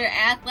to it? Either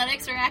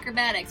athletics or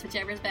acrobatics,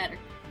 whichever is better.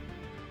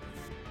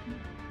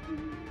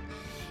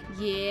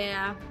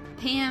 Yeah,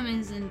 Pam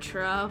is in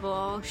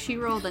trouble. She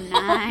rolled a 9.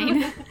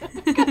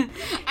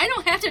 I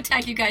don't have to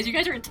attack you guys. You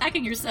guys are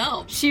attacking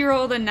yourselves. She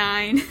rolled a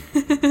 9.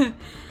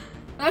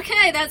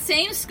 Okay, that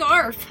same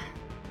scarf.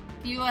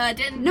 You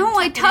didn't. No,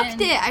 I tuck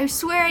tucked in. it. I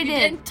swear I You did.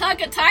 didn't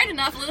tuck it tight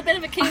enough. A little bit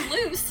of it came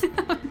loose.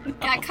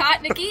 Got caught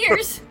in the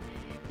gears.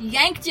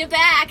 Yanked you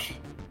back.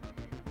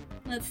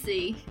 Let's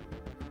see.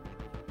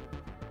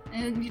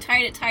 And you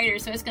tied it tighter,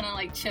 so it's gonna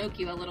like choke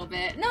you a little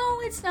bit. No,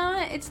 it's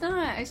not. It's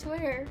not. I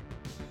swear.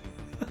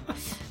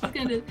 It's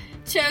gonna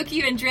choke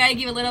you and drag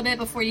you a little bit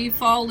before you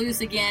fall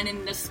loose again,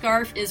 and the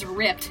scarf is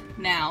ripped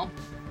now.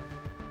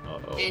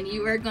 Uh-oh. And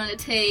you are gonna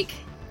take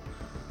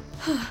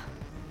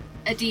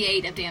a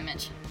D8 of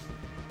damage.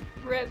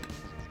 Rip.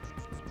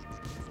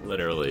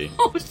 Literally.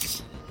 Oh,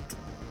 shit.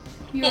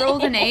 You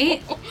rolled an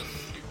 8?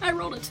 I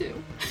rolled a 2.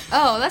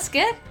 Oh, that's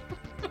good.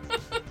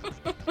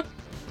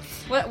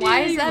 What? Why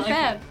Yeah, is you're that lucky.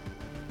 bad?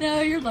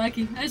 No, you're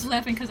lucky. I was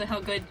laughing because of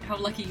how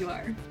lucky you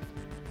are.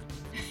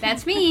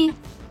 That's me.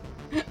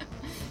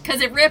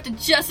 Because it ripped at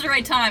just the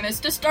right time. It's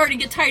just starting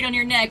to get tight on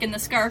your neck, and the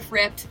scarf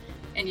ripped,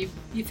 and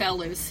you fell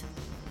loose.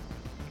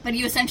 But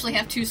you essentially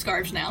have 2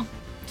 scarves now.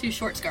 2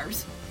 short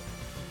scarves.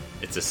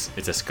 It's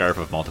a scarf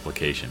of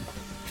multiplication.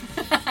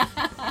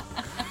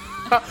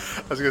 I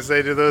was gonna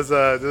say, do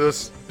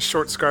those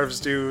short scarves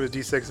do a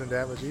d6 in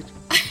damage each?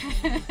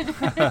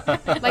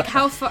 Like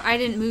how far? I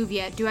didn't move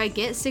yet. Do I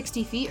get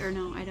 60 feet or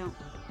no? I don't.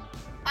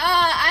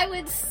 I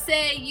would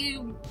say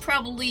you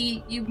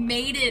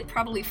made it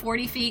probably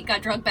 40 feet,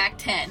 got drugged back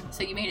 10,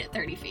 so you made it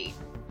 30 feet.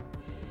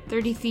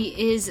 30 feet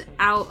is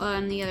out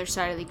on the other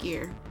side of the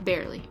gear.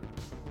 Barely.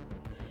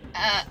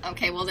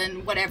 Okay, well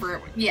then,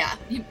 whatever. Yeah,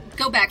 you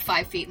go back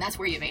 5 feet, and that's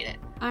where you made it.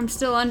 I'm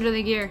still under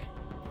the gear.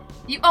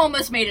 You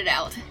almost made it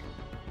out.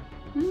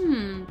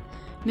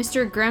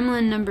 Mr.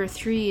 Gremlin number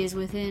 3 is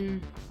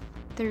within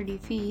 30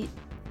 feet.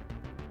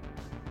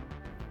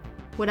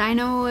 Would I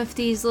know if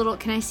these little...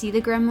 Can I see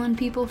the gremlin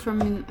people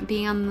from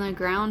being on the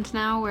ground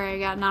now where I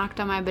got knocked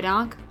on my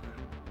badonk?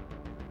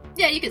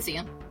 Yeah, you can see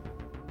him.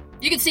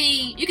 You can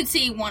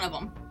see one of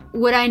them.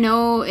 Would I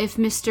know if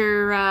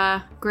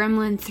Mr.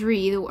 Gremlin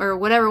 3, or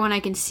whatever one I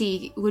can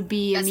see, would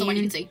be That's the one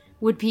you immune... can see.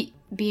 Would be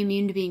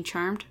immune to being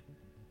charmed?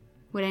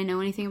 Would I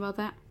know anything about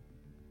that?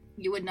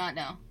 You would not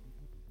know.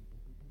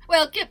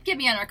 Well, give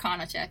me an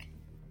Arcana check.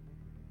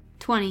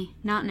 20,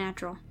 not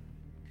natural.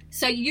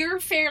 So you're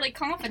fairly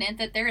confident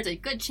that there is a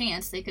good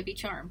chance they could be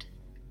charmed.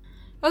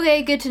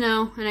 Okay, good to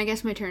know, and I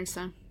guess my turn's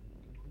done.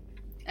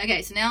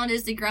 Okay, so now it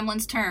is the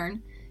gremlin's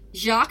turn.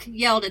 Jacques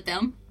yelled at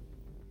them.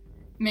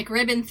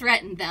 McRibbon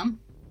threatened them.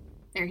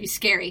 There, he's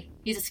scary.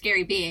 He's a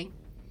scary being.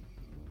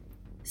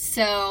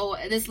 So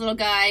this little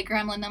guy,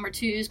 gremlin number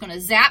 2, is going to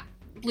zap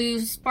blue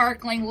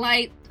sparkling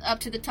light up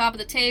to the top of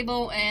the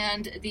table,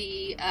 and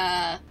the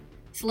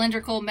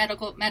cylindrical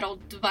metal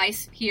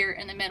device here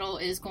in the middle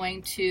is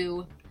going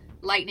to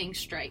lightning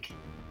strike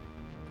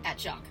at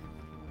Jacques.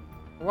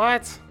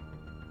 What?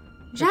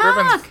 Jacques!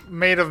 McRibbon's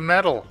made of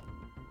metal.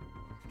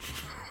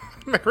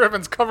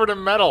 McRibbon's covered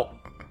in metal.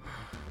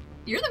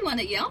 You're the one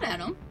that yelled at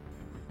him.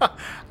 I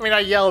mean,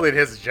 I yelled at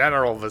his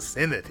general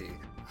vicinity.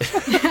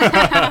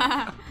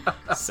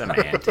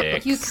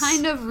 Semantics. You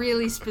kind of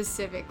really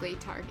specifically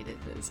targeted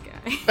this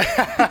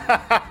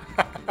guy.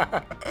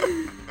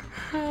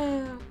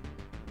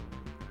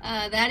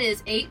 That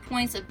is 8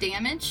 points of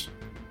damage,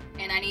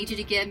 and I need you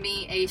to give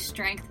me a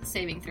strength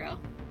saving throw.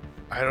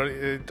 I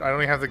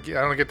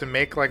don't get to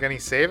make like any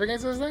save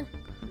against this thing.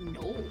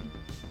 No.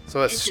 So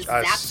It that's just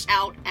zaps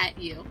out at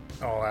you.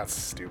 oh, that's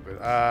stupid.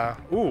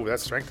 Ooh, that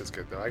strength is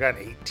good though. I got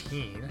an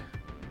 18.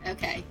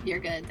 Okay, you're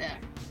good there.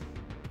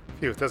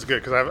 Phew, that's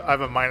good because I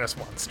have a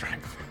 -1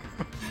 strength.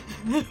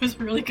 That was a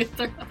really good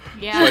throw.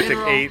 Yeah, So I good take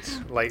roll.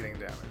 8 lightning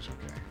damage.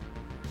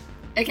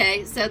 Okay.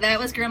 Okay, so that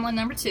was gremlin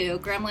number 2.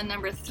 Gremlin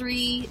number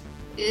 3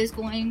 is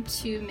going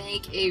to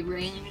make a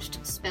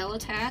ranged spell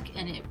attack,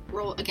 and it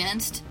roll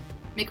against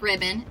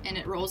McRibbon, and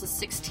it rolls a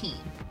 16.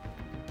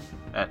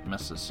 That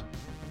misses.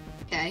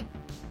 Okay,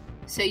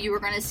 so you are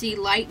going to see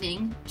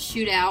lightning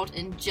shoot out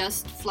and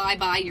just fly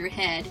by your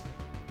head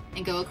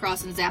and go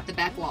across and zap the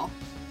back wall.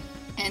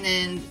 And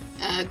then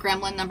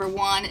gremlin number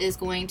 1 is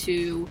going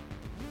to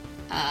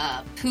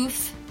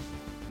poof,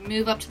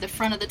 move up to the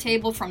front of the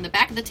table from the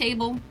back of the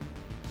table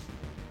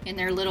in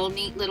their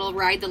neat little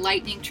ride the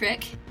lightning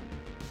trick.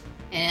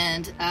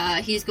 And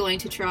he's going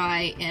to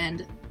try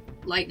and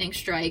lightning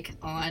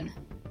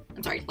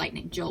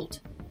jolt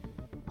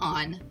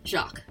on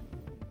Jacques.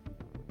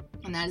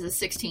 And that is a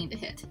 16 to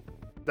hit.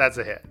 That's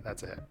a hit.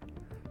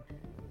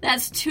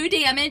 That's 2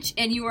 damage,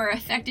 and you are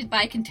affected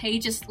by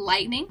contagious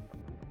lightning,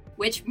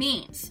 which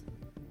means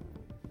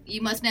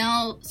you must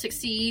now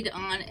succeed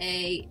on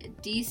a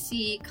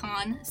DC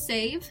con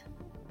save.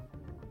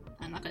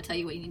 I'm not going to tell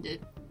you what you need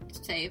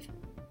to save.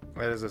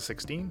 That is a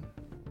 16.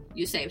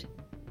 You saved.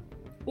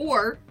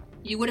 Or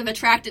you would have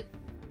attracted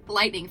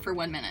lightning for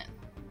 1 minute.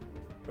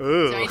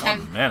 Ooh. So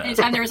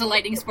anytime there was a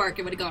lightning spark,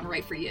 it would have gone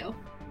right for you.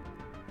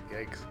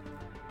 Yikes.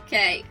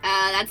 Okay,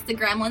 that's the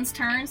gremlin's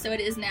turn, so it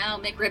is now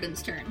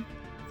McRibbon's turn.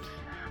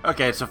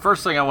 Okay, so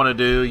first thing I want to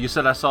do, you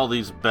said I saw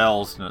these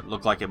bells, and it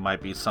looked like it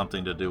might be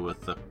something to do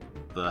with the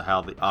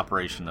how the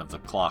operation of the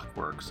clock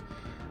works.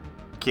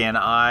 Can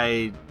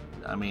I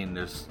mean,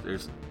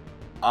 there's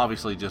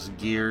obviously just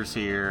gears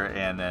here,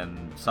 and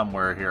then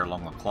somewhere here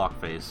along the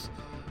clock face.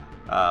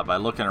 By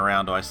looking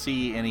around, do I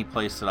see any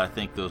place that I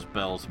think those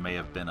bells may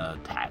have been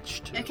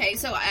attached to? Okay,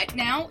 so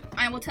now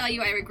I will tell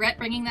you I regret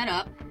bringing that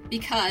up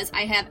because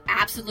I have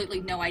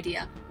absolutely no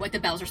idea what the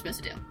bells are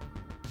supposed to do.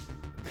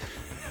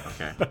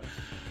 Okay.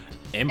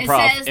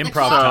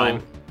 Improv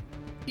time.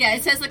 Yeah,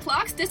 it says the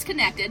clock's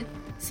disconnected.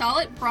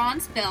 Solid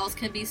bronze bells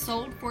can be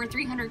sold for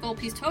 300 gold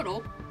piece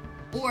total,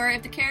 or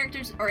if the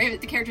characters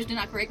do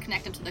not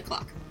connect them to the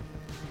clock.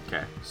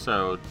 Okay,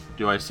 so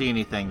do I see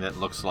anything that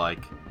looks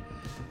like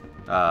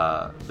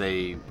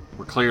they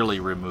were clearly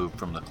removed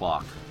from the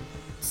clock?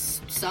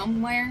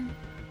 Somewhere.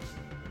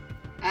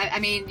 I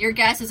mean, your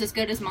guess is as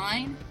good as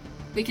mine.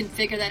 We can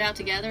figure that out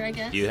together, I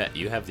guess.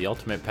 You have the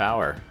ultimate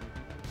power.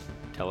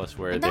 Tell us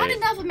where Not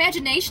enough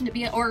imagination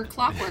or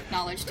clockwork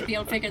knowledge to be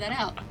able to figure that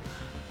out.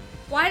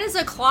 Why does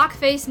a clock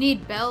face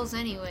need bells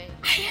anyway?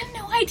 I have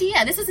no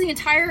idea. This is the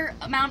entire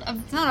amount of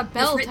It's not a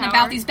bell written tower.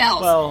 about these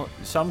bells. Well,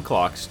 some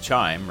clocks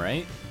chime,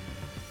 right?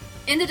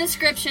 In the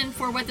description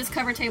for what this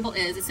cover table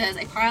is, it says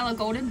a pile of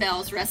golden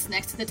bells rests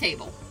next to the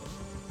table.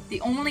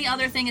 The only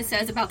other thing it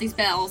says about these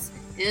bells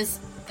is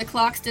the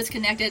clock's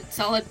disconnected.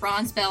 Solid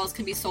bronze bells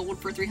can be sold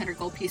for 300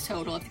 gold piece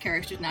total if the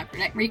characters do not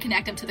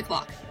reconnect them to the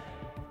clock.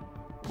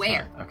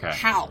 Where? Okay.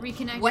 How?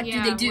 Reconnect. What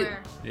do they do?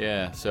 Where?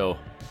 Yeah, so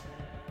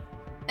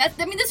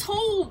This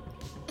whole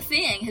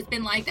thing has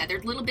been like that.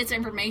 There's little bits of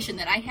information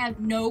that I have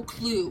no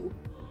clue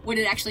what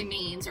it actually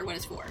means or what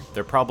it's for.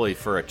 they're probably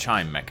for a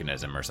chime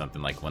mechanism or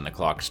something, like when the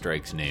clock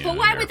strikes noon. But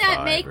why or would that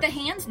 5 make or- the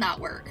hands not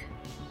work?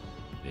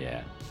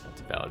 Yeah,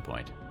 that's a valid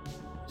point.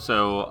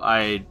 So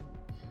I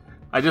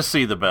just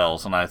see the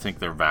bells and I think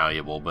they're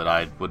valuable, but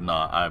I would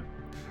not.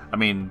 I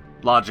mean,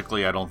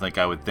 logically, I don't think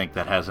I would think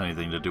that has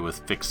anything to do with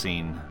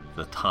fixing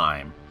the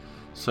time.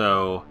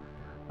 So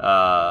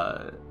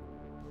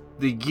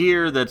the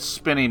gear that's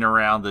spinning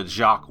around that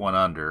Jacques went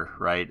under,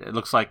 right? It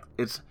looks like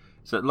it's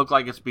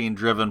being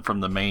driven from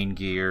the main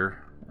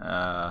gear.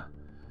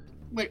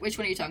 Which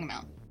one are you talking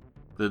about?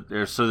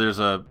 There's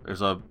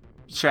a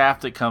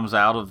shaft that comes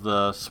out of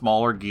the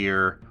smaller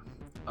gear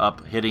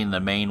up hitting the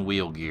main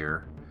wheel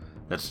gear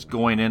that's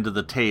going into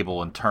the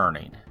table and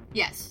turning.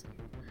 Yes.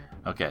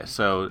 Okay,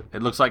 so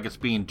it looks like it's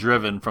being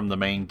driven from the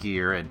main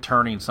gear and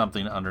turning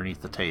something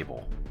underneath the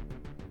table.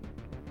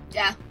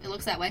 Yeah, it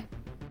looks that way.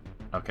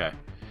 Okay.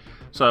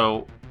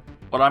 So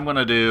what I'm going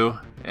to do,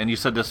 and you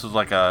said this was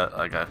like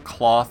a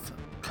cloth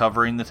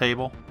covering the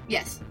table?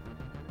 Yes.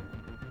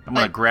 I'm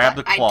going to grab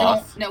the cloth.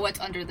 I don't know what's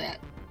under that.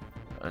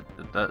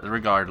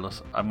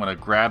 Regardless, I'm going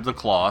to grab the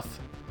cloth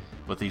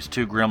with these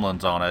 2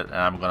 gremlins on it, and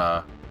I'm going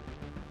to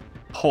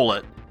pull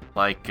it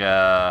like,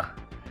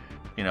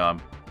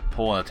 I'm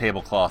pulling a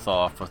tablecloth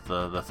off with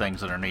the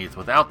things underneath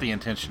without the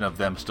intention of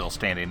them still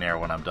standing there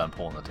when I'm done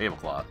pulling the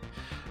tablecloth.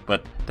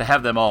 But to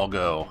have them all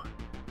go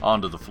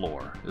onto the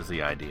floor is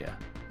the idea,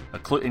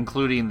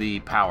 including the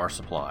power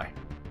supply.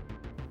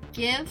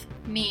 Give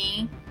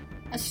me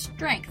a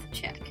strength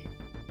check.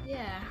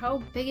 Yeah,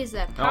 how big is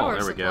that power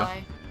there we go.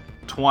 supply?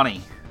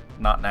 20,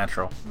 not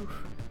natural.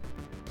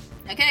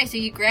 Okay, so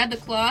you grab the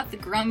cloth, the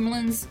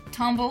gremlins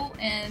tumble,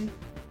 and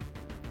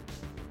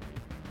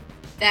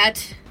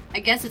that, I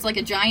guess it's like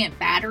a giant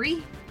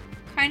battery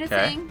kind of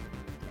Okay. thing.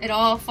 It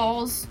all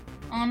falls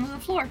onto the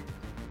floor.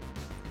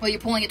 Well, you're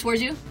pulling it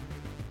towards you,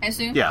 I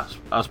assume? Yes,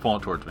 I was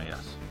pulling it towards me,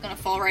 yes. Gonna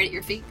fall right at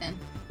your feet then.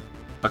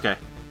 Okay.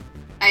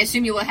 I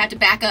assume you will have to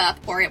back up,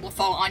 or it will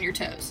fall on your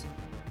toes.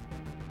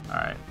 All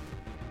right,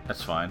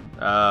 that's fine.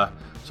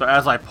 So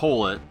as I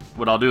pull it,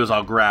 what I'll do is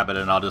I'll grab it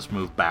and I'll just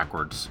move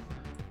backwards,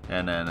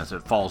 and then as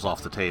it falls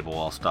off the table,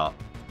 I'll stop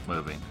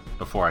moving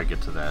before I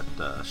get to that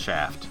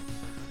shaft.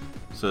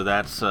 So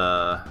that's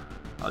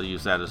I'll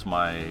use that as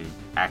my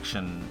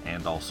action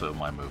and also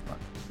my movement.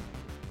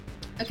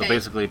 Okay. So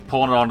basically,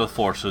 pulling it onto the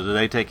floor. So do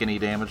they take any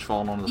damage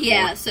falling onto the floor?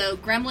 Yeah, so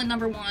Gremlin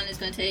number 1 is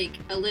going to take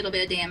a little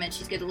bit of damage.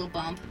 He's got a little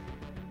bump.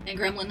 And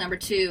Gremlin number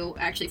 2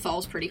 actually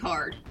falls pretty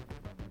hard.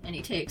 And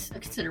he takes a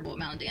considerable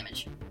amount of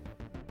damage.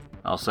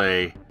 I'll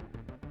say,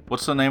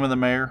 what's the name of the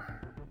mayor?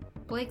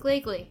 Blake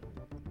Lakely.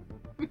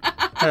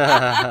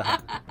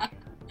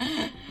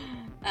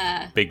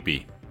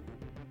 Bigby.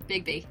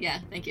 Bigby, yeah,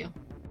 thank you.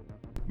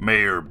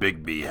 Mayor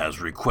Bigby has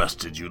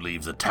requested you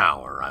leave the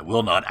tower. I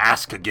will not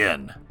ask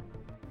again.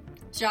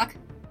 Jacques?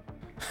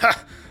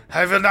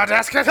 I will not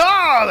ask at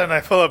all! And I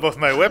pull out both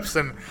my whips,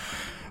 and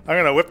I'm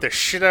going to whip the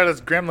shit out of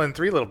this Gremlin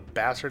 3 little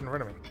bastard in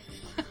front of me.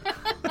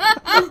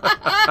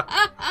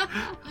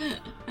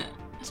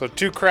 So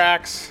 2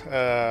 cracks.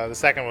 The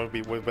second one would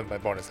be with my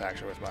bonus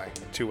action with my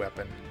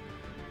 2-weapon.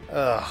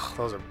 Ugh,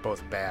 those are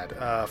both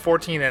bad.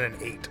 14 and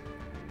an 8.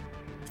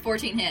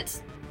 14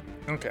 hits.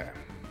 Okay.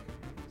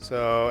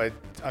 So I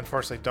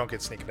unfortunately don't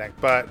get sneak attack,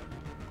 but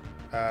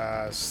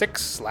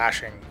 6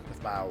 slashing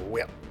with my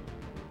whip.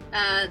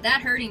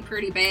 That hurt him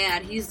pretty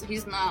bad. He's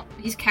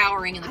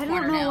cowering in the I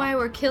corner don't know now. why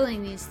we're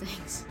killing these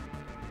things.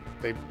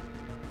 They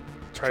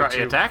tried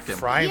to attack him.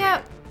 fry me.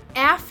 Yeah,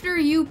 after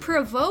you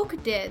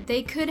provoked it,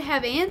 they could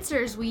have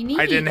answers we need.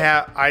 But I didn't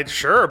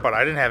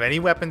have any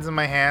weapons in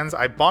my hands.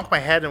 I bonked my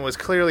head and was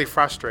clearly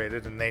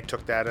frustrated, and they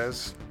took it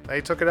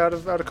out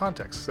of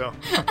context. So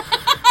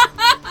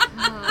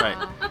Right.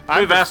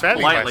 I'm We've asked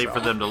defending politely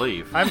myself. for them to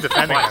leave. I'm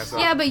defending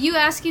myself. Yeah, but you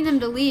asking them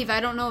to leave, I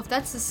don't know if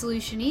that's the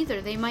solution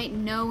either. They might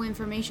know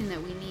information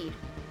that we need.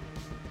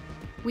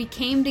 We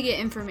came to get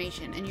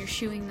information, and you're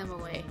shooing them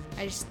away.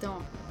 I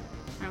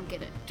don't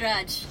get it.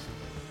 Drudge.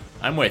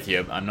 I'm with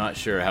you. I'm not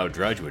sure how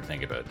Drudge would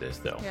think about this,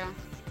 though. Yeah.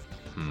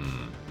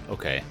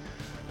 Okay.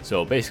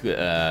 So basically,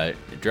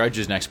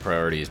 Drudge's next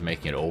priority is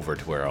making it over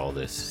to where all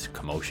this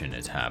commotion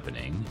is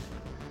happening.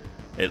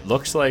 It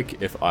looks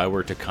like if I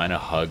were to kind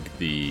of hug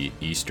the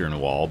eastern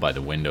wall by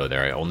the window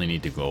there, I only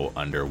need to go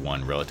under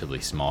one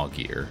relatively small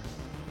gear.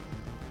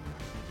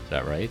 Is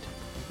that right?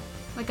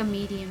 Like a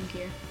medium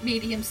gear.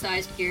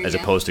 Medium-sized gear, As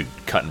yeah. opposed to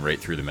cutting right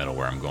through the middle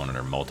where I'm going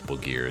under multiple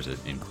gears,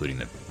 including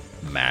the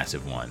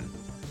massive one.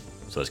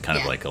 So it's kind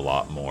of Yeah. like a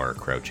lot more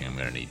crouching I'm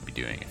going to need to be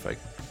doing if I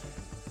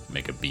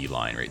make a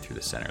beeline right through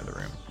the center of the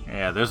room.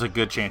 Yeah, there's a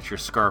good chance your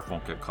scarf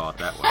won't get caught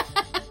that way.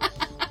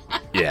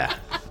 Yeah.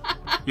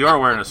 You are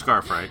wearing a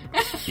scarf, right?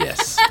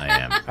 Yes, I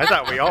am. I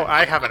thought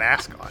I have an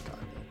ascot on.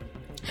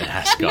 An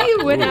ascot.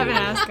 You would have Ooh. an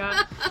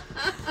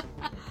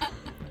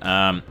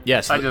ascot.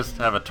 Yes. I just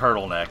have a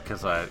turtleneck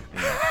because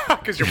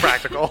Because you're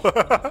practical.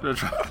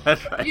 That's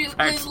right. You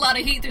lose a lot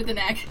of heat through the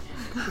neck.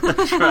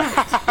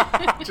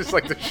 Just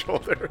like the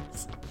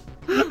shoulders.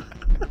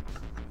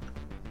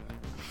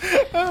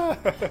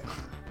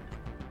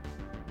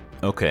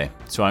 Okay,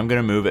 so I'm going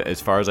to move it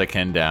as far as I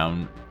can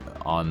down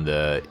on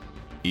the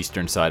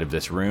eastern side of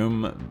this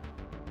room,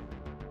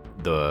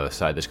 the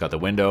side that's got the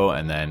window,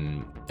 and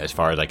then as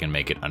far as I can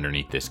make it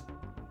underneath this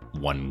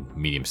one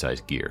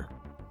medium-sized gear.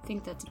 I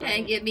think that's better.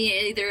 And give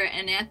me either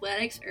an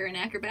athletics or an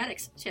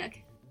acrobatics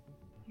check.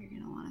 You're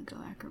going to want to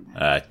go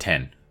acrobatic.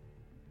 10.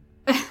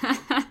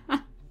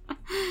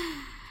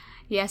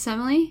 Yes,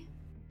 Emily?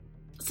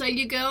 So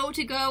you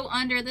go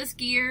under this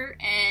gear,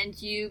 and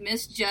you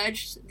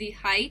misjudged the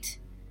height,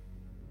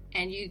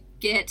 and you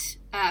get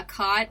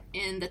caught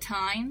in the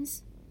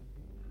tines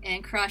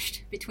and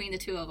crushed between the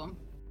two of them.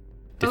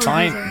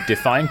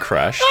 Define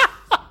crush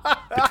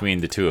between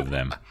the two of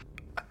them.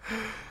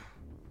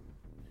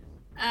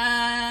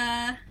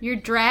 You're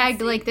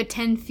dragged like the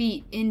 10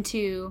 feet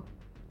into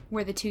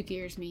where the two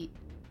gears meet.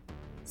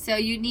 So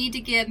you need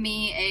to give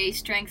me a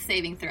strength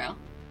saving throw.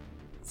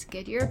 It's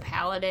good. You're a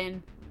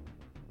paladin.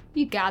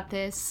 You got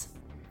this.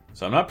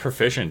 So I'm not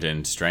proficient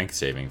in strength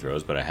saving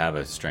throws, but I have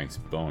a strength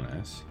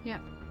bonus. Yeah.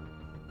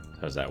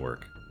 How does that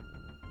work?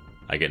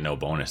 I get no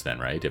bonus then,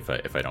 right? If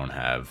I don't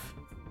have,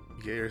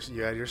 You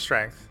add your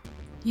strength.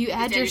 You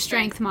add add your your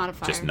strength strength.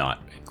 modifier. just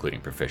not including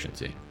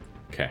proficiency.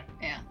 Okay.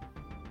 Yeah.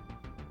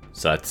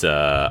 So that's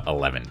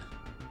 11.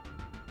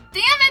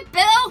 Damn it,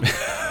 Bill!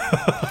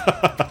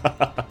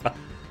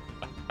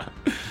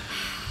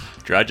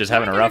 Drudge is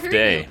having a gonna rough hurt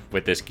day you.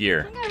 with this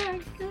gear.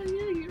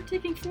 You're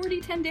taking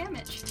 40-10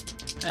 damage.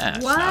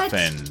 That's What?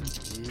 nothing.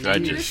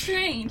 Drudge You're is...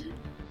 restrained.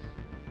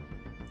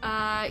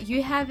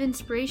 You have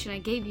inspiration. I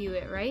gave you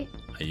it, right?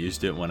 I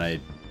used it when I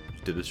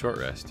did the short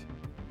rest.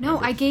 No,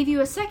 Remember? I gave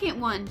you a second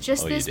one.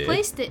 Just Oh, you this did?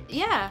 placed it.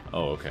 Yeah.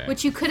 Oh, okay.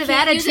 Which you could have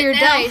Can't added use to it your now.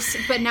 dice,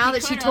 but now You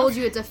that she could've. told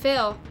you it's a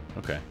fail.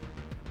 Okay.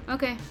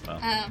 Okay.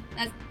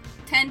 That's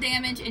 10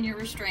 damage and you're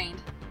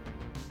restrained.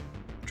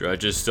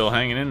 Drudge is still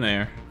hanging in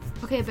there.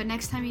 Okay, but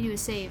next time you do a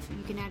save,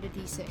 you can add a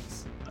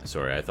d6.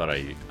 Sorry, I thought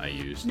I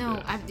used.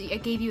 No, I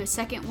gave you a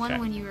second one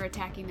Okay. when you were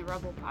attacking the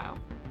rubble pile.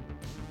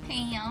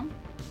 Pam.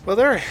 Will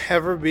there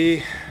ever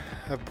be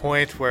a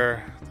point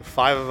where the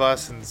 5 of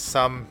us in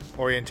some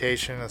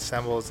orientation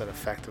assembles an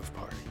effective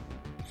party?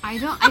 I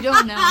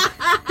don't know.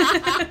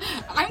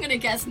 I'm gonna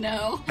guess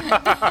no.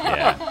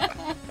 Yeah.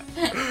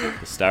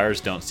 The stars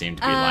don't seem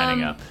to be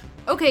lining up.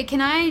 Okay, can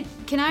I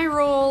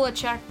roll a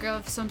check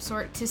of some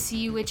sort to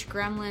see which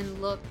gremlin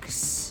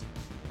looks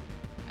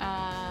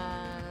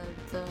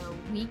the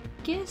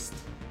weakest?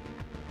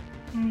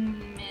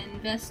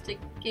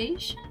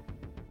 Investigation?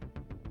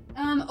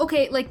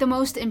 Okay, like the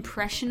most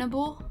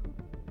impressionable?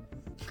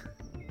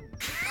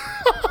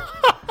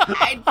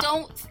 I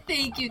don't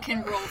think you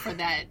can roll for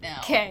that now.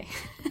 Okay.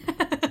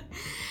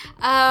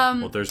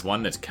 Well, there's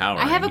one that's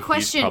cowering. I have a He's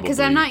question, because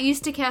probably- I'm not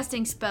used to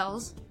casting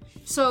spells.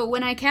 So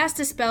when I cast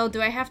a spell,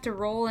 do I have to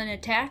roll an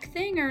attack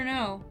thing or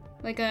no?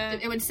 Like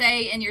It would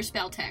say in your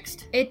spell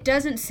text. It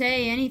doesn't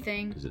say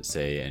anything. Does it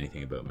say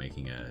anything about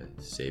making a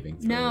saving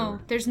throw? No,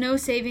 there's no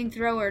saving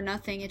throw or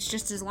nothing. It's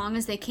just as long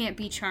as they can't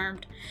be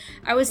charmed.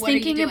 I was What are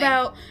you thinking doing?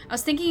 about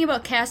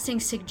casting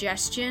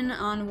suggestion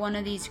on one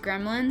of these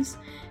gremlins,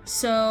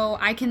 so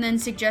I can then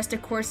suggest a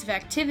course of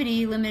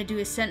activity limited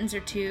to a sentence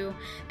or two,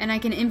 and I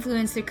can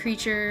influence the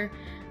creature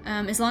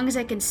as long as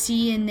I can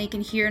see and they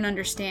can hear and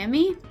understand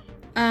me.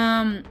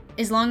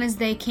 As long as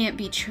they can't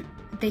be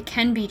they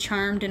can be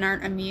charmed and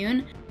aren't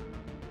immune.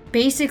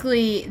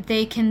 Basically,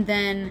 they can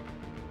then,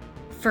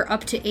 for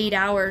up to 8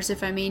 hours,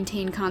 if I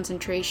maintain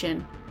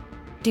concentration,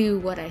 do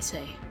what I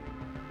say.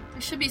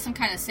 There should be some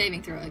kind of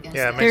saving throw against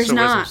Yeah, it that. makes There's a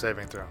wisdom not.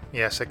 saving throw.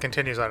 Yes, it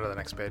continues on to the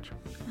next page.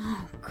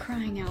 Oh,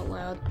 crying out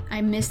loud. I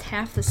missed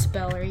half the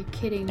spell. Are you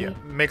kidding me? Yeah,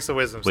 makes the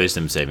wisdom.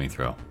 Wisdom saving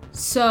throw.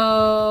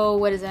 So,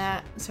 what is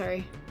that?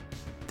 Sorry.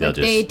 They'll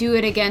just They do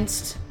it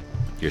against...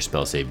 your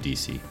spell save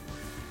DC.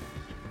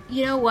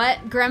 You know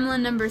what?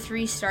 Gremlin number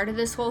 3 started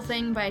this whole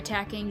thing by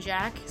attacking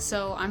Jack,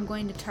 so I'm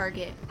going to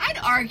target. I'd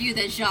argue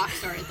that Jacques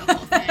started the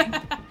whole thing.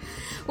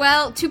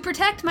 Well, to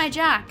protect my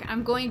Jack,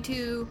 I'm going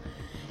to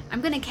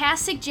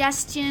cast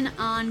suggestion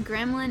on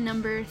Gremlin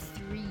number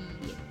 3.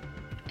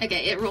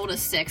 Okay, it rolled a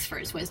 6 for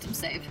its wisdom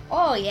save.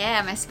 Oh yeah,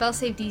 my spell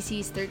save DC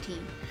is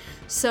 13.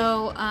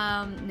 So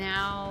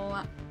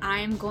now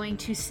I'm going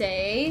to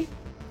say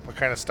What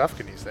kind of stuff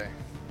can you say?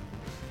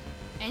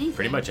 anything.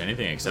 Pretty much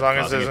anything except long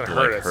as it causing it doesn't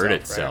to hurt hurt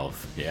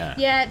itself, itself. Yeah.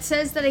 Yeah, it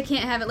says that I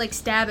can't have it like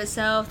stab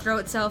itself, throw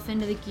itself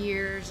into the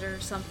gears or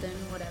something,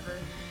 whatever.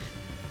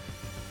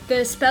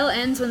 The spell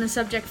ends when the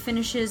subject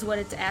finishes what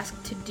it's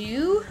asked to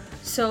do,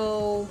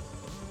 so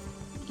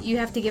you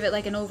have to give it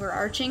like an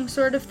overarching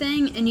sort of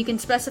thing, and you can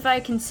specify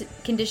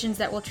conditions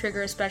that will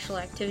trigger a special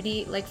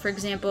activity. Like, for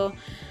example,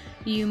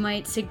 you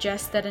might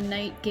suggest that a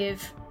knight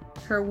give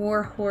her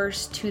war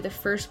horse to the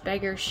first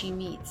beggar she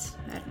meets.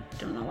 I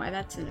don't know why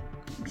that's an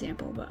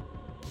example, but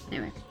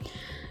anyway.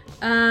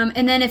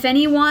 And then if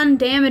anyone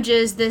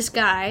damages this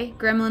guy,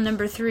 gremlin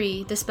number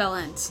 3, the spell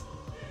ends.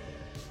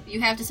 You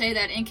have to say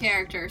that in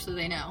character so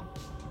they know.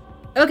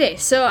 Okay,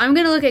 so I'm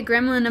gonna look at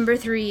gremlin number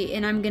 3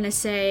 and I'm gonna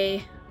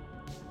say,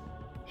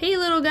 "Hey,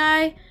 little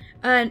guy,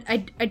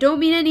 I don't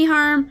mean any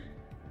harm.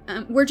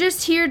 We're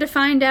just here to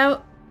find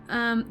out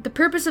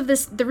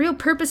the real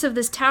purpose of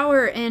this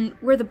tower and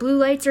where the blue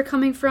lights are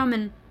coming from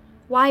and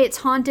why it's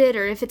haunted,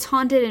 or if it's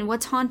haunted and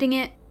what's haunting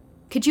it.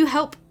 Could you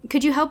help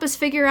us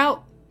figure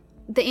out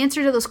the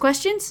answer to those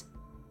questions?"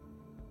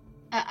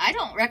 I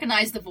don't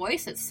recognize the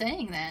voice that's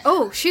saying that.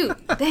 Oh, shoot.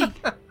 Dang.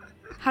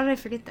 How did I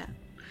forget that?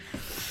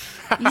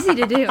 Easy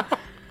to do.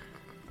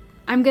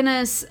 I'm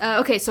gonna...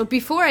 okay, so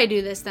before I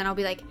do this, then I'll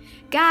be like,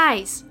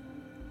 "Guys,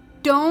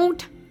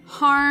 don't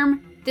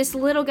harm this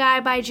little guy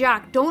by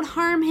Jock. Don't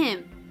harm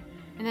him."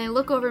 And then I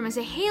look over him and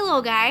say, "Hey,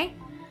 little guy.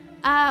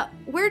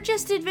 We're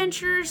just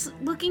adventurers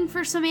looking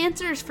for some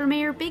answers for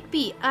Mayor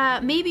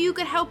Bigby. Maybe you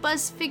could help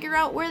us figure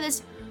out where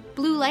this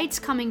blue light's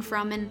coming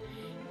from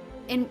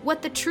and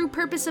what the true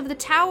purpose of the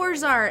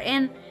towers are.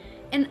 And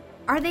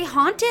are they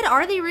haunted?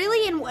 Are they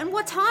really? And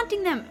what's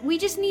haunting them? We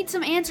just need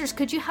some answers.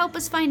 Could you help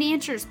us find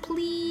answers,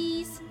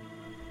 please?"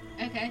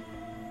 Okay.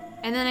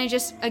 And then I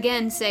just,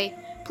 again, say,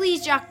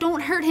 "Please, Jock,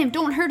 don't hurt him.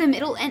 Don't hurt him.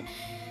 It'll end.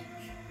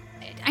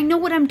 I know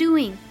what I'm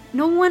doing.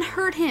 No one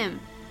hurt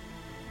him."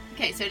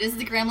 Okay, so it is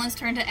the gremlin's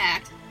turn to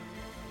act.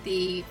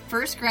 The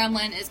first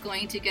gremlin is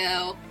going to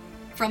go,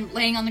 from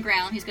laying on the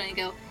ground, he's going to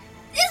go,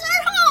 "This is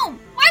our home!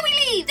 Why we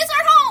leave? This is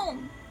our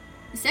home!"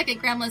 The second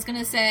gremlin is going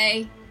to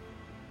say,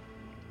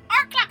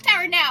 "Our clock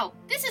tower now!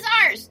 This is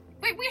ours!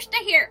 We're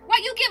stay here!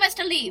 What you give us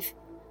to leave?"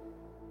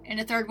 And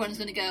the third one is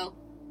going to go,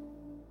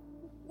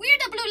 "We're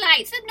the blue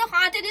lights! It's no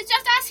haunted, it's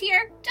just us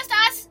here! Just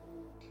us!"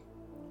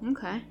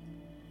 Okay.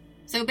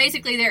 So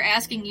basically they're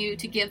asking you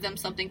to give them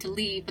something to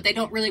leave, but they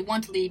don't really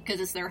want to leave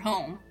because it's their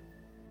home.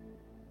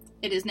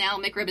 It is now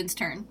McRibbon's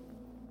turn.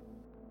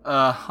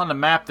 On the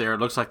map there, it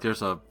looks like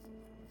there's a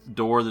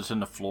door that's in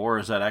the floor.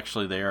 Is that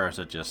actually there, or is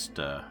it just...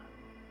 I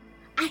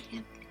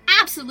have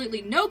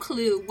absolutely no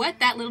clue what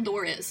that little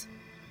door is.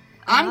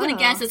 I'm going to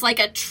guess it's like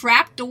a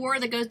trap door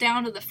that goes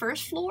down to the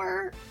first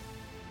floor.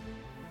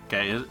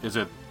 Okay, is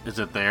it Is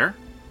it there?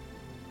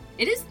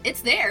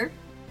 It's there.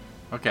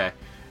 Okay.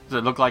 Does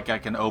it look like I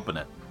can open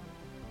it?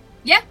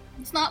 Yeah,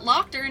 it's not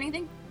locked or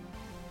anything.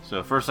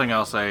 So first thing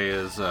I'll say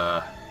is,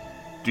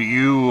 do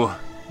you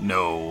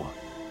know,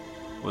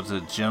 was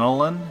it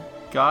Genelin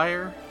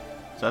Geyer?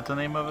 Is that the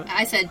name of it?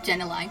 I said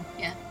Geneline,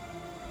 yeah.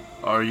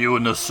 Are you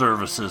in the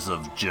services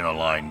of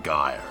Geneline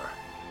Geyer?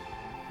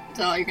 Is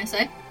that all you're gonna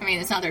say? I mean,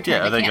 it's not their turn.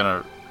 Yeah, are they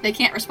gonna... They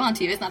can't respond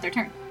to you. It's not their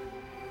turn.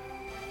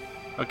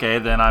 Okay,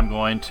 then I'm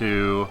going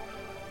to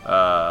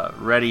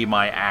ready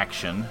my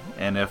action,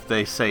 and if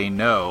they say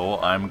no,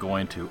 I'm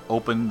going to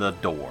open the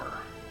door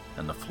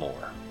in the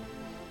floor.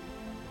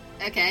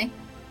 Okay.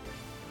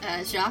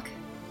 Jacques?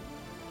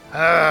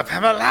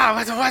 Pamela,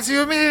 what do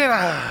you mean?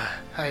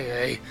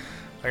 Hey.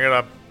 I'm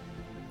gonna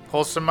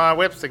holster my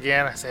whips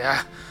again. I say,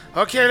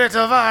 okay,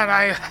 little one,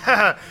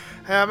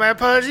 my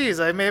apologies.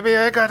 Maybe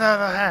I got out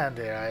of hand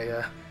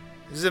here.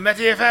 The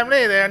Metier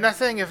family, they are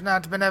nothing if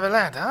not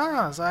benevolent.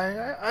 So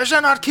I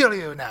shall not kill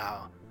you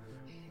now.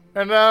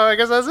 And I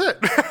guess that's it.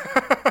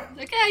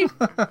 Okay.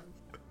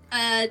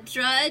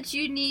 Drudge,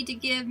 you need to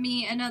give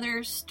me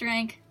another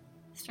strength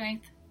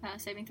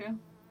saving throw.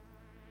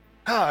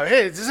 Oh,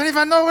 hey, does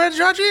anyone know where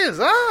Judge is?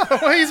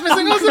 Well, he's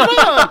missing us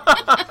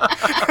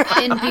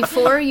a And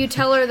before you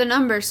tell her the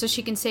number so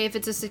she can say if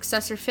it's a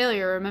success or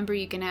failure, remember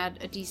you can add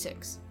a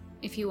d6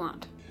 if you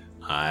want.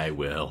 I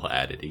will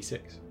add a d6.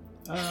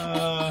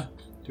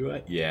 Do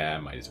I? Yeah,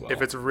 I might as well.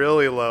 If it's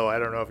really low, I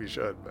don't know if you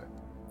should, but...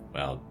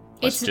 Well,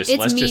 It's let's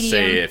medium. just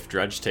say if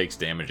Drudge takes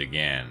damage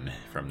again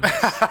from this,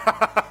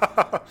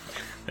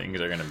 things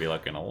are going to be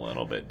looking a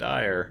little bit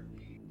dire.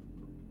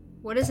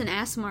 What does an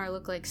Asmar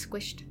look like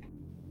squished?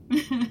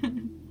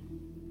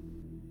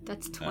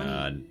 That's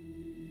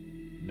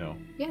 20. No.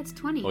 Yeah, it's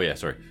 20. Oh, yeah,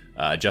 sorry.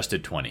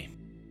 Adjusted 20.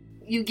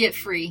 You get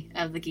free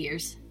of the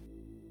gears.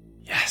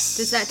 Yes.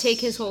 Does that take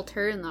his whole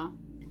turn, though?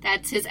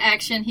 That's his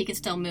action. He can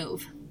still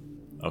move.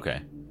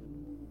 Okay.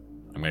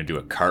 I'm going to do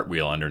a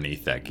cartwheel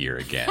underneath that gear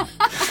again.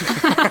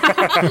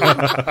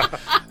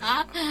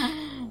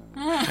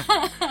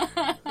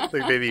 I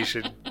think maybe you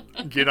should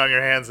get on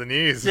your hands and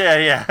knees.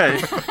 Yeah.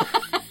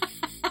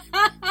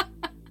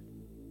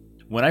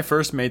 When I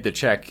first made the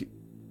check,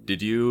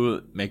 did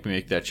you make me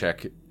make that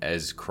check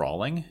as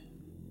crawling?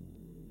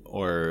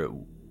 Or,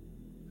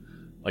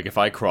 like, if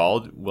I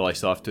crawled, will I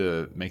still have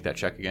to make that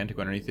check again to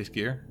go underneath this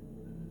gear?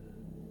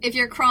 If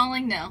you're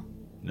crawling, no.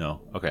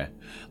 No? Okay.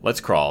 Let's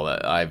crawl.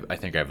 I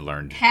think I've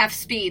learned. Half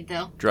speed,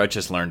 though. Drudge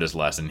has learned his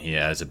lesson. He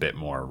has a bit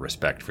more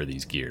respect for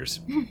these gears.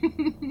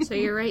 So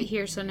you're right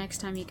here, so next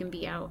time you can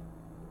be out.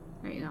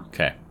 There you go.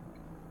 Okay.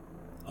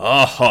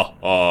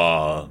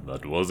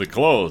 That was a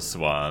close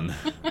one.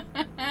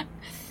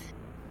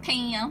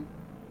 Pam.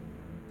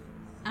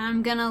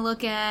 I'm gonna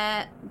look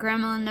at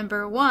gremlin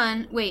number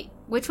 1. Wait,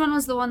 which one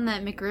was the one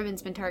that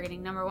McRibbon's been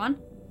targeting? Number 1?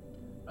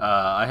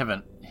 I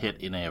haven't hit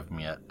any of them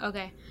yet.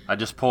 Okay. I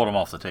just pulled them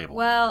off the table.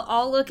 Well,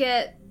 I'll look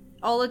at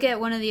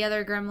one of the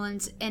other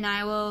gremlins, and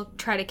I will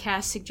try to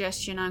cast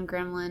suggestion on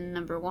gremlin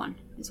number 1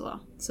 as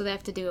well. So they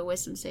have to do a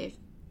wisdom save.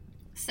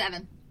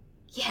 7.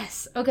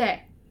 Yes.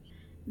 Okay.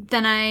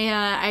 Then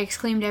I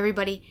exclaimed to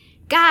everybody,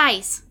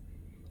 guys,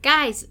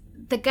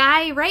 the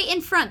guy right in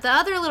front, the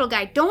other little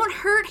guy, don't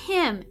hurt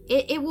him.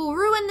 It will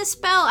ruin the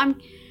spell.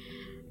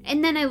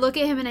 And then I look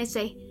at him and I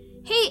say,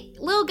 hey,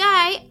 little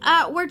guy,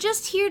 we're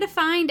just here to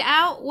find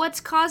out what's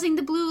causing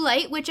the blue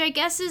light, which I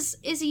guess is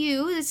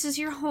you. This is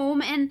your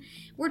home, and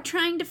we're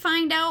trying to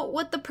find out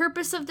what the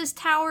purpose of this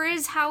tower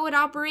is, how it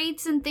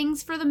operates, and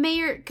things for the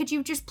mayor. Could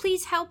you just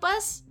please help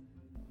us?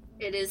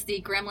 It is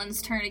the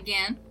gremlin's turn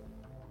again.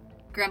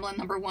 Gremlin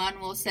number 1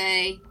 will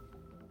say,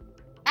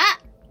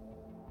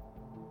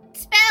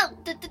 spell!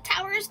 The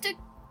tower is to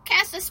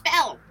cast a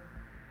spell.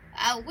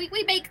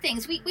 We make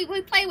things. We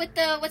play with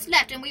what's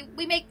left, and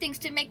we make things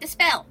to make the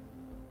spell.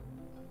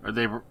 Are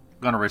they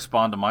going to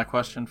respond to my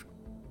question?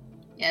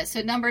 Yeah,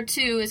 so number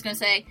 2 is going to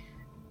say,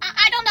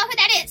 I don't know who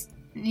that is.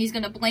 And he's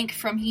going to blink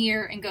from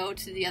here and go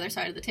to the other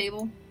side of the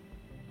table.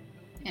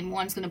 And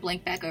 1's going to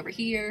blink back over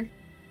here.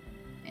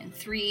 And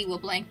 3 will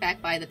blink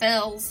back by the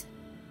bells.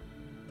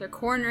 They're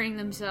cornering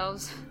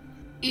themselves.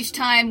 Each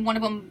time one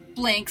of them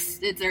blinks,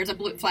 there's a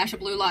flash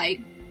of blue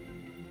light.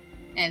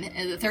 And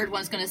the third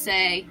one's going to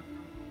say,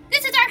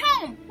 this is our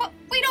home! Well,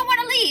 we don't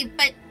want to leave,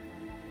 but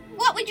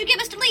what would you give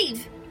us to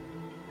leave?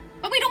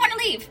 But we don't want to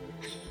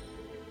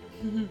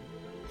leave.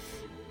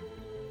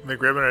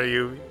 McRibbon, are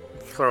you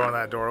throwing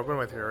that door open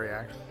with your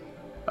reaction?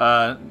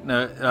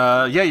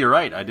 No, yeah, you're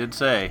right. I did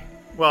say.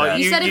 Well,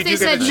 You said if they do get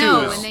said to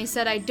no, choose. and they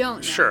said I don't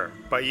know. Sure,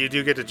 but you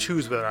do get to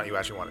choose whether or not you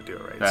actually want to do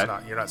it, right? That- It's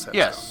not, you're not set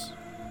in stone.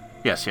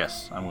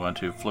 Yes. I'm going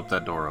to flip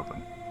that door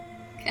open.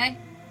 Okay.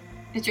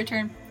 It's your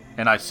turn.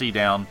 And I see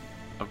down.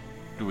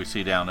 Do we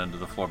see down into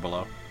the floor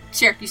below?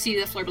 Sure, you see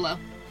the floor below.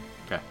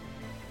 Okay.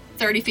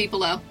 30 feet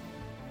below.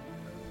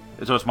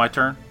 So it's my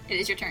turn? It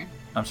is your turn.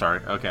 I'm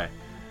sorry. Okay.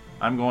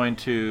 I'm going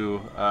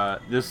to.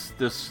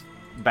 This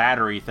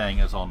battery thing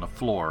is on the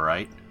floor,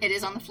 right? It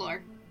is on the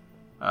floor.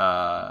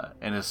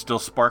 And it's still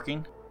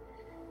sparking?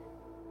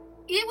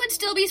 It would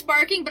still be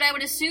sparking, but I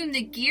would assume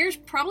the gears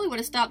probably would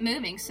have stopped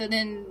moving, so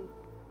then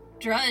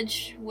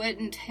Drudge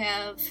wouldn't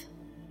have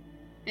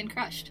been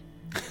crushed.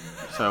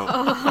 So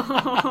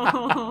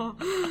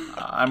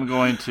I'm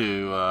going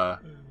to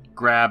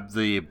grab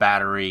the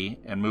battery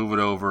and move it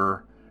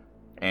over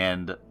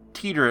and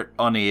teeter it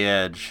on the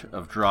edge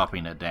of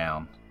dropping it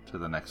down to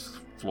the next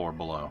floor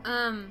below.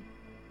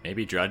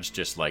 Maybe Drudge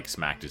just like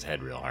smacked his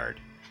head real hard.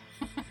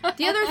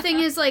 The other thing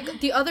is, like,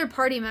 the other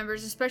party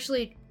members,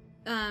 especially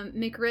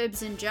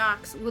McRibs and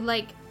Jocks,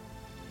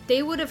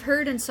 they would have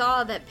heard and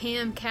saw that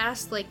Pam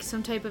cast, like,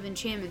 some type of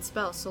enchantment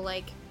spell. So,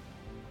 like,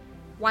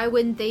 why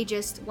wouldn't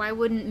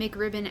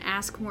McRibbon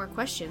ask more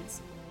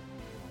questions?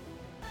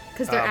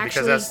 Because they're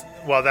actually...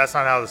 that's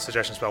not how the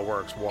suggestion spell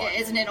works. Why?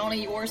 Isn't it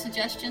only your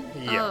suggestion?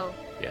 Yeah. Oh.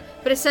 Yeah.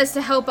 But it says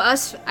to help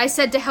us. I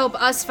said to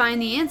help us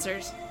find the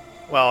answers.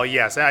 Well,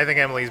 yes, I think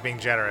Emily's being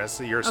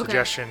generous. Your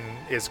suggestion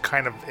is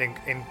kind of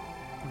in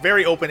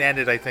very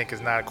open-ended, I think, is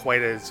not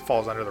quite as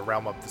falls under the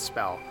realm of the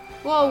spell.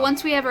 Well,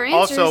 once we have our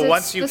answers, Also,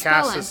 once you the spell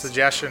cast a ends.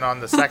 suggestion on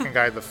the second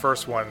guy, the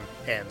first one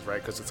ends,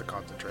 right? Because it's a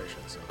concentration.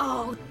 So.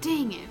 Oh,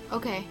 dang it.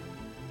 Okay.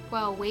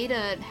 Well, way to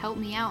help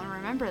me out and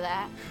remember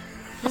that.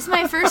 This is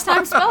my first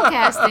time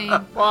spellcasting.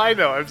 Well, I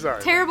know. I'm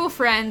sorry. Terrible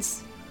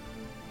friends.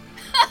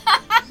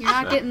 You're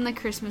not getting the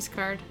Christmas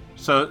card.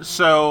 So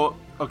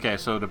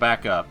to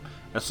back up,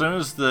 as soon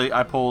as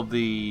I pulled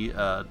the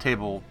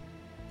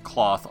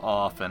tablecloth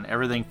off and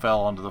everything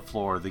fell onto the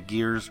floor, the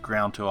gears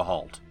ground to a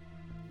halt.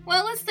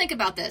 Well, let's think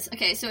about this.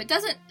 Okay, so it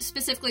doesn't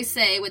specifically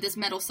say what this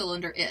metal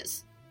cylinder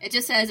is. It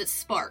just says it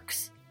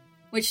sparks,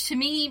 which to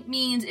me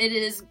means it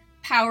is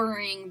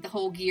powering the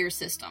whole gear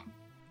system.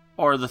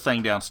 Or the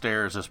thing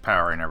downstairs is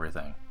powering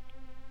everything.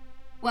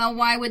 Well,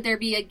 why would there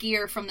be a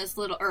shaft from this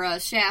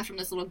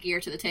little gear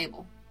to the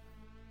table?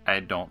 I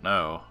don't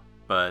know,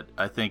 but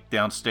I think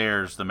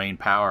downstairs the main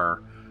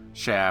power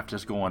shaft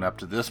is going up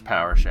to this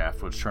power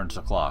shaft, which turns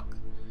the clock.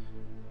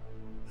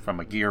 From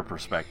a gear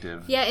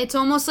perspective. Yeah, it's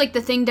almost like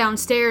the thing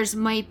downstairs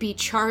might be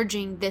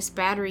charging this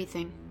battery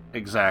thing.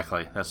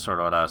 Exactly. That's sort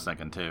of what I was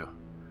thinking too.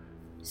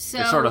 So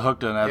it's sort of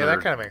hooked another. Yeah, that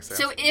kind of makes sense.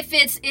 So if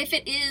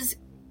it is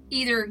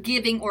either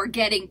giving or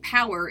getting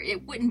power,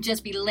 it wouldn't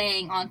just be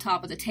laying on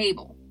top of the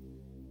table.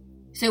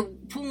 So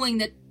pulling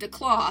the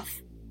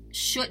cloth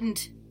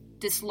shouldn't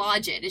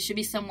dislodge it. It should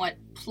be somewhat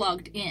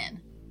plugged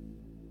in.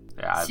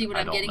 Yeah, See what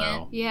I I'm don't getting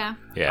know. at? Yeah.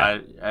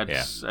 Yeah.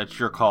 That's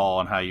your call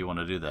on how you want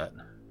to do that.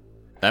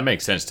 That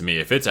makes sense to me.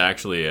 If it's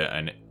actually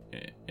an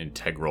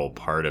integral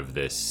part of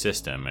this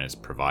system and it's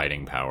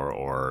providing power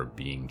or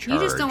being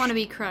charged... You just don't want to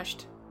be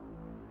crushed.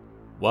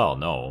 Well,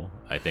 no.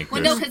 I think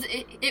Well, no, because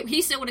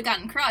he still would have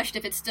gotten crushed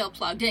if it's still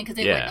plugged in, because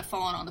they wouldn't have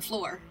fallen on the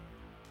floor.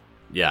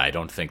 Yeah, I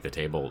don't think the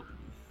table...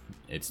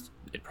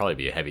 It'd probably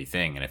be a heavy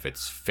thing, and if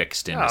it's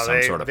fixed into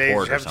some sort of port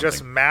or something... They have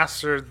just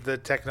mastered the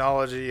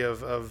technology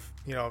of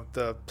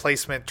the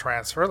placement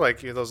transfer,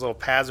 like those little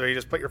pads where you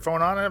just put your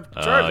phone on and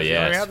charge it. You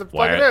don't even have to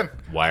plug it in.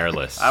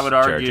 Wireless. I would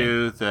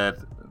argue that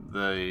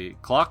the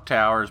clock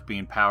tower is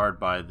being powered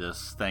by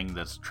this thing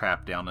that's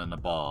trapped down in the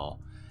ball,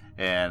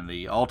 and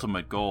the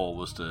ultimate goal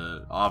was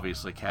to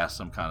obviously cast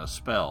some kind of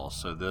spell.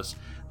 So this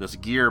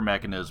gear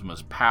mechanism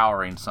is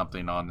powering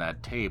something on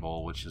that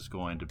table, which is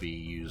going to be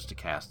used to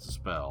cast a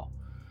spell.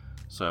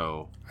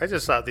 So I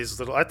thought these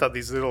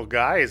little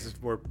guys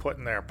were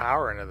putting their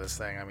power into this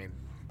thing. I mean,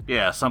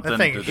 yeah, something. That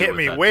thing to do hit with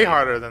me that way table.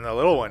 harder than the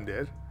little one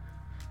did.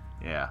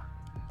 Yeah.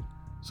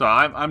 So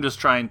I'm just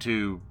trying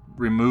to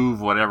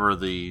remove whatever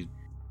the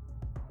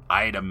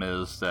item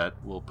is that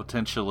will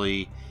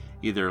potentially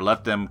either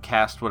let them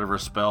cast whatever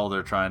spell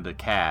they're trying to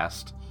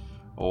cast,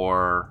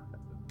 or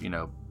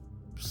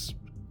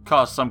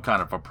cause some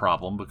kind of a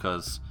problem,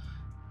 because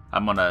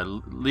I'm going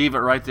to leave it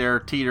right there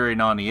teetering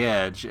on the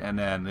edge, and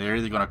then they're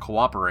either going to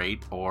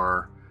cooperate,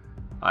 or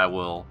I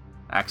will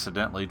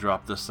accidentally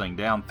drop this thing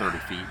down 30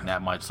 feet, and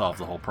that might solve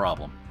the whole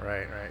problem.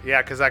 Right.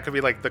 Yeah, because that could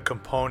be like the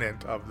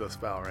component of the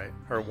spell, right?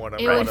 Or one of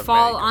It would of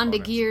fall many onto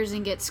components. gears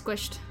and get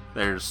squished.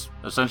 There's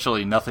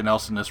essentially nothing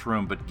else in this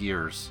room but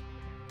gears.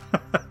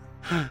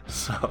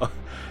 So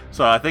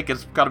I think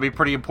it's got to be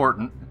pretty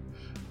important.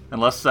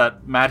 Unless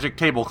that magic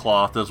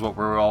tablecloth is what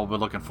we're all been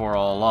looking for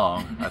all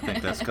along. I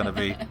think that's going to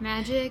be...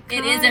 Magic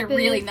It is a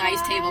really carpet nice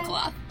ride.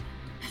 tablecloth.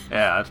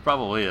 Yeah, it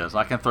probably is.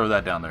 I can throw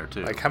that down there,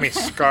 too. Like, how many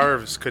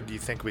scarves could you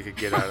think we could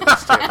get out of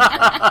this table?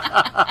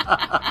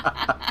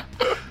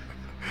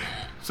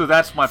 So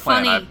that's my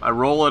plan. Funny, I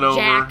roll it over,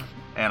 Jack.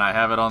 and I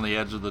have it on the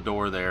edge of the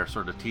door there,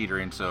 sort of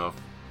teetering, so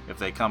if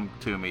they come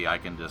to me, I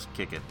can just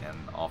kick it, and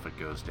off it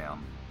goes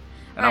down.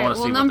 And I Alright, want to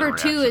well, see number what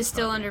 2 reaction's is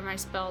still gonna be. under my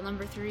spell.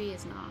 Number 3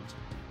 is not.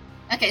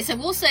 Okay, so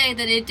we'll say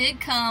that it did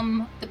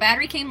come. The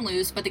battery came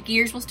loose, but the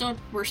gears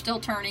were still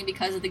turning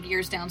because of the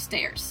gears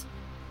downstairs.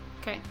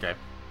 Okay. Okay.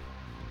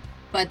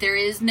 But there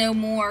is no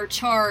more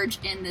charge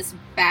in this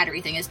battery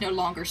thing. It's no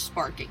longer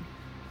sparking.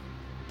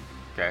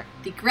 Okay.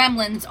 The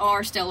gremlins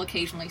are still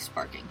occasionally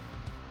sparking,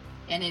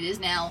 and it is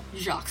now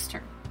Jacques'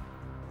 turn.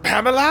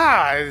 Pamela,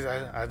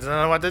 I don't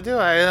know what to do.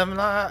 I am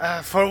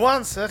not, for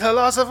once, at a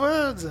loss of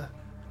words.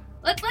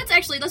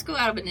 Let's go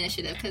out of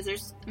initiative,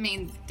 because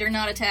they're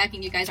not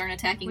attacking, you guys aren't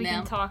attacking We them.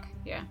 can talk,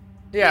 yeah.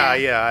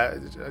 Yeah.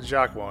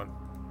 Jacques won't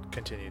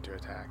continue to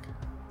attack.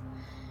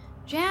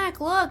 Jack,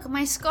 look,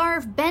 my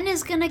scarf. Ben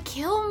is gonna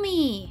kill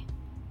me.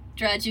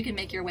 Drudge, you can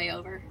make your way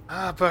over.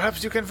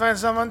 Perhaps you can find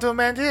someone to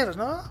mend here,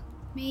 no?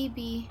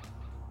 Maybe.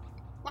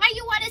 Why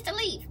you want us to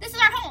leave? This is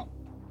our home.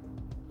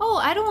 Oh,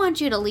 I don't want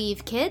you to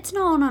leave, kids.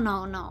 No.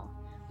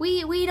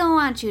 We don't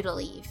want you to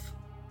leave.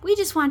 We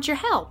just want your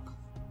help.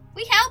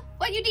 We help?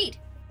 What you need?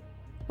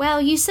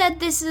 Well, you said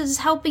this is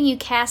helping you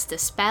cast a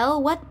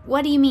spell.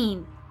 What do you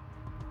mean?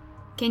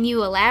 Can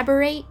you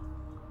elaborate?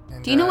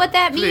 And, Do you know what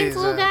that please, means,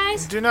 little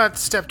guys? Do not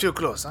step too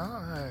close,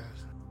 huh?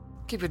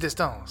 Keep your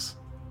distance.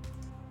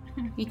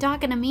 You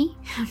talking to me?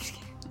 I'm just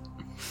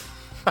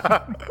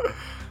kidding.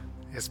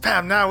 Yes,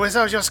 Pam, now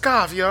without your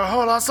scarf, your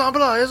whole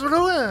ensemble is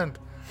ruined.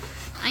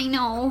 I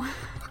know.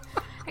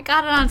 I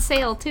got it on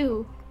sale,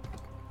 too.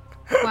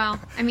 Well,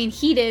 I mean,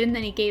 he did, and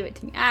then he gave it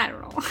to me. I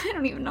don't know. I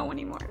don't even know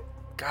anymore.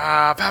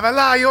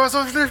 Pamela, you are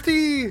so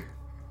thrifty.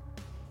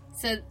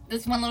 So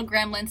this one little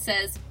gremlin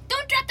says,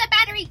 "Don't drop the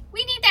battery.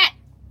 We need that.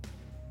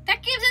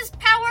 That gives us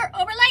power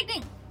over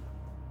lightning."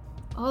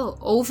 Oh,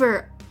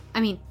 over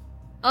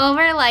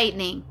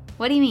lightning.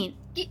 What do you mean?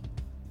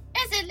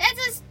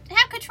 Lets us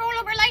have control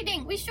over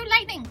lightning. We shoot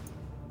lightning.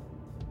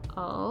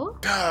 Oh?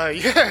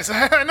 Yes,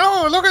 I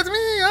know. Look at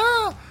me.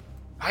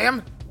 I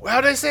am,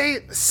 how do I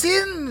say,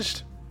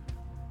 singed.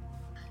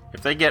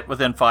 If they get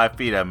within 5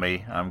 feet of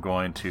me, I'm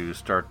going to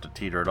start to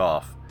teeter it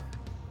off.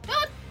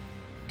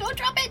 Don't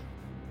drop it.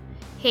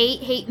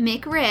 Hey,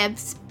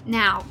 McRibs.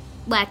 Now,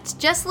 let's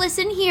just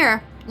listen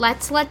here.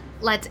 Let's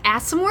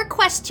ask some more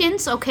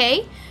questions,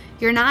 okay?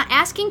 You're not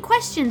asking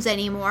questions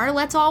anymore.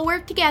 Let's all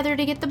work together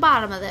to get the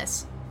bottom of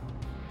this.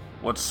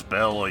 What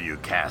spell are you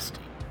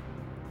casting?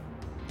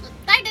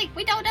 Lightning.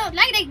 We don't know.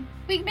 Lightning.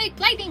 We make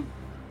lightning.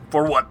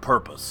 For what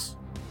purpose?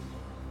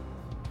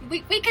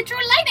 We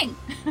control lightning.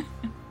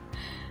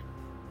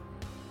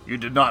 You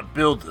did not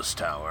build this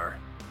tower.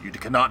 You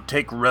cannot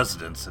take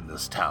residence in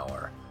this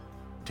tower.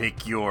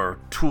 Take your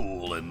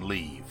tool and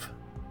leave.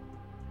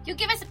 You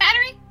give us a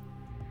battery?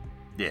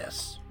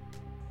 Yes.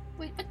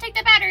 We'll take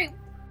the battery.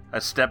 I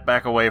step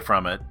back away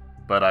from it,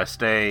 but I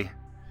stay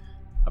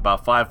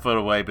about 5 foot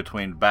away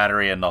between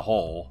battery and the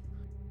hole.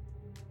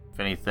 If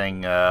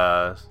anything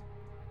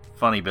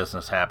funny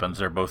business happens,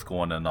 they're both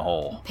going in the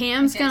hole.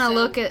 Pam's gonna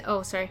look at...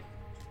 Oh, sorry.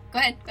 Go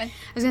ahead. I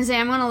was gonna say,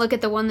 I'm gonna look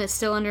at the one that's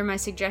still under my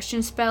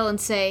suggestion spell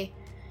and say,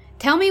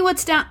 Tell me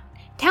what's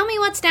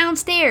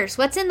downstairs.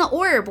 What's in the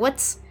orb?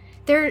 What's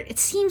there? It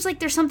seems like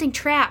there's something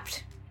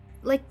trapped.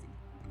 Like,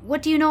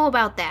 what do you know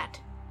about that?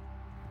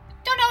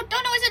 Don't know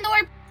what's in the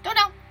orb. Don't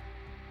know.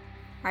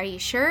 Are you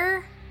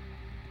sure?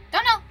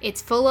 Don't know.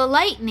 It's full of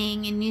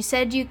lightning, and you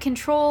said you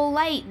control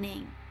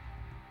lightning.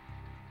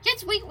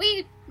 Yes,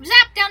 we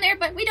zapped down there,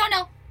 but we don't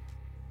know.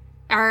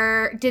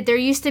 Did there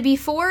used to be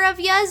 4 of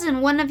yous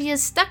and one of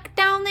yous stuck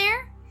down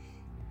there?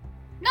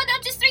 No,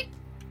 just 3.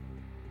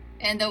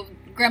 And the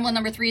gremlin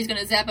number 3 is going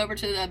to zap over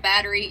to the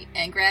battery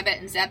and grab it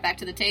and zap back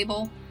to the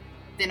table.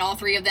 Then all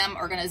 3 of them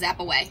are going to zap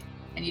away,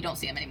 and you don't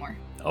see them anymore.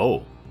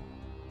 Oh.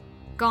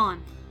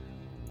 Gone.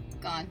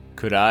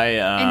 Could I,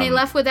 And they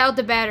left without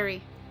the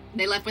battery.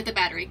 They left with the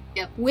battery.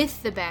 Yep.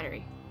 With the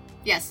battery.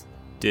 Yes.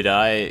 Could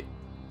I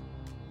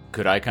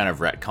kind of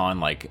retcon,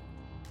 like,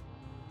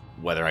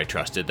 whether I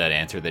trusted that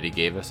answer that he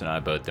gave us and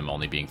about them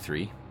only being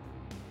 3?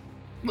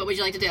 What would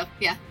you like to do?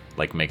 Yeah.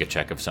 Like, make a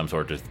check of some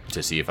sort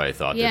to see if I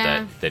thought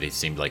that it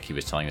seemed like he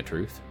was telling the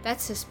truth?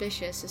 That's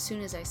suspicious as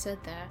soon as I said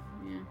that.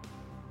 Yeah.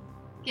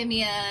 Give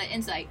me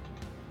insight.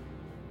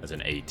 As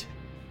an 8.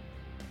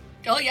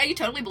 Oh, yeah, you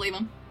totally believe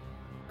him.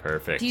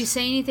 Perfect. Do you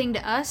say anything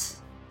to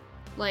us?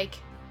 Like,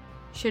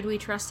 should we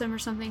trust him or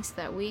something so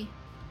that we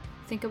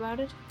think about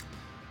it?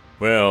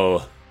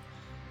 Well,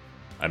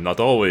 I'm not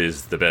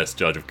always the best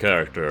judge of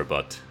character,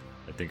 but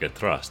I think I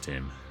trust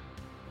him.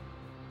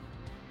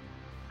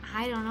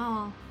 I don't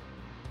know.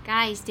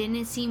 Guys, didn't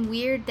it seem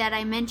weird that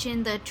I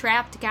mentioned the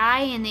trapped guy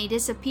and they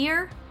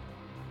disappear?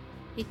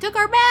 They took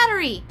our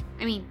battery!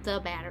 I mean, the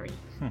battery.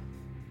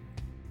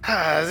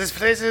 This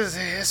place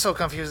is so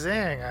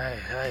confusing.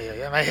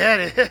 My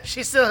head,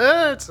 she still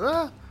hurts.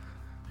 Huh?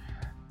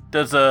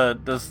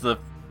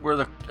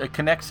 Where it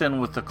connects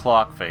in with the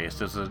clock face,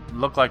 does it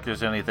look like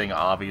there's anything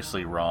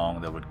obviously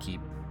wrong that would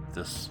keep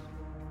this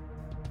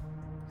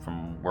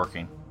from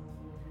working?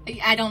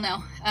 I don't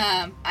know.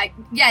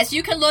 Yes,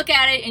 you can look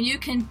at it and you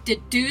can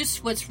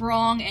deduce what's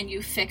wrong and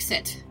you fix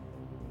it.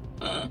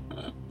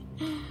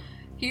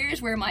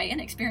 Here's where my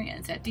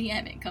inexperience at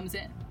DMing comes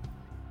in.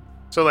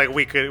 So, like,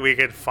 we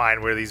could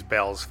find where these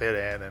bells fit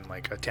in and,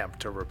 like,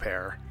 attempt to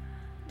repair.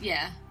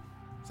 Yeah.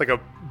 It's like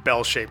a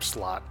bell-shaped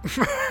slot.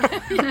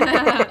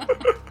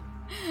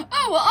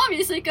 Oh, well,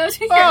 obviously it goes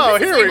here. Oh,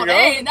 this is here we labeled go.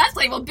 A and that's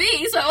labeled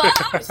B, so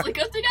obviously it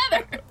goes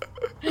together.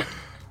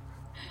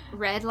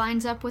 Red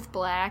lines up with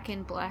black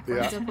and black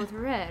lines up with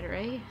red,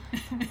 right?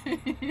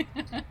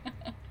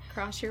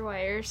 Cross your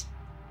wires.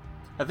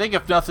 I think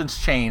if nothing's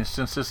changed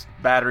since this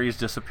battery's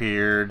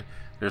disappeared,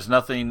 There's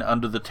nothing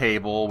under the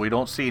table. We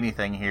don't see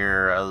anything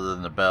here other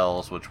than the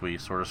bells, which we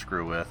sort of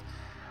screw with.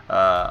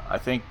 I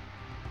think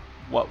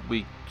what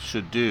we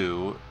should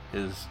do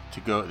is to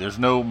go... There's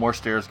no more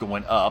stairs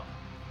going up.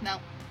 No.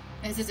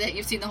 This is it.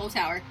 You've seen the whole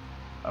tower.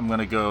 I'm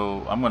going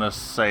to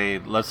say,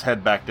 let's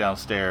head back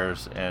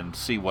downstairs and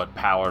see what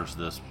powers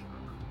this.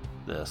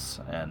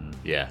 And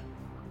Yeah.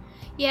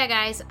 Yeah,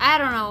 guys, I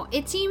don't know.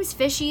 It seems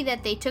fishy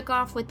that they took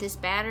off with this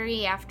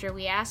battery after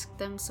we asked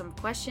them some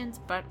questions,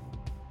 but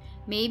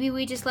maybe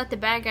we just let the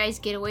bad guys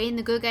get away and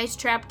the good guys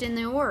trapped in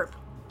the orb.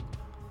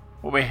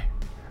 Well,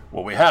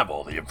 we have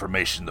all the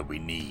information that we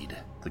need.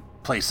 The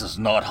place is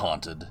not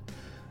haunted.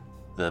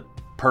 The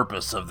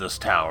purpose of this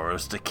tower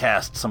is to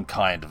cast some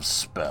kind of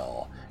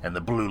spell, and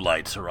the blue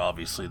lights are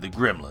obviously the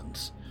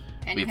gremlins.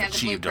 And We've you have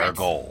achieved the our blueprints.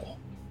 goal.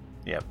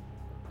 Yep.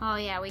 Oh,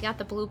 yeah, we got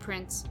the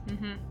blueprints.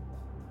 Mm-hmm.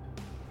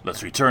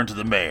 Let's return to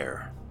the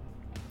mayor.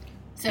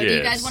 So do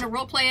you guys Yes. want to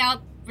roleplay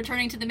out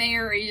returning to the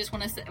mayor, or you just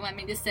want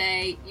me to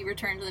say you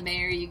returned to the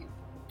mayor,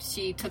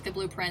 she took the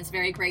blueprints,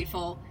 very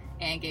grateful,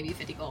 and gave you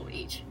 50 gold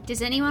each?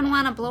 Does anyone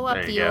want to blow up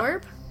There the you go.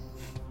 orb?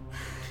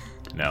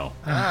 No.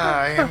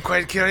 I am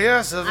quite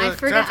curious of I the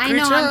forgot. craft I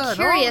know I'm creature.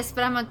 curious,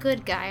 but I'm a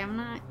good guy. I'm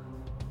not.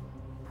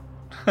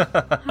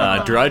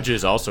 Drudge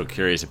is also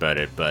curious about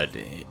it, but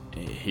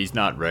he's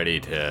not ready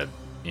to,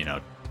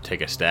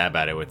 take a stab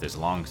at it with his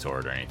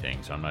longsword or anything,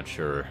 so I'm not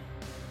sure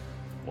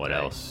what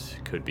else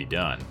could be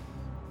done.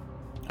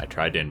 I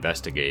tried to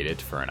investigate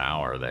it for an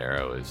hour there.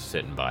 I was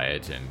sitting by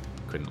it and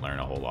couldn't learn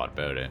a whole lot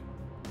about it.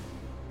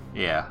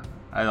 Yeah,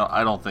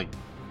 I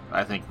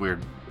think we're,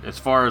 as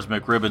far as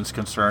McRibbon's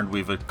concerned,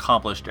 we've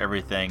accomplished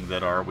everything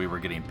that we were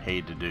getting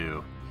paid to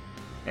do,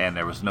 and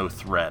there was no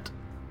threat.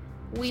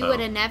 We So- would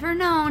have never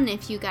known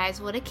if you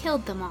guys would have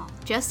killed them all.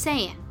 Just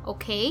saying,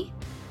 okay?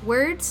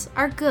 Words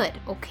are good,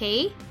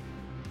 okay?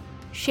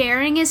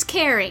 Sharing is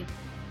caring.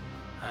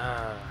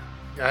 I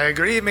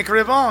agree,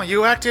 McRibbon.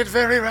 You acted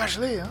very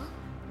rashly, huh?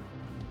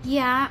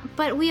 Yeah,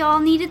 but we all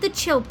needed the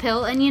chill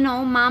pill, and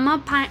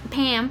Mama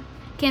Pam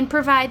can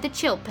provide the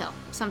chill pill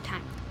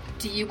sometime.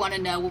 Do you want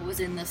to know what was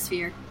in the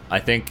sphere? I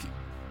think,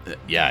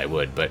 yeah, I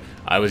would, but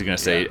I was going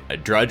to say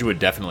Drudge would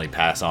definitely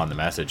pass on the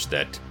message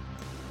that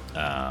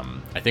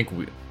I think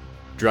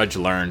Drudge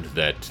learned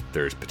that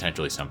there's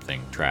potentially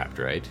something trapped,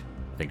 right?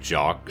 I think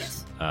Jacques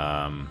Yes.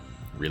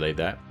 Relayed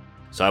that.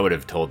 So I would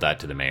have told that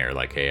to the mayor,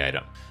 like, hey,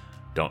 I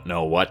don't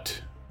know what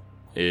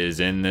is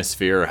in this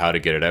sphere or how to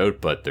get it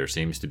out, but there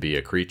seems to be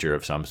a creature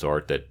of some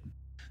sort that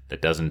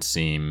doesn't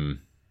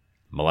seem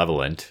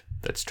malevolent,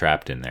 that's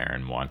trapped in there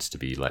and wants to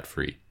be let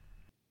free.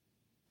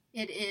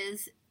 It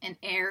is an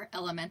air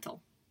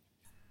elemental.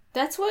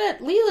 That's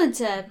what Leland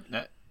said.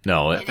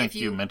 No, I And think if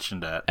you you-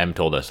 mentioned that. M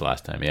told us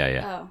last time.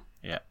 Yeah. Oh.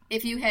 Yeah.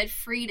 If you had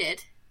freed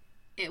it,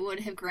 it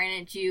would have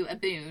granted you a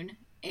boon,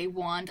 a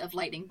wand of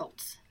lightning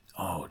bolts.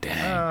 Oh,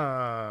 dang.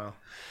 Oh.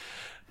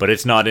 But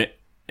it's not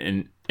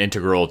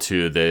integral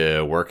to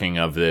the working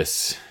of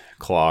this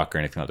clock or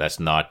anything like that. That's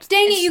not...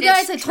 Dang it, It's- you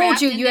guys! I it's told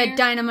trapped you in you there. had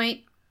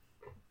dynamite.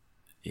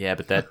 Yeah,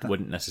 but that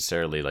wouldn't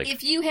necessarily, like...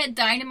 If you had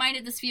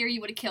dynamited the sphere, you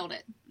would have killed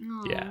it.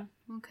 Oh, Yeah.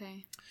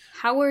 Okay.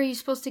 How were you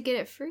supposed to get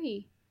it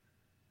free?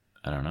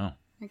 I don't know.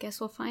 I guess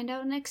we'll find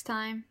out next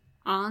time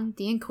on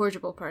The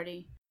Incorrigible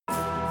Party.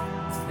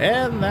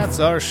 And that's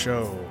our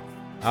show.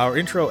 Our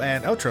intro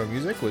and outro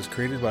music was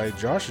created by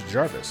Josh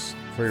Jarvis.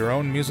 For your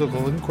own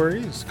musical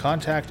inquiries,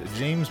 contact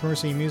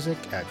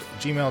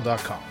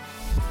jamesmercymusic@gmail.com.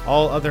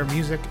 All other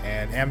music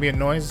and ambient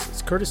noise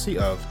is courtesy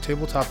of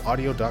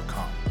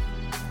tabletopaudio.com.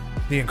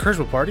 The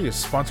Incorrigible Party is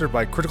sponsored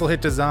by Critical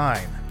Hit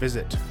Design.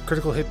 Visit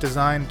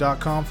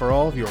criticalhitdesign.com for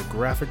all of your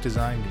graphic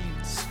design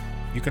needs.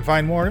 You can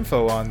find more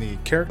info on the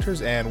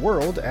characters and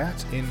world at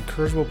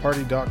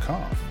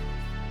incorrigibleparty.com.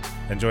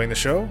 Enjoying the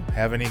show?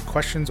 Have any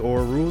questions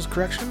or rules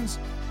corrections?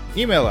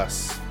 Email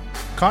us.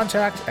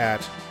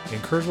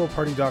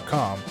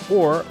 contact@incorrigibleparty.com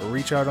or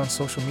reach out on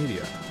social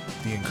media.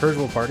 The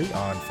Incorrigible Party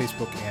on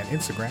Facebook and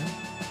Instagram,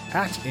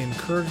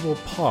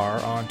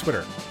 @IncorrigiblePar on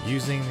Twitter,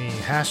 using the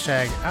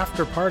hashtag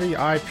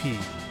AfterPartyIP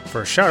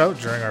for a shout out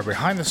during our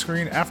behind the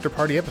screen after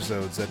party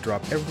episodes that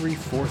drop every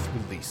 4th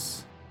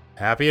release.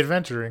 Happy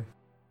adventuring!